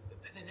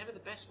they're never the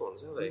best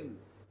ones, are they?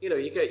 You know,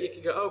 you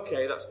can go,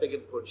 okay, that's big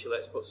and punchy,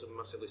 let's put some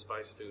massively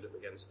spicy food up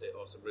against it,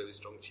 or some really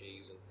strong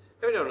cheese, and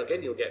every now and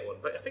again you'll get one.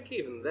 But I think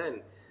even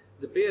then,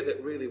 the beer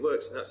that really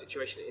works in that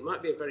situation, it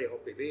might be a very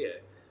hoppy beer,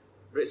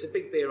 but it's a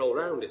big beer all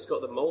round. It's got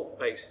the malt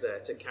base there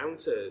to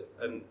counter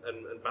and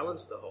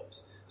balance the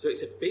hops. So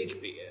it's a big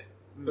beer,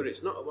 but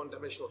it's not a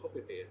one-dimensional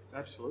hoppy beer.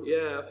 Absolutely.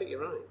 Yeah, I think you're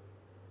right.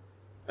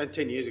 And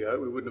 10 years ago,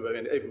 we wouldn't have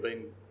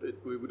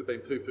we would have been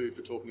poo-pooed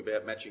for talking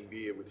about matching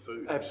beer with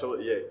food.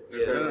 Absolutely, yeah.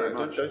 Very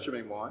much. Don't you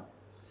mean wine?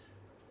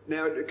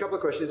 Now, a couple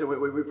of questions, and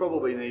we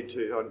probably need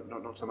to,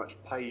 not so much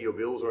pay your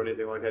bills or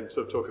anything like that, and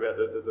sort of talk about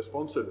the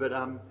sponsor, but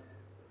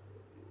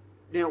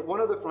now, one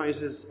of the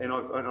phrases, and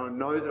I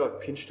know that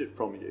I've pinched it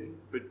from you,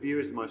 but beer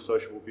is the most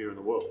sociable beer in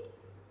the world.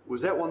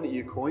 Was that one that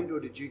you coined, or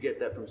did you get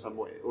that from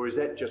somewhere? Or is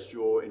that just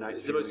your innate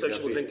feeling? The most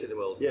sociable drink in the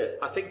world? Yeah.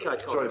 I think I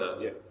coined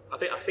that. Yeah. I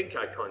think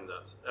I coined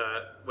that.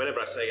 Whenever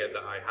I say it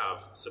that I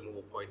have, someone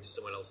will point to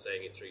someone else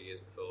saying it 3 years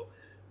before.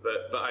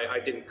 But I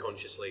didn't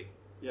consciously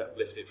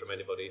lift it from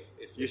anybody.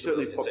 If you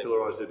certainly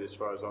popularised it as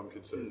far as I'm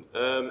concerned.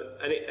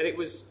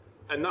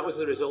 And that was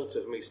the result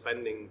of me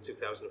spending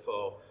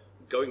 2004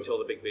 going to all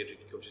the big beer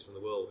drinking countries in the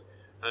world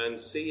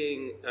and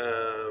seeing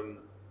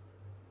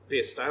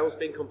beer styles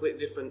being completely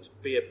different,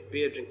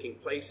 beer drinking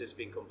places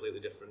being completely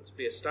different,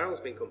 beer styles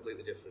being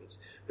completely different.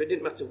 But it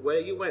didn't matter where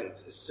you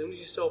went. As soon as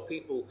you saw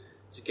people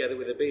together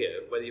with a beer,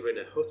 whether you were in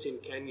a hut in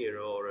Kenya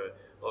or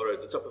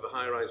at the top of a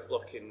high-rise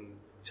block in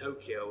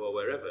Tokyo or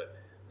wherever,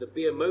 the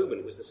beer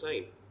moment was the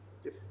same.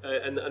 Yep.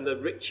 And the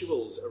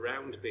rituals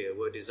around beer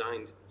were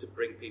designed to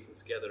bring people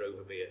together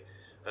over beer.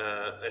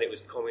 And it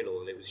was communal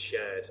and it was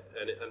shared.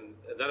 And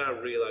then I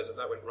realised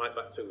that went right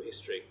back through the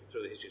history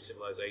of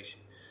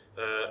civilization.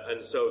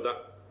 And so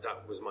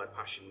that was my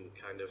passion,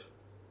 kind of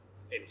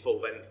in full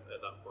vent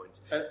at that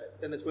point.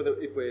 And it's whether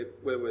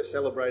we're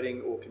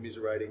celebrating or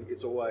commiserating,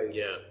 it's always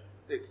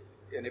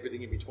and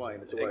everything in between.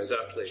 It's always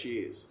exactly.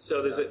 Cheers.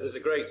 So there's a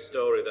great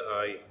story that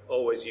I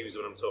always use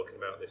when I'm talking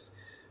about this,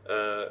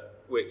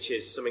 which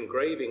is some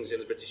engravings in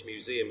the British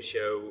Museum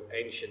show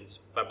ancient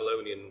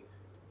Babylonian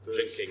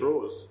drinking.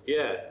 Straws.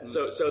 Yeah.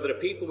 So there are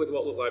people with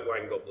what look like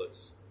wine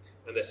goblets,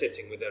 and they're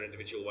sitting with their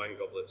individual wine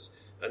goblets.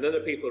 And then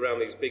there are people around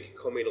these big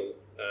communal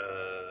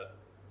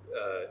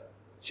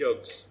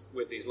jugs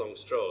with these long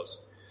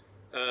straws.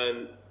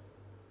 And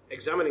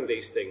examining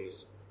these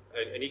things,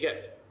 and you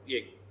get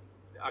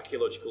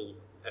archaeological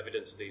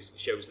evidence of these,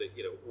 shows that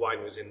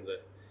wine was in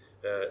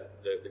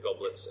the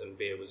goblets and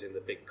beer was in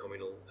the big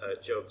communal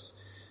jugs.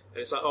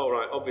 And it's like, all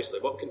right, obviously,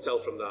 what we can tell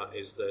from that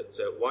is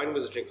that wine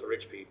was a drink for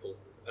rich people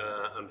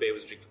and beer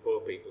was a drink for poor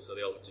people, so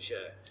they all had to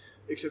share.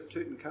 Except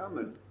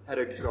Tutankhamun had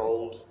a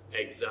gold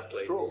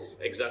straw.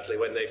 Exactly.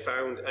 When they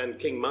found, and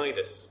King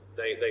Midas,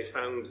 they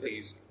found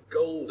these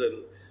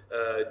golden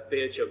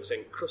beer jugs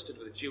encrusted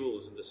with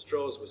jewels, and the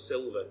straws were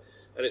silver.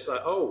 And it's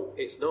like, oh,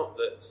 it's not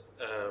that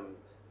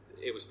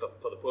it was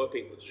for the poor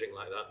people to drink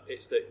like that.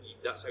 It's that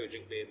that's how you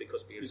drink beer,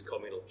 because beer is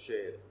communal.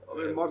 Shared. I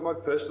mean, my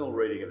personal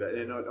reading of that,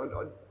 and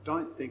I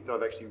don't think that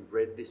I've actually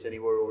read this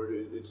anywhere, or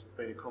it's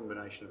been a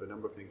combination of a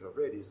number of things I've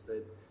read, is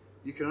that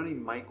you can only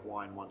make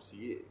wine once a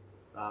year.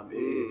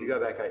 If you go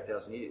back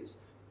 8,000 years,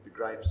 the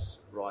grapes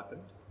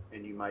ripened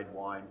and you made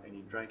wine and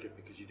you drank it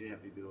because you didn't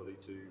have the ability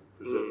to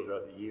preserve it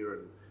throughout the year,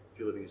 and if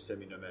you're living a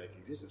semi-nomadic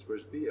existence.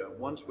 Whereas beer,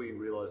 once we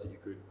realised that you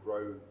could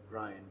grow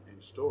grain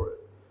and store it,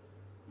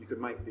 you could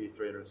make beer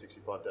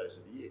 365 days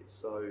of the year.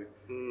 So,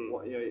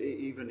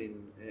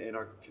 even and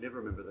I can never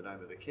remember the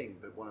name of the king,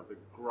 but one of the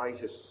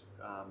greatest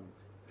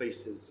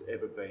feasts that's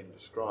ever been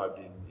described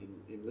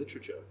in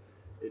literature,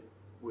 it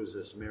was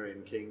a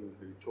Sumerian king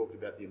who talked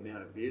about the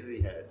amount of beer that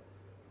he had,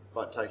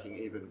 but taking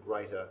even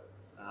greater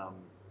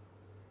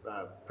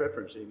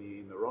preference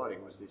in the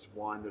writing was this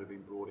wine that had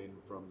been brought in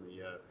from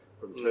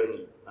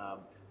Turkey,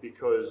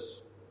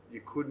 because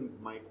you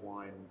couldn't make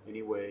wine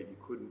anywhere, you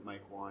couldn't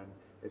make wine.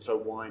 And so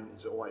wine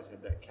has always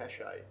had that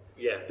cachet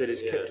that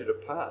has kept it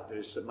apart, that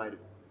has made it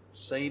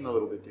seem a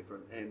little bit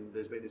different. And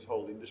there's been this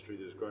whole industry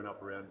that has grown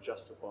up around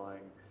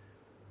justifying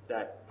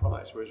that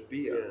price. Whereas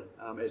beer,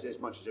 as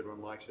much as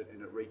everyone likes it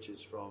and it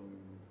reaches from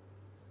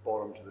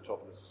bottom to the top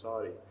of the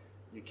society,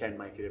 you can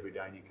make it every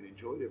day and you can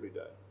enjoy it every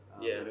day.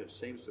 And it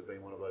seems to have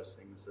been one of those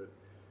things that...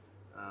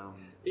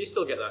 You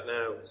still get that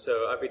now.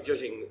 So I've been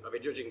judging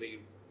the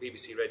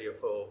BBC Radio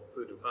 4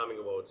 Food and Farming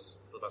Awards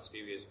for the past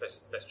few years,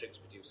 best drinks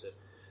producer.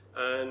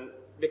 And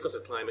because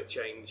of climate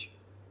change,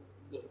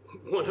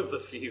 one of the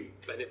few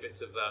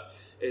benefits of that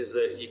is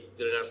that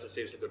there are now some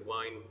seriously good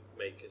wine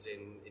makers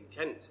in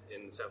Kent,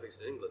 in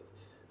southeastern England,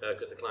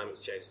 because the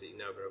climate's changed, so you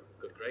now grow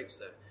good grapes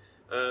there.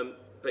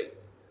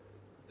 But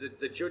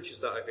the judges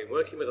that I've been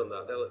working with on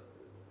that, they're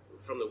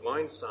from the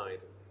wine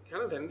side,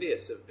 kind of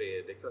envious of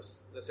beer,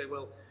 because they say,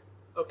 well,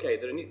 okay,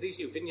 there are these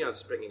new vineyards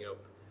springing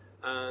up,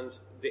 and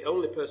the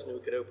only person who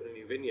could open a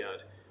new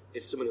vineyard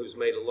is someone who's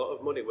made a lot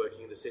of money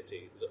working in the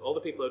city. So all the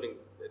people owning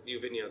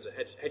new vineyards are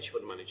hedge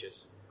fund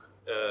managers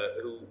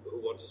who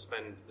want to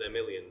spend their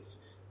millions.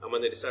 And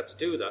when they decide to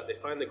do that, they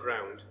find the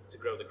ground to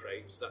grow the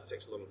grapes. That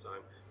takes a long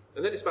time.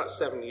 And then it's about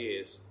 7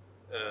 years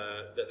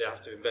that they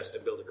have to invest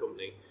and build a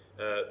company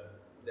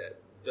that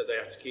they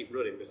have to keep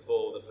running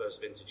before the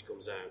first vintage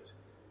comes out.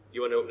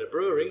 You want to open a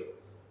brewery,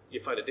 you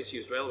find a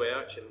disused railway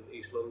arch in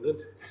East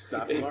London.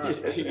 Start tomorrow.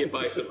 You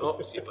buy some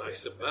hops, you buy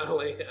some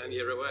barley, and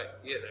you're away.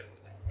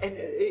 And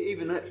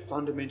even that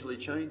fundamentally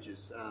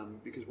changes,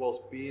 because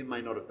whilst beer may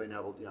not have been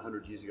able,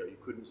 100 years ago, you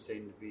couldn't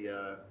send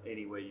beer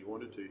anywhere you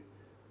wanted to.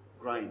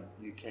 Grain,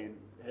 you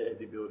had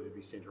the ability to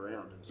be sent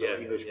around, and so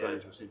English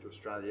grains were sent to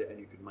Australia, and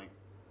you could make,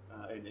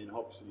 and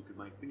hops, and you could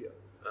make beer.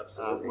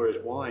 Absolutely. Whereas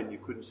wine, you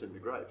couldn't send the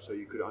grapes, so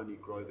you could only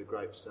grow the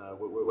grapes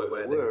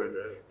where they were. And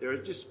there are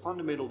just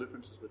fundamental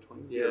differences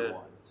between beer and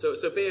wine. So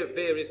beer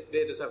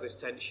does have this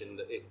tension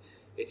that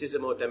it is a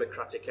more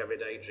democratic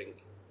everyday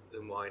drink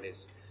than wine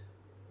is.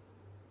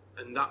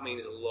 And that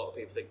means a lot of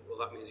people think, well,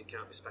 that means it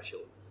can't be special.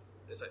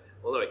 It's like,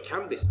 well, no, it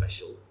can be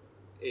special.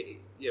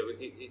 It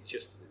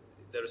just,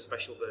 there are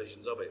special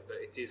versions of it, but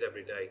it is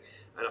every day.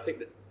 And I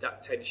think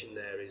that tension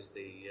there is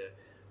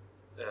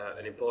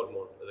an important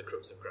one at the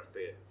crux of craft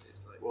beer.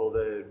 It's like, well,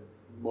 the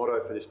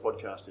motto for this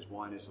podcast is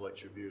 "Wine is a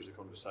lecture, beer is a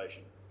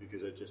conversation,"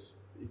 because it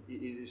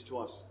is to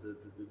us the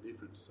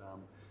difference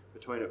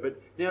between it.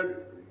 But now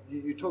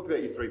you talked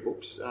about your 3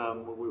 books.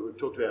 We've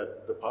talked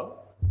about The Pub.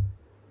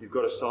 You've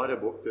got a cider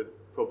book that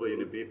probably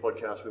in a beer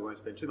podcast we won't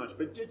spend too much,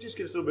 but just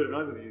give us a little bit of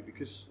an overview,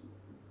 because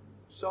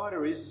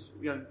cider is,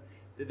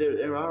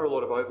 there are a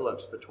lot of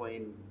overlaps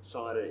between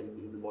cider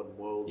in the modern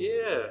world.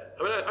 Yeah,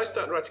 I mean, I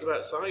started writing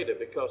about cider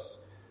because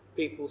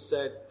people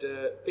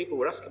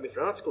were asking me for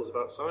articles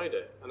about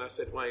cider, and I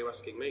said, why are you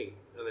asking me?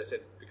 And they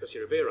said, because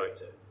you're a beer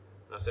writer.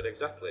 And I said,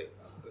 exactly.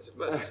 And they said,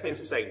 well, it's the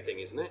same thing,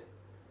 isn't it?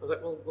 I was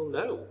like, well,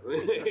 no,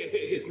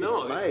 it's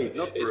not. It's made,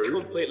 not brewed. It's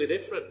completely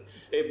different.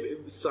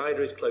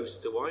 Cider is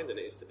closer to wine than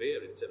it is to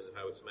beer in terms of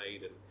how it's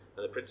made and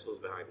the principles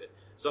behind it.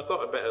 So I thought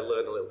I'd better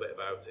learn a little bit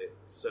about it.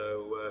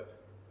 So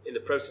in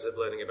the process of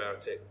learning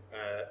about it,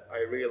 I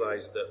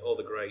realised that all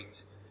the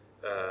great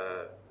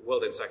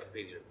World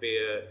Encyclopedia of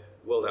Beer,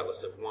 World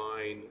Atlas of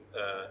Wine,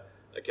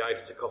 a guide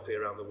to coffee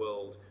around the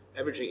world,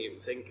 everything you can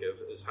think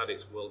of has had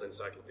its World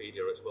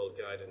Encyclopedia or its World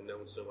Guide, and no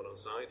one's done one on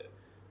cider.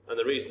 And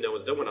the reason no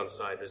one's done one on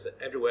cider is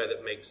that everywhere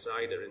that makes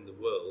cider in the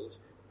world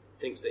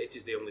thinks that it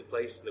is the only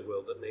place in the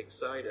world that makes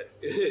cider.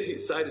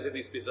 Cider's in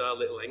these bizarre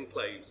little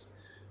enclaves,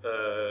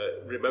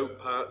 remote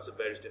parts of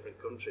various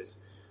different countries.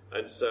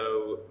 And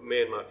so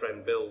me and my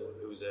friend Bill,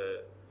 who's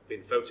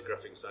been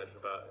photographing cider for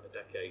about a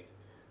decade,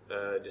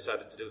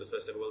 decided to do the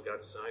first ever World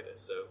Guide to Cider.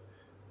 So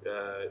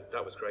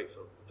that was great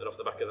fun. And off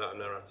the back of that,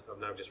 I've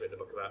now just written a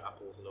book about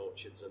apples and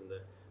orchards and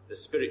the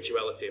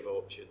spirituality of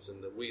orchards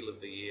and the wheel of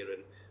the year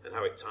and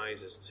how it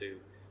ties us to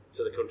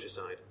to the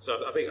countryside. So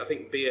I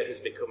think beer has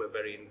become a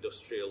very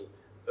industrial,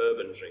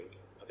 urban drink.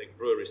 I think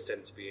breweries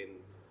tend to be in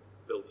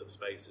built-up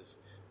spaces,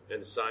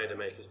 and cider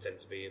makers tend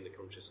to be in the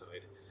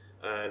countryside.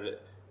 And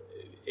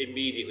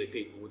immediately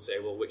people would say,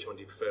 well, which one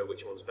do you prefer?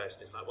 Which one's best?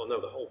 And it's like, well,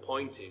 no, the whole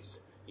point is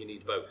you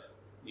need both.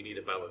 You need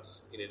a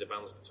balance. You need a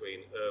balance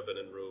between urban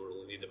and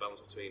rural. You need a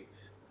balance between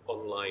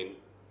online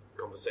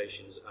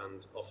conversations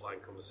and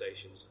offline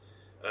conversations.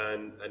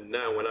 And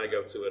now when I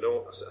go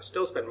to I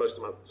still spend most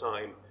of my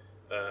time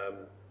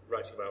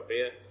writing about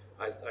beer.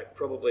 I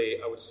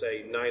would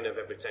say 9 of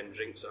every 10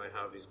 drinks I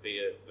have is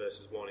beer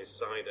versus 1 is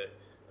cider.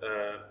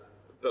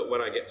 But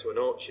when I get to an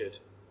orchard,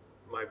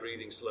 my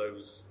breathing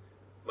slows,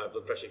 my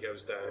blood pressure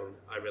goes down,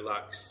 I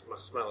relax, my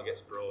smell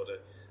gets broader,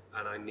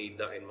 and I need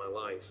that in my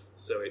life.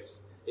 So it's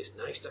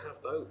nice to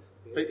have both.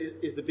 Pete,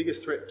 is the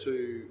biggest threat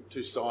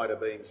to cider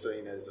being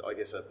seen as, I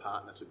guess, a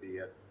partner to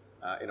beer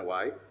in a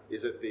way?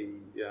 Is it the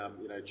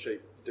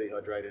cheap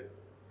dehydrated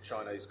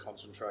Chinese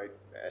concentrate?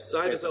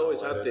 Cider's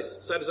always had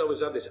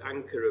this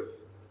anchor of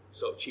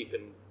sort of cheap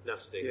and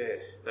nasty. Yeah.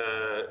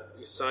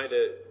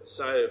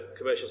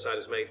 Commercial cider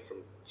is made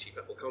from cheap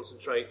apple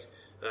concentrate,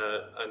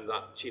 and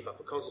that cheap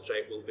apple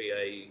concentrate will be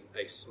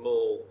a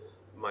small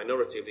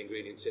minority of the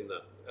ingredients in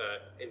that.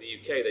 In the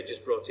UK, they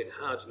just brought in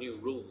hard new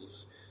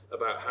rules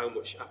about how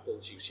much apple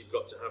juice you've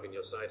got to have in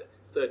your cider.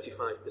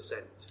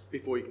 35%.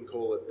 Before you can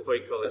call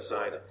it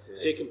cider. Yeah.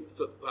 So you can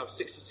have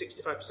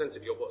 65%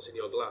 of what's in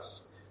your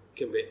glass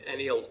can be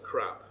any old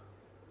crap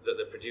that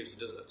the producer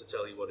doesn't have to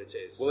tell you what it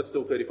is. Well, it's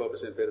still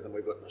 35% better than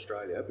we've got in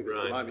Australia, because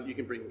at the Right. moment you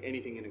can bring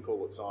anything in and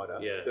call it cider.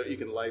 Yeah. But you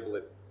can label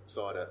it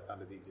cider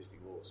under the existing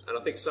laws. And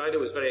I think cider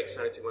was very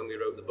exciting when we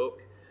wrote the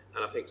book,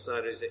 and I think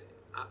cider is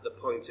at the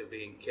point of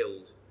being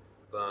killed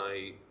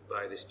by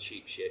this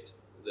cheap shit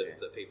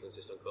that people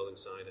insist on calling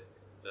cider.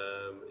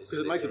 Because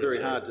it makes it very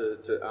hard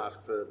to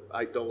ask for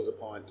 $8 a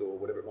pint or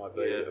whatever it might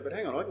be. Yeah. But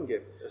hang on, I can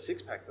get a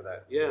 6-pack for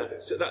that. Yeah,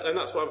 so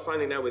that's what I'm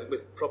finding now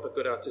with proper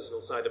good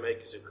artisanal cider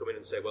makers who come in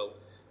and say, well,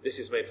 this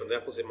is made from the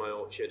apples in my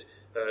orchard,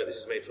 this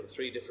is made from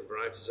 3 different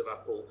varieties of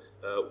apple,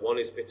 one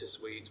is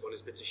bittersweet, one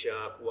is bitter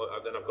sharp,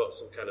 then I've got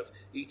some kind of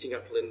eating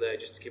apple in there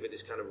just to give it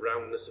this kind of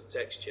roundness of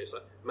texture. It's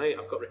like, mate,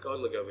 I've got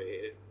Recordleg over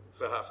here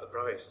for half the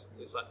price.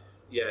 It's like,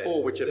 yeah.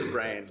 Or whichever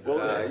brand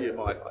you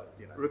might,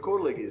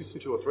 Recordleg is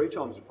 2 or 3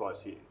 times the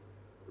price here.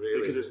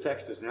 Really? Because it's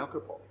taxed as an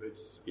alcohol.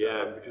 It's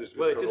because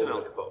well, it got is an all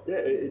the- alcohol. Yeah,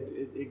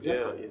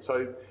 exactly. Yeah. And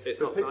so It's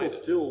but not people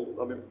cider. still.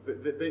 I mean,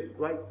 the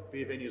great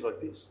beer venues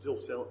like this still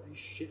sell a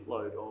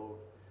shitload of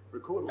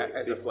Recordleg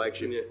as a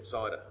flagship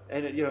cider.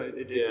 and Yeah.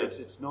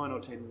 it's $9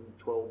 or $10,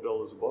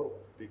 $12 a bottle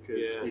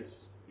because Yeah.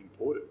 it's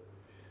imported.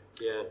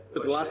 Yeah.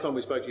 But the last time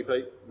we spoke to you,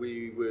 Pete,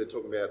 we were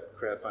talking about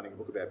crowdfunding a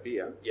book about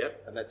beer.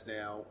 Yep. And that's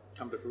now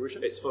come to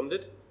fruition. It's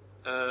funded,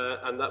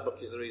 and that book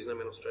is the reason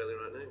I'm in Australia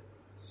right now.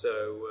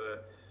 So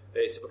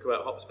it's a book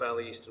about hops,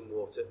 barley, yeast, and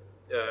water.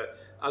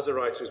 As a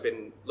writer who's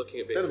been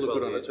looking at beer That'd for look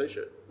 12 good on a years,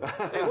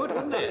 T-shirt. it would,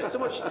 wouldn't it?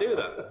 Someone should do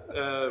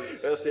that.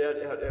 Let's see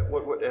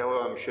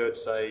how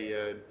shirts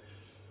say.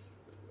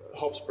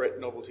 Hops, Brett,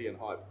 novelty, and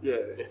hype. Yeah.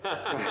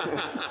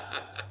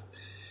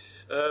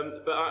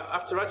 But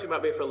after writing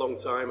about beer for a long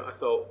time, I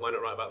thought, why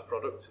not write about the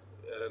product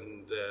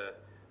and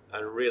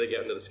really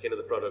get under the skin of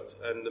the product?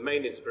 And the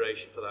main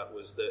inspiration for that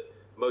was that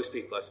most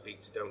people I speak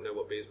to don't know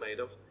what beer is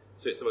made of.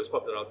 So it's the most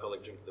popular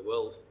alcoholic drink in the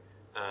world,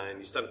 and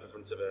you stand up in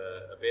front of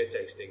a beer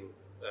tasting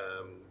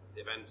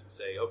event and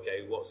say,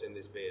 okay, what's in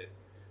this beer?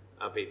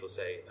 And people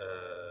say,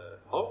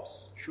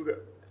 hops. Sugar.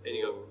 And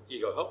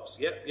you go hops,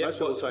 yeah. Most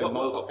people say what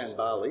malt hops? and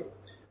barley.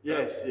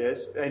 Yes,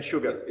 and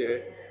sugar. Yeah.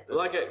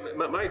 Like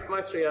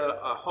my 3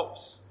 are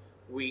hops,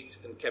 wheat,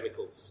 and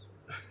chemicals.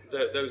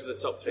 Those are the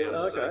top 3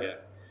 answers I Okay.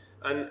 get.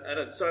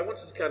 And so I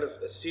wanted to kind of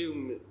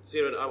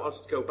I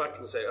wanted to go back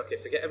and say, okay,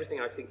 forget everything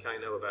I think I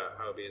know about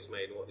how beer is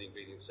made and what the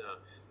ingredients are,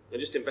 and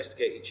just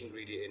investigate each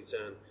ingredient in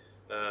turn.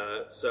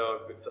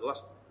 So for the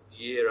last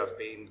year, I've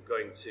been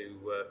going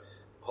to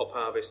hop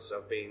harvests,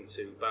 I've been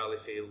to barley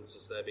fields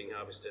as they're being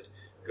harvested,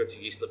 go to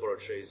yeast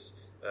laboratories,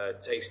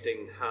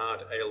 tasting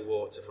hard ale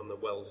water from the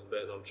wells in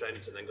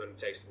Burton-on-Trent, and then going and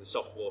tasting the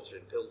soft water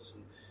in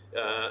Pilsen,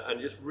 and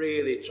just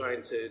really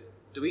trying to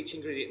do each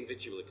ingredient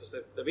individually, because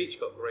they've each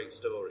got great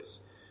stories.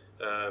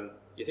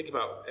 You think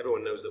about,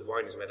 everyone knows that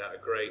wine is made out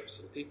of grapes,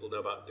 and people know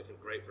about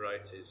different grape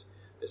varieties.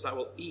 It's like,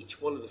 well,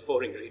 each one of the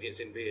 4 ingredients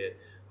in beer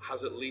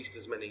has at least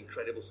as many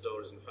incredible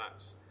stories and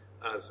facts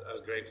as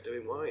grapes do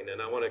in wine,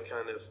 and I want to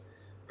kind of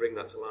bring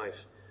that to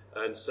life.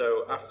 And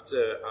so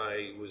after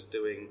I was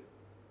doing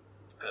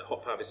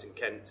hop harvests in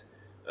Kent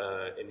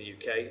in the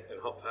UK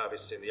and hop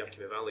harvests in the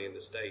Yakima Valley in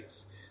the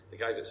States, the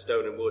guys at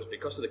Stone and Wood,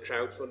 because of the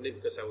crowdfunding,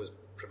 because I was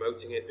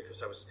promoting it,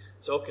 because I was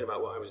talking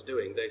about what I was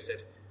doing, they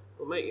said,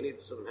 well, mate, you need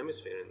the Southern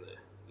Hemisphere in there.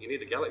 You need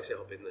the Galaxy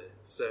hop in there.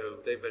 So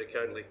they very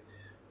kindly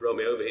brought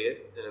me over here,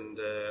 and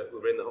we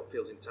were in the hop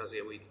fields in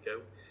Tassie a week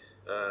ago.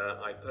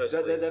 I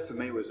personally... That for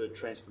me was a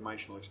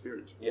transformational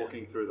experience, Yeah.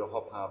 walking through the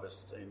hop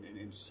harvest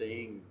and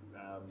seeing...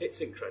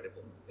 It's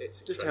incredible. It's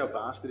Just incredible.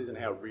 how vast it is and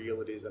how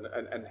real it is,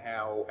 and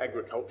how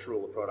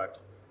agricultural the product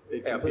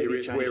it our completely beer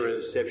is, changed the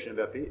whereas perception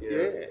about beer.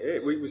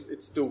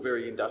 it's still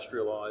very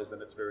industrialised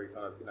and it's very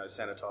kind of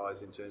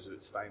sanitised in terms of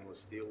its stainless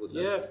steel.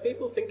 Yeah,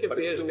 people think of But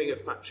beer it's as still- being a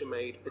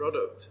factory-made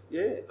product.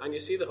 Yeah. And you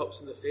see the hops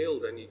in the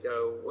field, and you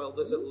go, well,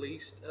 there's at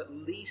least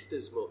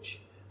as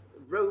much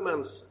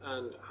romance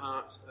and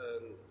heart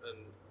and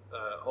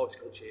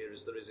horticulture here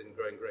as there is in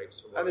growing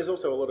grapes. For And there's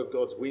also a lot of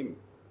God's whim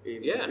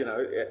in Yeah.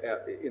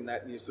 out in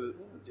that you sort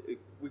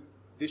of,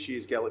 this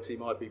year's Galaxy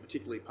might be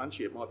particularly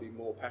punchy. It might be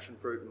more passion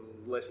fruit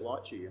and less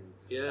lychee, and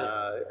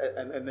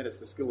and then it's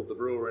the skill of the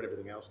brewer and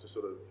everything else to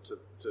sort of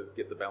to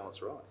get the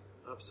balance right.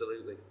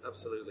 Absolutely,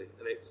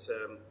 and it's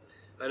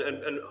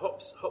and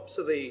hops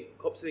are the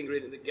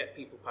ingredient that get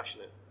people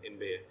passionate in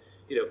beer.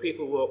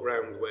 People walk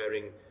around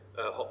wearing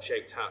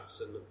hop-shaped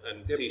hats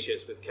and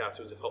t-shirts with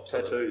cartoons of hops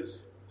on them.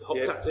 Tattoos. Hop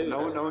tattoos.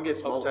 No one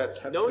gets malt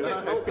tats. No one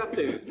gets malt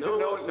tattoos. No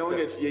one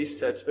gets yeast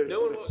tattoos.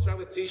 No one walks around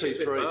with t-shirts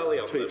with barley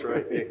on them.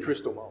 T3,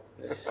 crystal malt.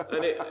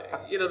 And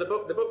the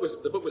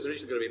book was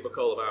originally going to be a book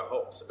all about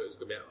hops, but it was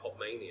going to be about hop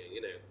mania,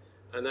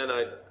 And then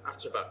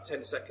after about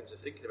 10 seconds of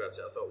thinking about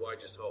it, I thought, why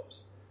just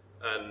hops?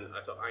 And I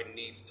thought I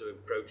need to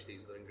approach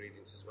these other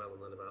ingredients as well and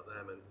learn about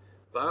them. And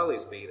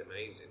barley's been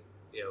amazing.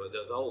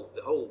 The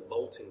whole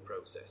malting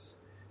process,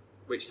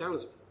 which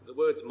sounds, the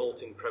words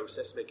malting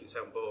process make it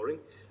sound boring,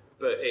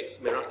 but it's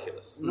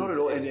miraculous. Not at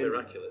all. It's and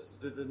miraculous.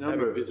 The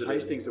number of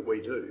tastings that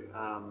we do,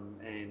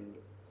 and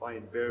I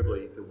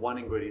invariably, the one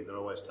ingredient that I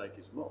always take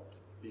is malt,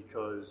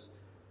 because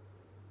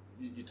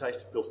you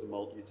taste a Pilsner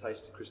malt, you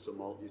taste a crystal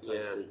malt, you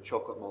taste a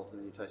chocolate malt, and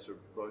then you taste a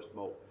roast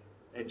malt.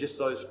 And just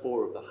those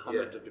four of the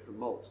hundreds of different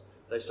malts,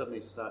 they suddenly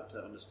start to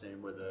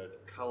understand where the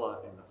colour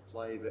and the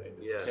flavour and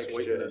the texture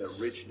sweetness, and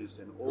the richness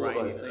and all of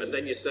those things. And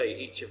then you say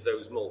each of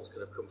those malts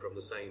could have come from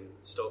the same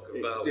stock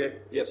of barley.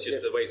 Yeah, It's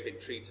just the way it's been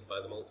treated by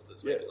the malts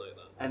that's made it like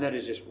that. And that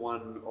is just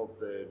one of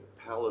the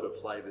palette of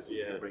flavours that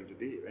you can bring to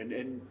beer.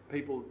 And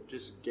people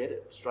just get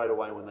it straight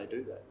away when they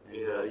do that.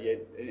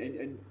 And,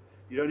 and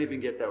you don't even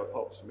get that with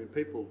hops. I mean,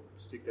 people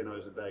stick their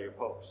nose in a bag of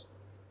hops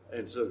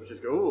and sort of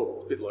just go, oh.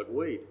 It's a bit like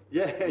weed.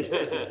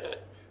 Yeah.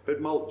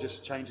 But malt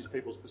just changes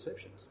people's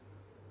perceptions.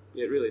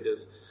 It really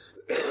does.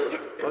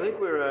 I think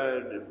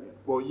we're,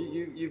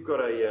 you've got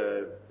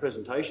a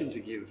presentation to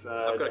give.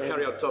 I've got to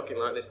carry on talking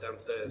like this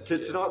downstairs.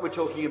 Tonight we're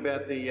talking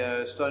about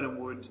the Stone and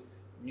Wood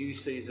New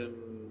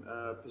Season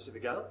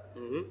Pacific Ale.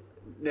 Mm-hmm.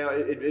 Now,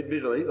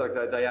 admittedly, like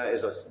they are,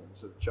 as I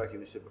sort of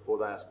jokingly said before,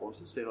 they are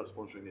sponsors. They're not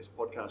sponsoring this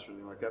podcast or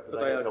anything like that, but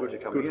they are helped good, you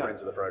coming good up.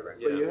 friends of the program.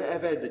 But you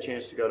have had the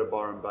chance to go to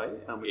Byron Bay,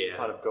 which is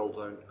part of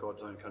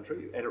God's own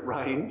country, and it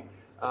rained.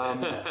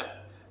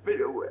 But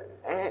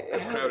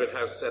as Crowded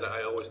House said,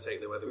 I always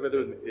take the weather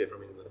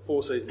from England.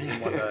 4 seasons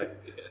in one day.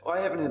 I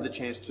haven't had the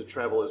chance to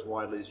travel as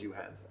widely as you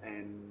have,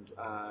 and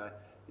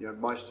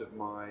most of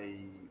my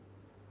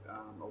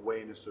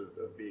awareness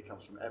of beer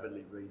comes from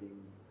avidly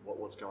reading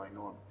what's going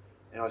on.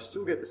 And I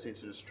still get the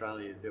sense in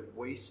Australia that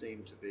we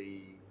seem to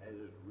be, as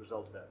a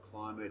result of our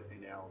climate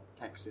and our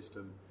tax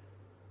system,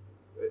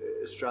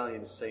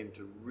 Australians seem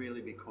to really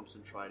be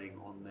concentrating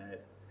on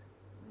that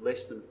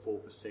less than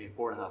 4%,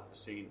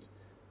 4.5%.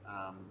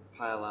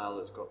 Pale ale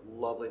that's got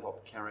lovely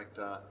hop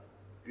character,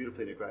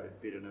 beautifully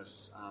integrated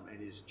bitterness,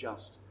 and is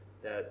just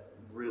that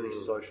really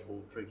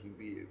sociable drinking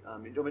beer.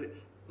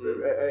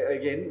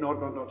 Again,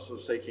 not sort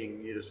of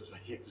seeking you to sort of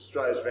say,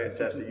 Australia's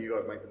fantastic, you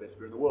guys make the best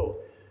beer in the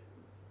world.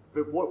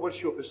 But what's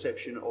your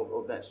perception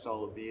of that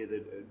style of beer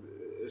that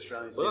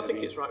Australians? Well, I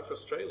think it's right for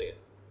Australia.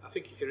 I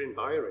think if you're in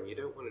Byron, you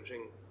don't want to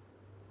drink,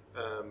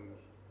 an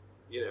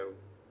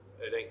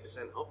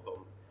 8% hop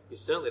bomb. You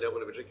certainly don't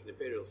want to be drinking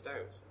imperial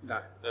stouts.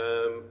 No.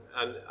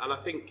 And I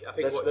think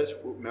that's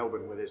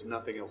Melbourne, where there's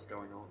nothing else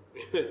going on.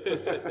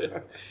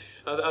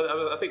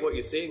 I think what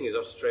you're seeing is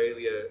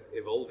Australia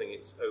evolving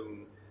its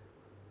own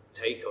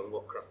take on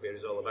what craft beer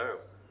is all about,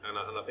 and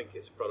I think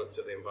it's a product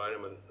of the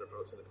environment, a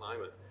product of the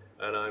climate,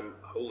 and I'm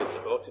wholly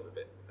supportive of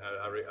it.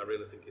 I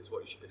really think it's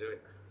what you should be doing,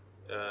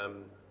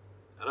 and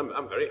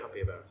I'm very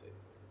happy about it.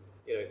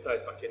 It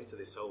ties back into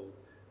this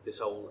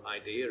whole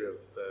idea of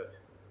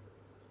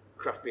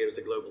craft beer as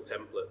a global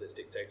template that's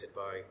dictated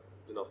by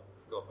the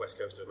northwest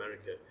coast of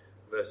America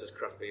versus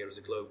craft beer as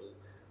a global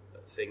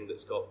thing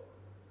that's got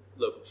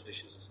local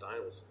traditions and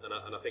styles. And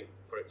I think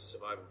for it to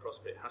survive and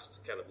prosper, it has to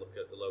kind of look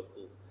at the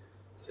local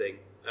thing.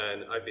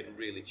 And I've been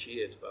really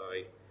cheered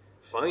by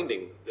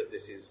finding that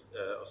this is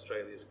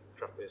Australia's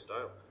craft beer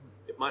style.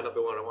 It might not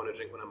be what I want to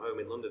drink when I'm home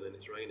in London and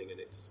it's raining and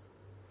it's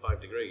 5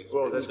 degrees.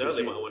 Well, that's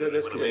certainly what I want to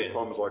drink when I'm here.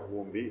 Palms like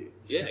warm beer.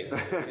 Yeah,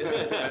 exactly.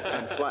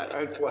 and flat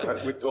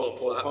with Warm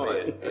flat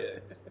pies.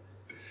 beer,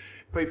 yeah.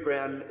 Pete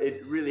Brown,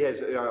 it really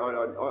has.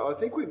 I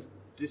think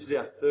this is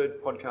our 3rd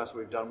podcast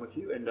we've done with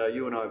you, and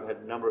you and I have had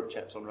a number of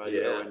chats on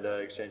radio and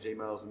exchanged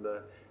emails, and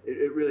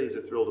it really is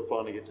a thrill to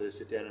finally get to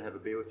sit down and have a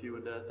beer with you.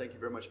 And thank you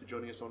very much for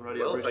joining us on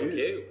Radio Well, Brews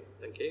News.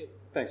 Thank you.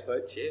 Thanks,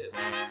 Pete. Cheers.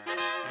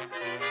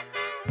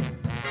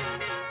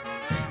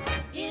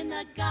 In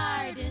a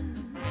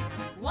garden,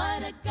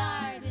 what a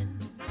garden,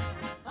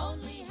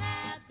 only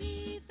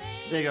happy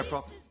faces. There you go,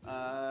 Prof.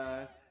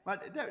 Mate,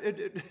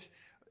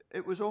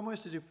 it was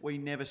almost as if we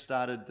never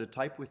started the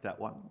tape with that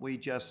one.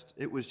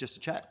 It was just a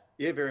chat.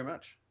 Yeah, very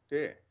much.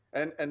 Yeah,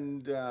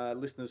 and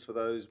listeners, for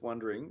those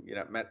wondering,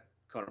 Matt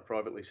kind of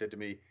privately said to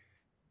me,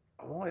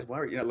 "I'm always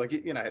worried, like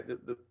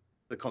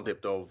the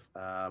concept of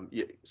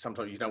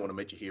sometimes you don't want to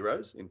meet your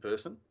heroes in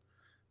person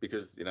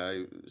because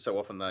so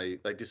often they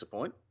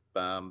disappoint.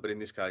 But in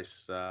this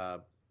case, yeah,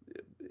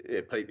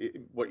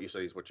 Pete, what you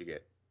see is what you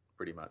get,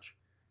 pretty much.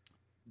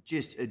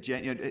 Just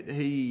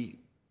he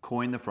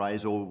coined the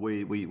phrase, or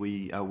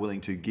we are willing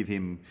to give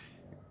him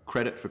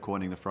credit for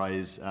coining the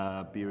phrase.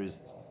 Beer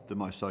is the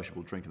most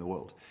sociable drink in the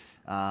world,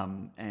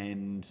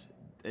 and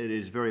it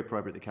is very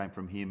appropriate that came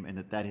from him, and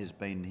that has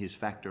been his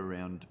factor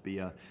around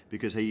beer,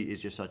 because he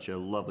is just such a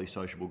lovely,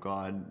 sociable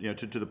guy. And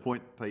to the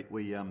point, Pete,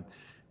 we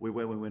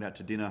went out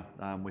to dinner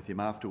with him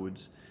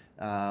afterwards.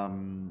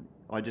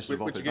 I just sort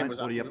of Which offered, again "Mate, was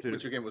what are you up to?"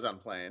 which again was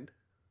unplanned.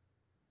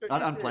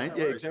 Unplanned, no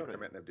yeah, worries. exactly. I'll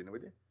come out and have dinner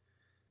with you.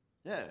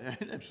 Yeah,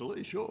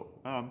 absolutely, sure.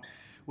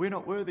 We're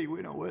not worthy.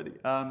 We're not worthy.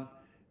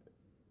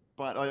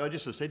 But I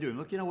just sort of said to him,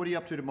 "Look, what are you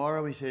up to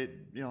tomorrow?" He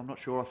said, "I'm not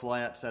sure. I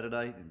fly out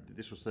Saturday."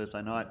 This was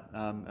Thursday night.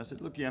 I said,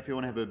 "Look, if you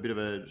want to have a bit of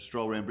a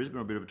stroll around Brisbane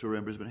or a bit of a tour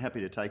around Brisbane,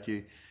 happy to take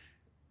you."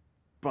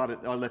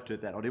 But I left it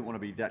at that. I didn't want to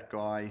be that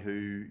guy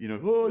who,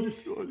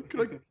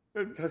 can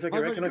Can I take you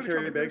around? Can I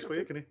carry your bags for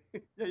you? Can I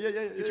Yeah.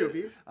 get you a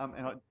beer?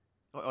 And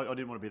I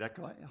didn't want to be that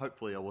guy.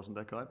 Hopefully, I wasn't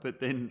that guy. But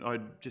then I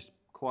just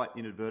quite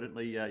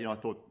inadvertently, I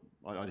thought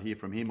I'd hear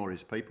from him or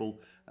his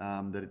people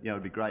that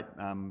it'd be great.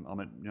 I'm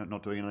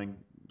not doing anything.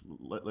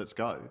 Let's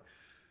go.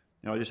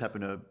 I just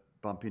happened to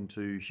bump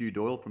into Hugh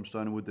Doyle from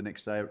Stone and Wood the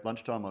next day at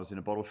lunchtime. I was in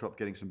a bottle shop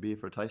getting some beer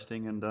for a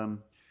tasting, and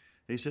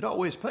he said, "Oh,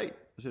 where's Pete?"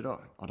 I said,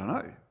 "Oh, I don't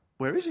know.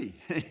 Where is he?"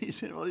 He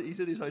said, "Well, he's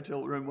at his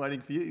hotel room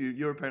waiting for you.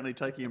 You're apparently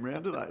taking him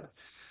round today."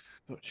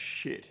 I thought,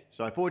 shit.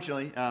 So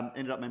fortunately,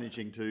 ended up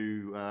managing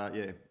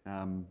to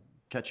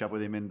catch up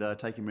with him and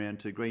take him around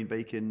to Green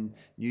Beacon,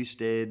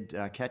 Newstead,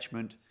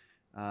 Catchment,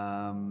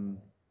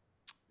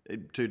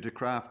 to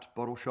Craft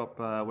Bottle Shop,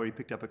 where he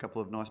picked up a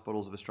couple of nice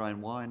bottles of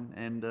Australian wine,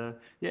 and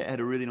had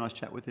a really nice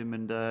chat with him.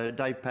 And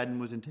Dave Padden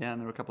was in town.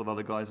 There were a couple of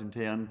other guys in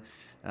town.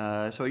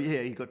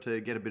 He got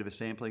to get a bit of a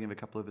sampling of a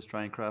couple of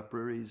Australian craft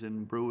breweries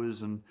and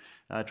brewers, and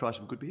try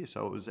some good beer.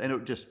 So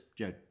it just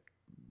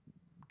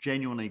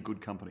genuinely good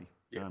company.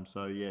 Yeah.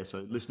 So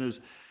listeners,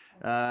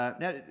 Get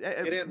out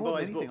and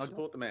buy his book.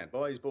 Support the man.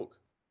 Buy his book.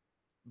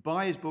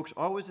 Buy his books.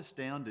 I was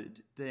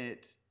astounded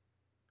that,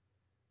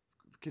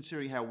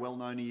 considering how well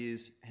known he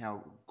is,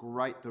 how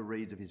great the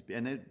reads of his,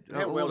 and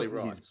How well he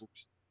writes. his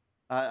books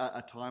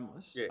are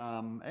timeless.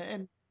 Yeah.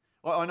 And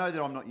I know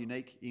that I'm not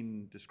unique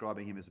in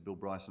describing him as the Bill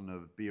Bryson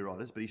of beer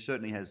writers, but he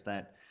certainly has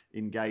that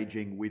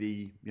engaging,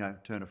 witty,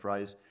 turn of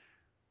phrase.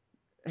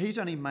 He's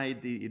only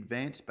made the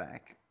advance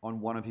back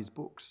on one of his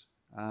books,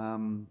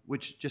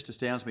 which just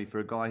astounds me for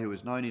a guy who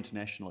is known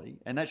internationally,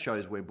 and that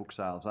shows where book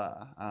sales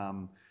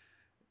are.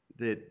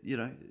 That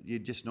you're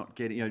just not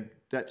getting.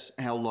 That's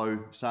how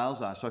low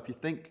sales are. So if you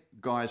think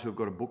guys who have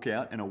got a book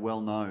out and are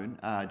well known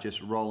are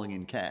just rolling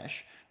in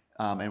cash,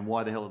 and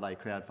why the hell are they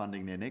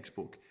crowdfunding their next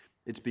book?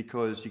 It's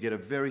because you get a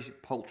very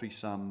paltry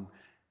sum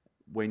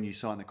when you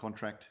sign the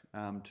contract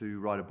to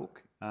write a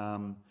book.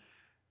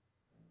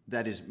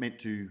 That is meant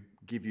to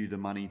give you the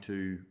money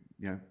to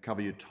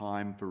cover your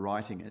time for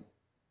writing it,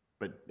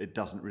 but it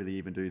doesn't really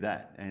even do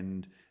that,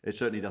 and it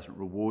certainly doesn't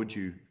reward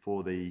you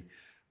for the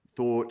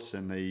thoughts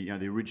and the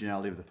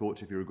originality of the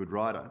thoughts if you're a good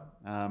writer,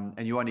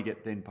 and you only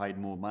get then paid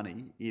more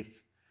money if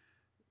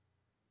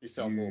You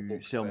sell more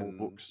books. sell more than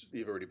books.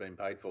 You've already been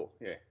paid for.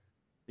 Yeah.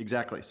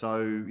 Exactly.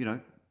 So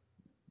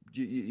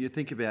you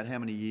think about how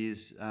many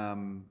years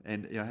and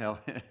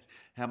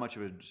how much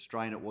of a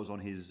strain it was on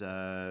his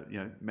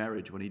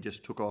marriage when he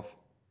just took off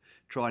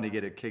trying to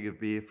get a keg of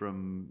beer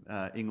from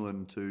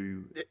England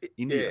to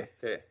India.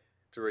 Yeah.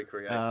 To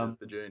recreate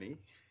the journey.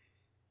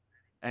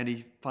 And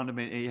he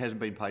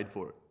hasn't been paid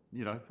for it,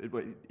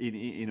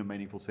 in a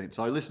meaningful sense.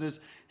 So listeners,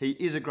 he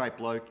is a great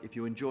bloke. If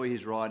you enjoy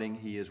his writing,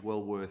 he is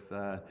well worth,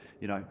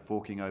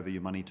 forking over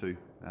your money to,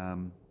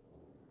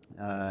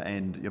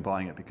 and you're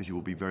buying it because you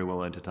will be very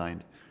well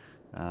entertained.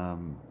 But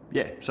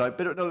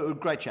a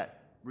great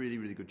chat. Really,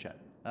 really good chat.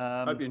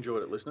 Hope you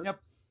enjoyed it, listeners. Yep.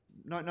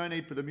 No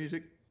need for the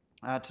music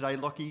today,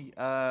 Lockie.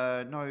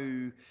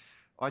 No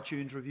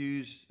iTunes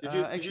reviews.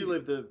 Did you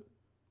leave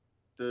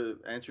the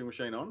answering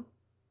machine on?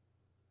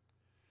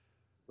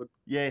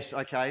 Yes,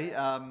 okay.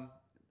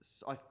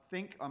 I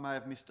think I may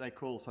have missed a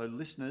call. So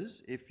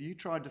listeners, if you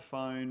tried to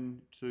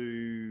phone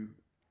to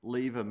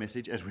leave a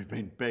message, as we've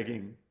been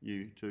begging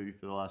you to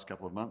for the last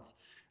couple of months,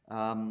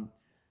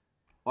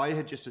 I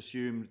had just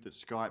assumed that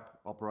Skype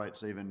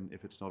operates even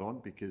if it's not on,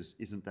 because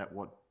isn't that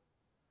what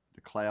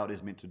the cloud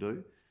is meant to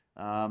do?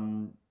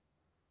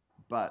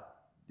 But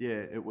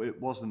yeah,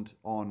 it wasn't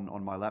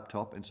on my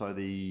laptop, and so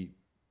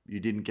you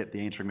didn't get the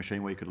answering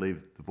machine where you could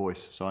leave the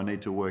voice. So I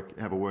need to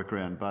have a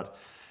workaround, but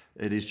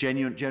it is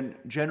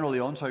generally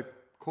on. So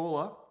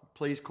caller,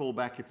 please call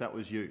back if that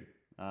was you.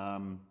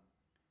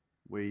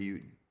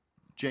 We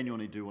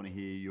genuinely do want to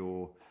hear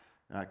your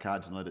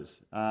cards and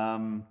letters.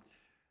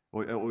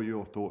 or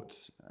your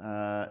thoughts.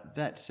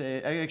 That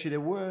said, actually, there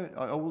were.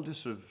 I will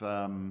just sort of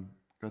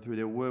go through.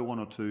 There were one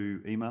or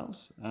two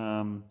emails.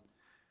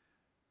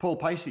 Paul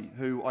Pacey,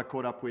 who I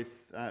caught up with,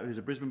 who's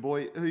a Brisbane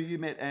boy, who you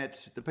met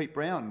at the Pete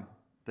Brown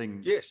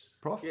thing. Yes,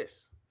 Prof.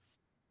 Yes.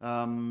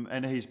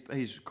 And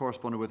he's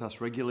corresponded with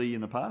us regularly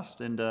in the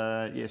past, and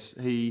yes,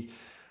 he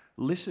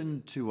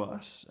listened to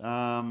us.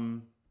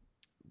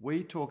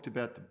 We talked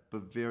about the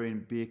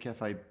Bavarian Beer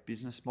Cafe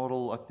business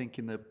model, I think,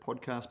 in the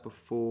podcast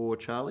before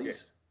Charlie's.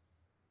 Yes.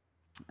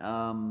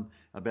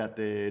 About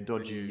their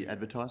dodgy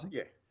advertising.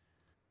 Yeah.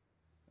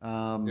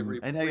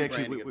 And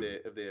actually,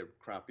 of their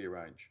craft beer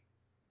range.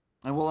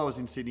 and while I was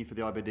in Sydney for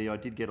the IBD, I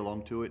did get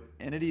along to it,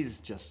 and it is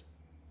just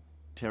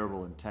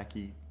terrible and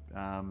tacky.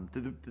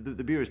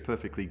 The beer is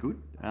perfectly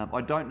good.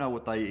 I don't know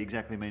what they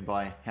exactly mean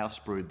by house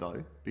brewed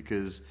though,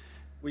 because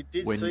We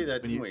did see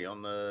that, didn't we,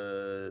 on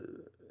the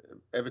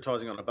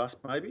advertising on a bus,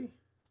 maybe,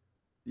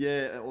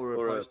 yeah, or a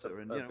or poster,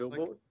 and a you know, like,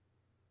 billboard.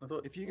 I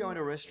thought if you go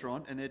into a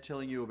restaurant and they're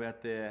telling you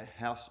about their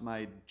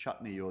house-made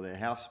chutney or their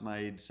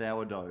house-made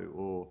sourdough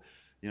or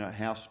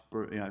house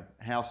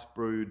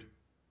brewed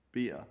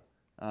beer,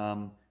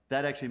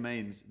 that actually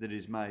means that it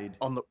is made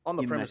on the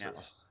in premises. the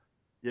house.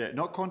 Yeah,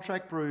 not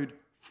contract brewed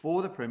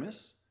for the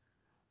premise.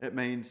 It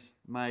means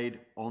made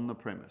on the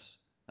premise.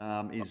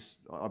 Is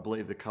I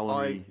believe the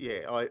culinary.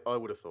 I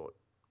would have thought.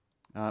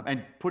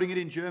 And putting it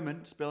in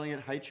German, spelling it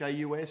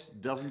Haus,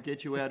 doesn't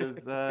get you out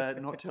of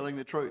not telling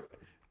the truth.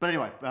 But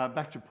anyway,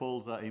 back to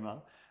Paul's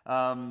email.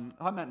 Hi,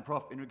 Matt and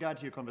Prof. In regard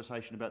to your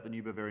conversation about the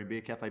new Bavarian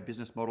Beer Cafe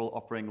business model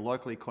offering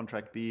locally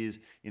contract beers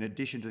in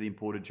addition to the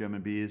imported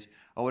German beers,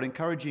 I would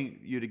encourage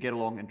you to get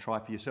along and try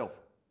for yourself,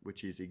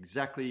 which is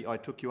exactly, I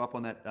took you up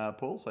on that,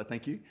 Paul, so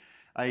thank you.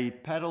 A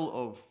paddle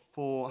of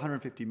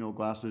 450ml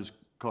glasses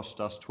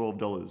cost us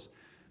 $12.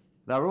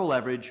 They were all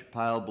average,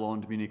 pale,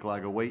 blonde Munich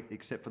lager wheat,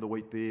 except for the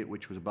wheat beer,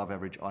 which was above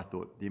average, I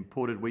thought. The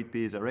imported wheat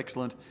beers are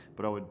excellent,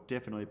 but I would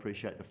definitely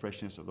appreciate the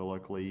freshness of the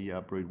locally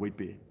brewed wheat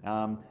beer.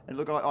 And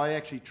look, I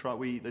actually tried,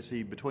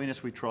 between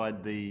us, we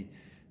tried the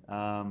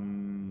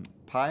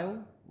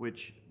pale,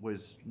 which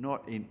was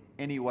not in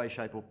any way,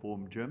 shape or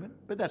form German,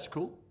 but that's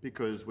cool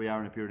because we are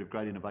in a period of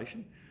great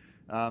innovation.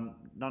 None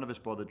of us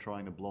bothered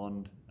trying the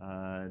blonde.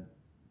 I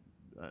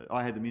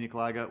had the Munich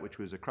lager, which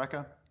was a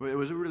cracker. It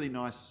was a really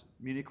nice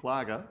Munich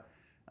lager.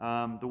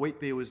 The wheat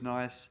beer was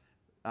nice.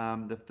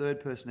 The third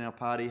person in our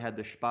party had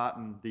the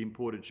Spaten, the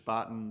imported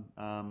Spaten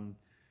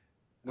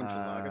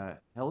Munchenlager.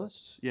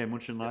 Helles. Yeah,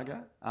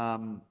 Munchenlager.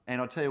 And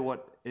I'll tell you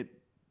what,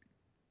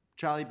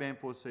 Charlie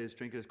Bamforth says,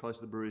 drink it as close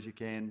to the brew as you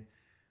can.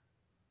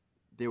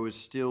 There was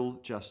still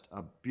just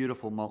a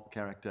beautiful malt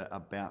character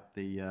about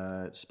the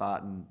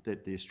Spaten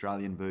that the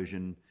Australian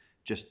version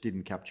just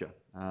didn't capture.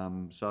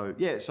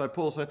 So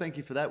Paul, so thank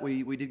you for that.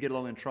 We did get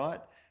along and try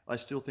it. I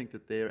still think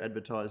that their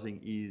advertising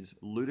is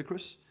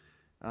ludicrous.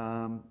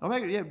 I'm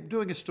actually,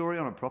 doing a story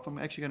on it, Prof. I'm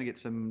actually going to get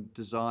some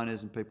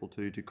designers and people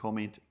to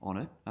comment on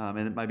it,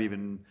 and maybe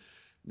even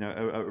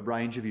a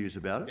range of views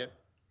about it.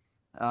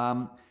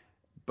 Yep.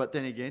 But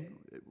then again,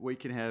 we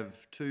can have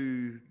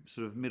two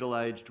sort of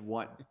middle-aged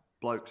white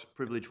blokes,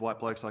 privileged white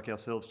blokes like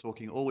ourselves,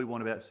 talking all we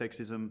want about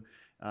sexism,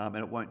 and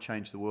it won't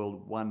change the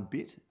world one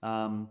bit.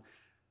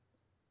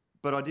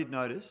 But I did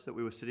notice that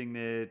we were sitting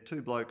there,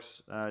 two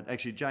blokes,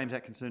 actually James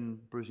Atkinson,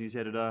 Brews News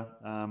editor,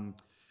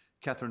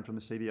 Catherine from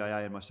the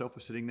CBIA and myself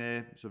were sitting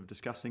there sort of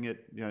discussing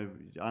it,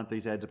 aren't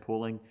these ads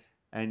appalling?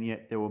 And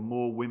yet there were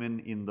more women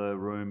in the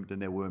room than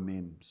there were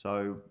men.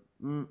 So,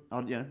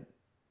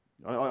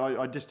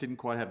 I just didn't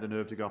quite have the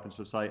nerve to go up and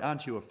sort of say,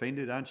 aren't you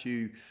offended? Aren't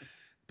you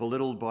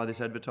belittled by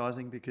this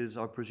advertising? Because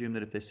I presume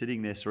that if they're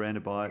sitting there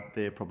surrounded by it,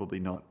 they're probably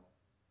not.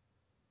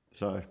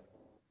 So,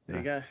 There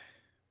you go.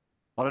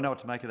 I don't know what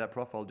to make of that,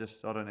 Prof. I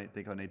don't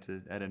think I need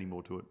to add any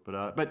more to it.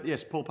 But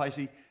yes, Paul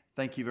Pacey,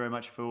 thank you very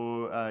much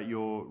for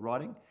your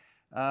writing.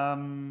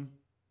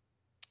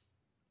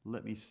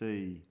 Let me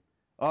see.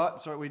 Oh,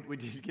 sorry, we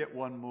did get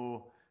one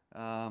more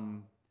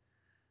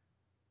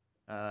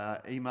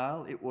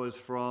email. It was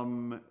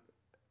from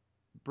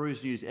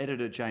Brews News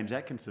editor James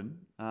Atkinson.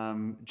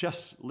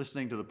 Just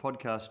listening to the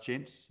podcast,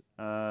 gents.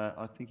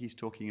 I think he's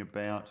talking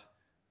about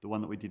the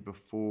one that we did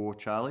before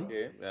Charlie.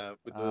 Yeah,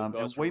 with the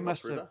guys we from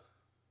must Cross River. have.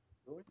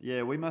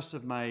 Yeah, we must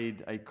have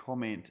made a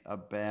comment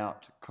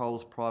about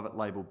Coles private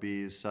label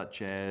beers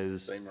such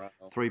as Steamrail.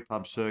 Three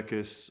Pub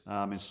Circus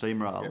and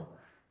Steamrail, Yep.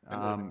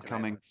 And Urban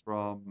coming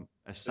from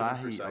Asahi,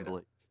 I Crusader.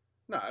 believe.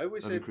 No,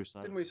 we said,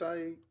 Crusader. didn't we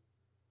say?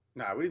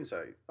 No, we didn't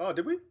say. Oh,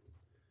 did we?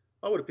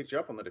 I would have picked you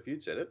up on that if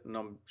you'd said it, and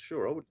I'm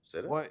sure I would have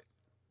said it. Why?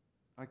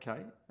 Okay.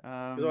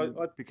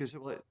 Because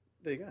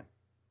There you go.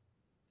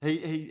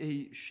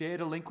 he shared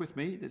a link with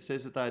me that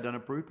says that they had done a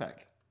brew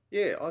pack.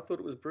 Yeah, I thought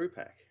it was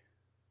Brewpack.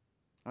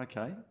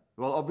 Okay.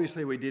 Well,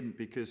 obviously we didn't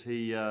because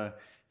he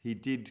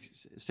did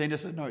send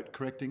us a note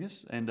correcting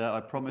us, and I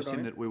promised Good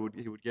on him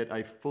that he would get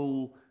a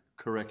full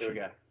correction.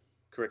 There we go.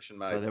 Correction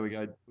made. So there we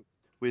go.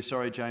 We're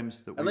sorry,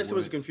 James, that Unless there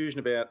was a weren't- confusion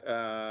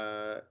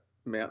about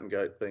Mountain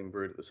Goat being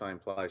brewed at the same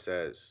place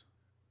as.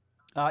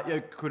 Yeah,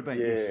 it could have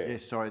been. Yes, Yeah,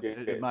 yes. Sorry, yeah.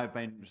 it may have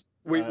been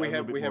We, a we little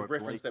have bit we more have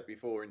referenced oblique. that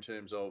before in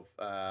terms of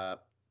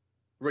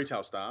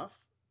retail staff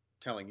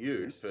telling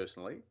you Yes.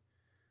 personally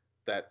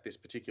that this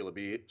particular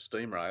beer,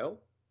 Steam Rail,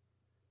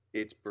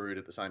 it's brewed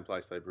at the same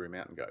place they brew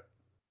Mountain Goat.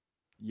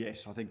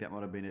 Yes, I think that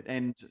might have been it.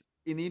 And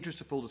in the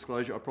interest of full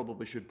disclosure, I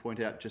probably should point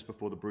out just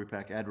before the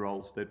Brewpack ad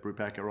rolls that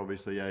Brewpack are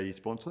obviously a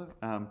sponsor.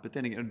 But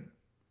then again,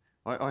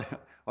 I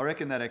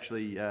reckon that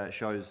actually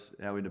shows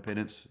our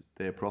independence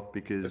there, Prof, If that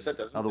because doesn't,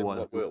 then otherwise,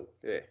 what will?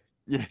 Yeah.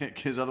 yeah,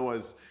 because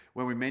otherwise,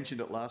 when we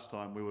mentioned it last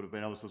time, we would have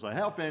been able to say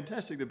how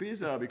fantastic the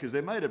beers are because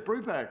they're made at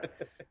Brewpack.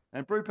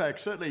 And Brewpack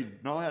certainly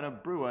know how to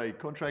brew a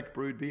contract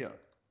brewed beer.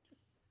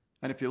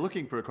 And if you're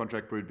looking for a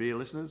contract brewed beer,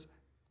 listeners,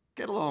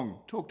 get along,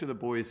 talk to the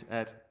boys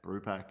at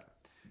Brewpack.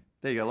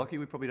 There you go, Lockie.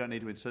 We probably don't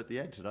need to insert the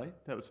ad today.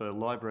 That was a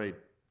live read.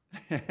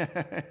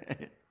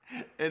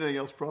 Anything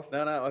else, Prof?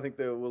 No, I think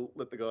we'll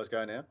let the guys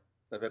go now.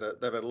 They've had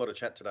a lot of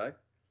chat today.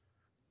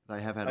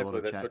 They have had a lot Hopefully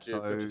of that's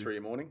chat. got you through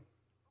your morning.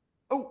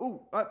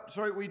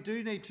 Sorry. We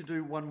do need to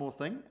do one more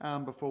thing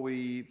before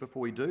we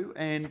do.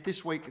 And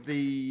this week,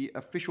 the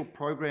official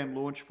program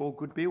launch for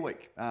Good Beer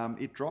Week.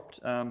 It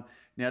dropped. Now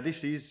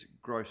this is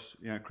gross,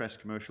 crass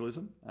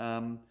commercialism.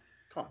 Kind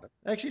of.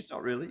 Actually, it's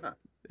not really. No.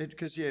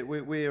 Because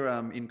we're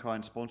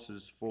in-kind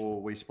sponsors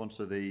we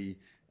sponsor the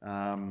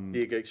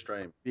Beer Geek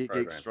Stream. Beer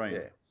program. Geek Stream.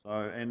 Yeah. So,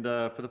 and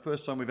for the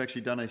first time, we've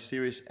actually done a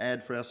serious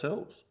ad for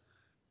ourselves.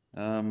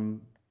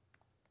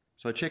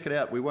 So check it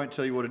out. We won't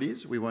tell you what it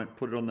is. We won't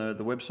put it on the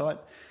website.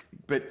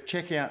 But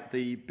check out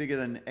the Bigger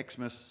Than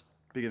Xmas,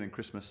 Bigger Than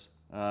Christmas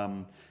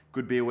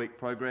Good Beer Week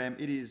program.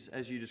 It is,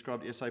 as you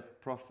described,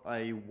 Prof,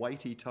 a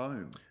weighty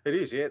tome. It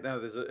is, yeah. No,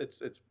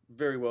 it's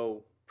very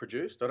well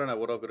produced. I don't know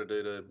what I've got to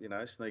do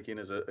to sneak in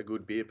as a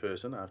good beer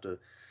person after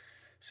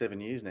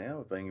 7 years now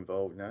of being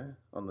involved,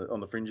 on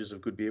the fringes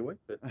of Good Beer Week.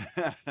 But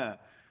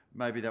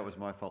Maybe that was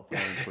my fault for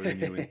not including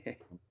you in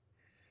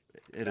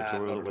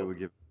editorial that we were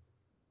given.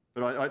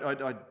 But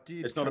I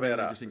did. It's not about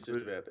us. It's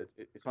just about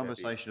it's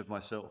conversation of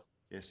myself.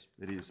 Yes,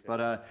 it is. Yeah.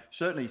 But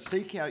certainly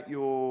seek out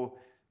your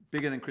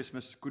Bigger Than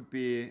Christmas Good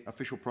Beer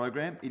official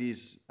program. It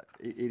is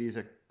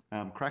a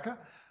cracker.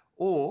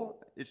 Or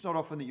it's not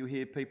often that you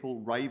hear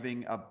people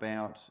raving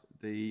about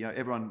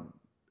everyone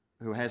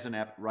who has an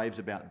app raves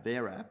about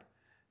their app.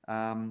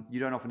 You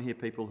don't often hear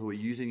people who are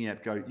using the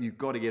app go, "You've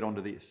got to get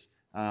onto this."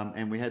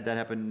 And we had that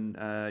happen.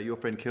 Your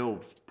friend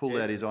Kelv pulled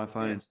out his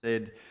iPhone and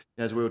said,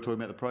 as we were talking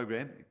about the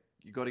program,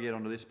 "You've got to get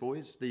onto this,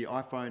 boys." The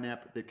iPhone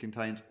app that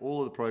contains all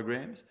of the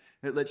programs,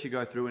 it lets you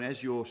go through, and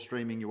as you're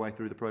streaming your way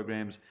through the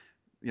programs,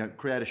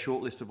 create a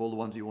short list of all the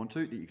ones you want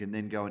to that you can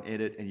then go and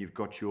edit, and you've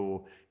got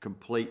your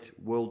complete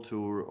world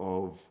tour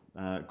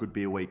of Good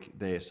Beer Week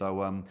there.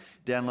 So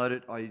download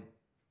it. I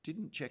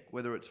didn't check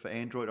whether it's for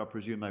Android. I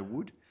presume they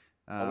would,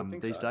 I would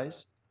think these so.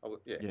 days.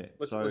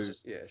 Let's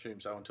just assume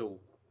so until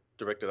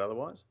directed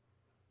otherwise.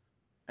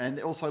 And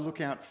also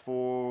look out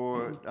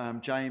for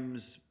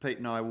James, Pete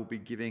and I will be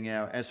giving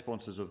as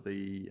sponsors of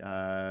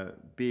the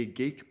Beer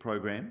Geek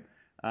program,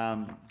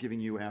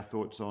 giving you our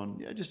thoughts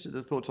on, just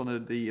the thoughts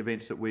on the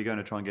events that we're going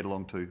to try and get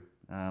along to,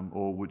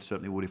 or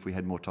certainly would if we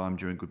had more time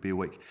during Good Beer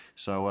Week.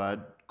 So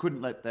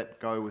couldn't let that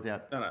go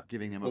without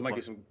giving them We'll make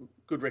you some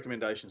good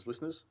recommendations,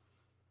 listeners.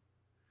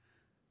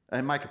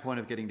 And make a point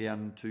of getting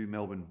down to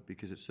Melbourne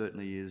because it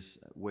certainly is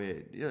where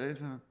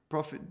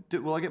profit.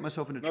 Will I get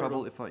myself into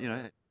trouble if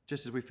I,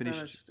 just as we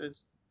finished,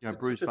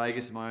 Bruce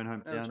Vegas in my own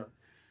hometown. Right.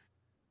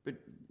 But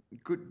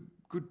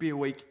Good Beer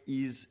Week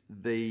is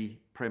the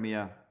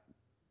premier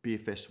beer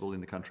festival in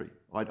the country.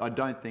 I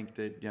don't think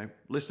that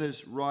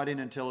listeners write in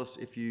and tell us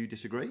if you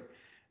disagree.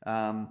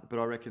 But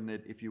I reckon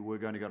that if you were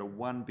going to go to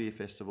one beer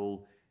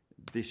festival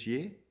this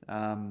year,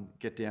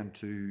 get down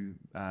to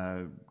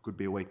Good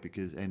Beer Week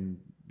and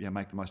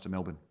make the most of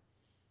Melbourne.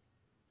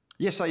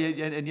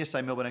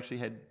 Yesterday Melbourne actually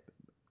had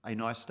a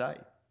nice day.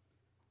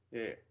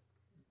 Yeah.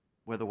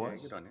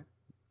 Weather-wise. Yeah, good on you.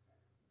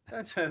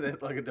 Don't say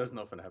that like it doesn't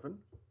often happen.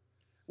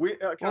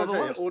 I tell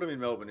you, autumn in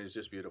Melbourne is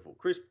just beautiful.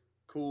 Crisp,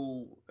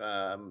 cool,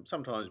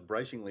 sometimes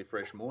bracingly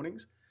fresh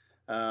mornings.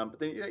 But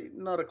then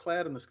not a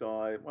cloud in the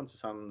sky. Once the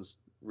sun's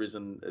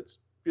risen, it's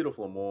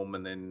beautiful and warm.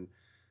 And then,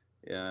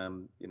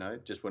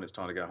 just when it's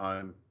time to go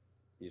home,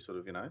 you sort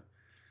of,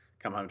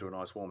 come home to a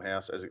nice warm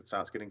house as it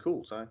starts getting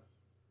cool. So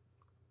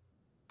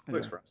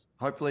works for us.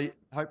 Hopefully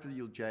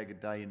you'll jag a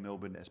day in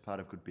Melbourne as part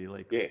of Good Beer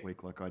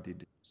Week like I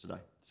did yesterday.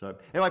 So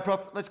anyway,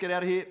 Prof, let's get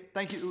out of here.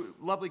 Thank you.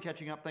 Lovely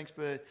catching up. Thanks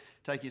for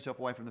taking yourself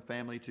away from the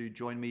family to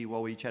join me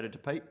while we chatted to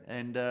Pete,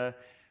 and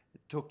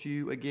talk to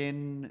you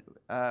again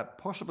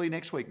possibly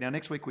next week. Now,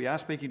 next week we are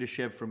speaking to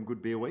Chev from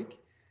Good Beer Week,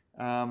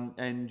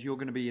 and you're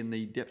going to be in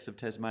the depths of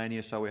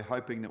Tasmania, so we're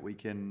hoping that we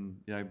can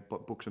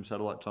book some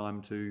satellite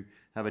time to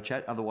have a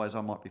chat. Otherwise,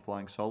 I might be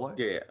flying solo.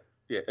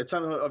 Yeah, it's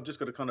something I've just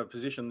got to kind of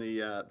position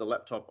the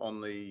laptop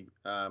on the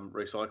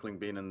recycling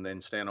bin and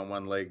then stand on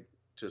one leg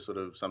to sort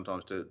of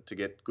sometimes to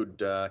get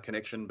good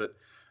connection. But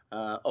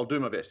I'll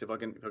do my best if I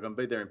can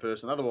be there in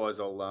person.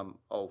 Otherwise,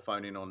 I'll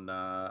phone in on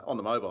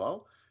the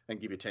mobile and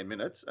give you 10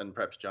 minutes, and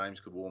perhaps James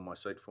could warm my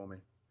seat for me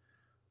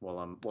while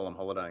I'm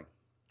holidaying.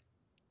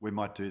 we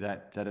might do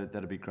that.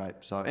 That'd be great.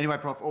 So anyway,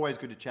 Prof, always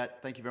good to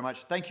chat. Thank you very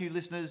much. Thank you,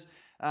 listeners.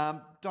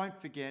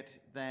 Don't forget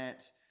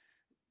that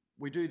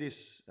we do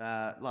this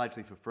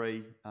largely for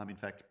free. In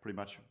fact, pretty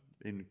much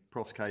in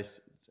Prof's case,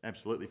 it's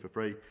absolutely for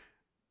free.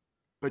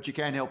 But you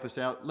can help us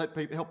out.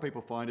 Help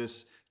people find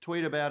us.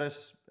 Tweet about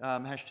us.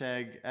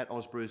 Hashtag at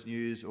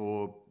 @AusBrewsNews,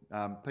 or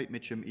Pete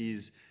Mitchum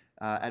is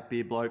at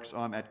Beer Blokes.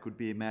 I'm at Good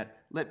Beer Matt.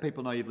 Let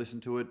people know you've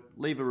listened to it.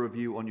 Leave a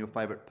review on your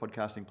favourite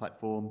podcasting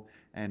platform,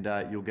 and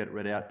you'll get it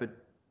read out. But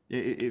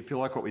if you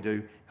like what we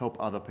do, help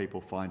other people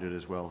find it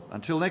as well.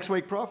 Until next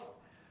week, Prof.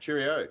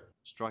 Cheerio.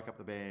 Strike up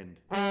the band.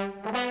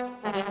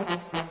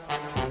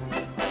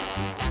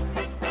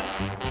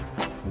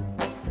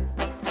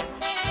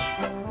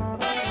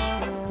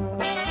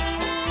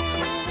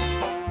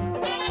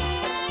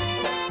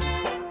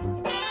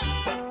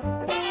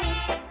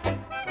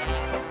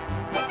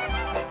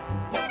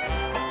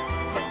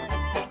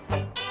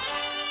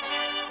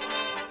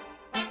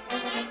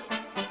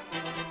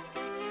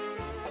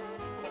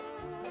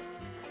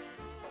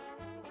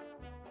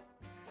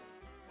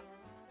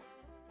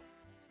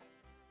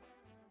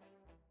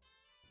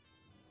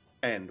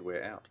 And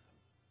we're out.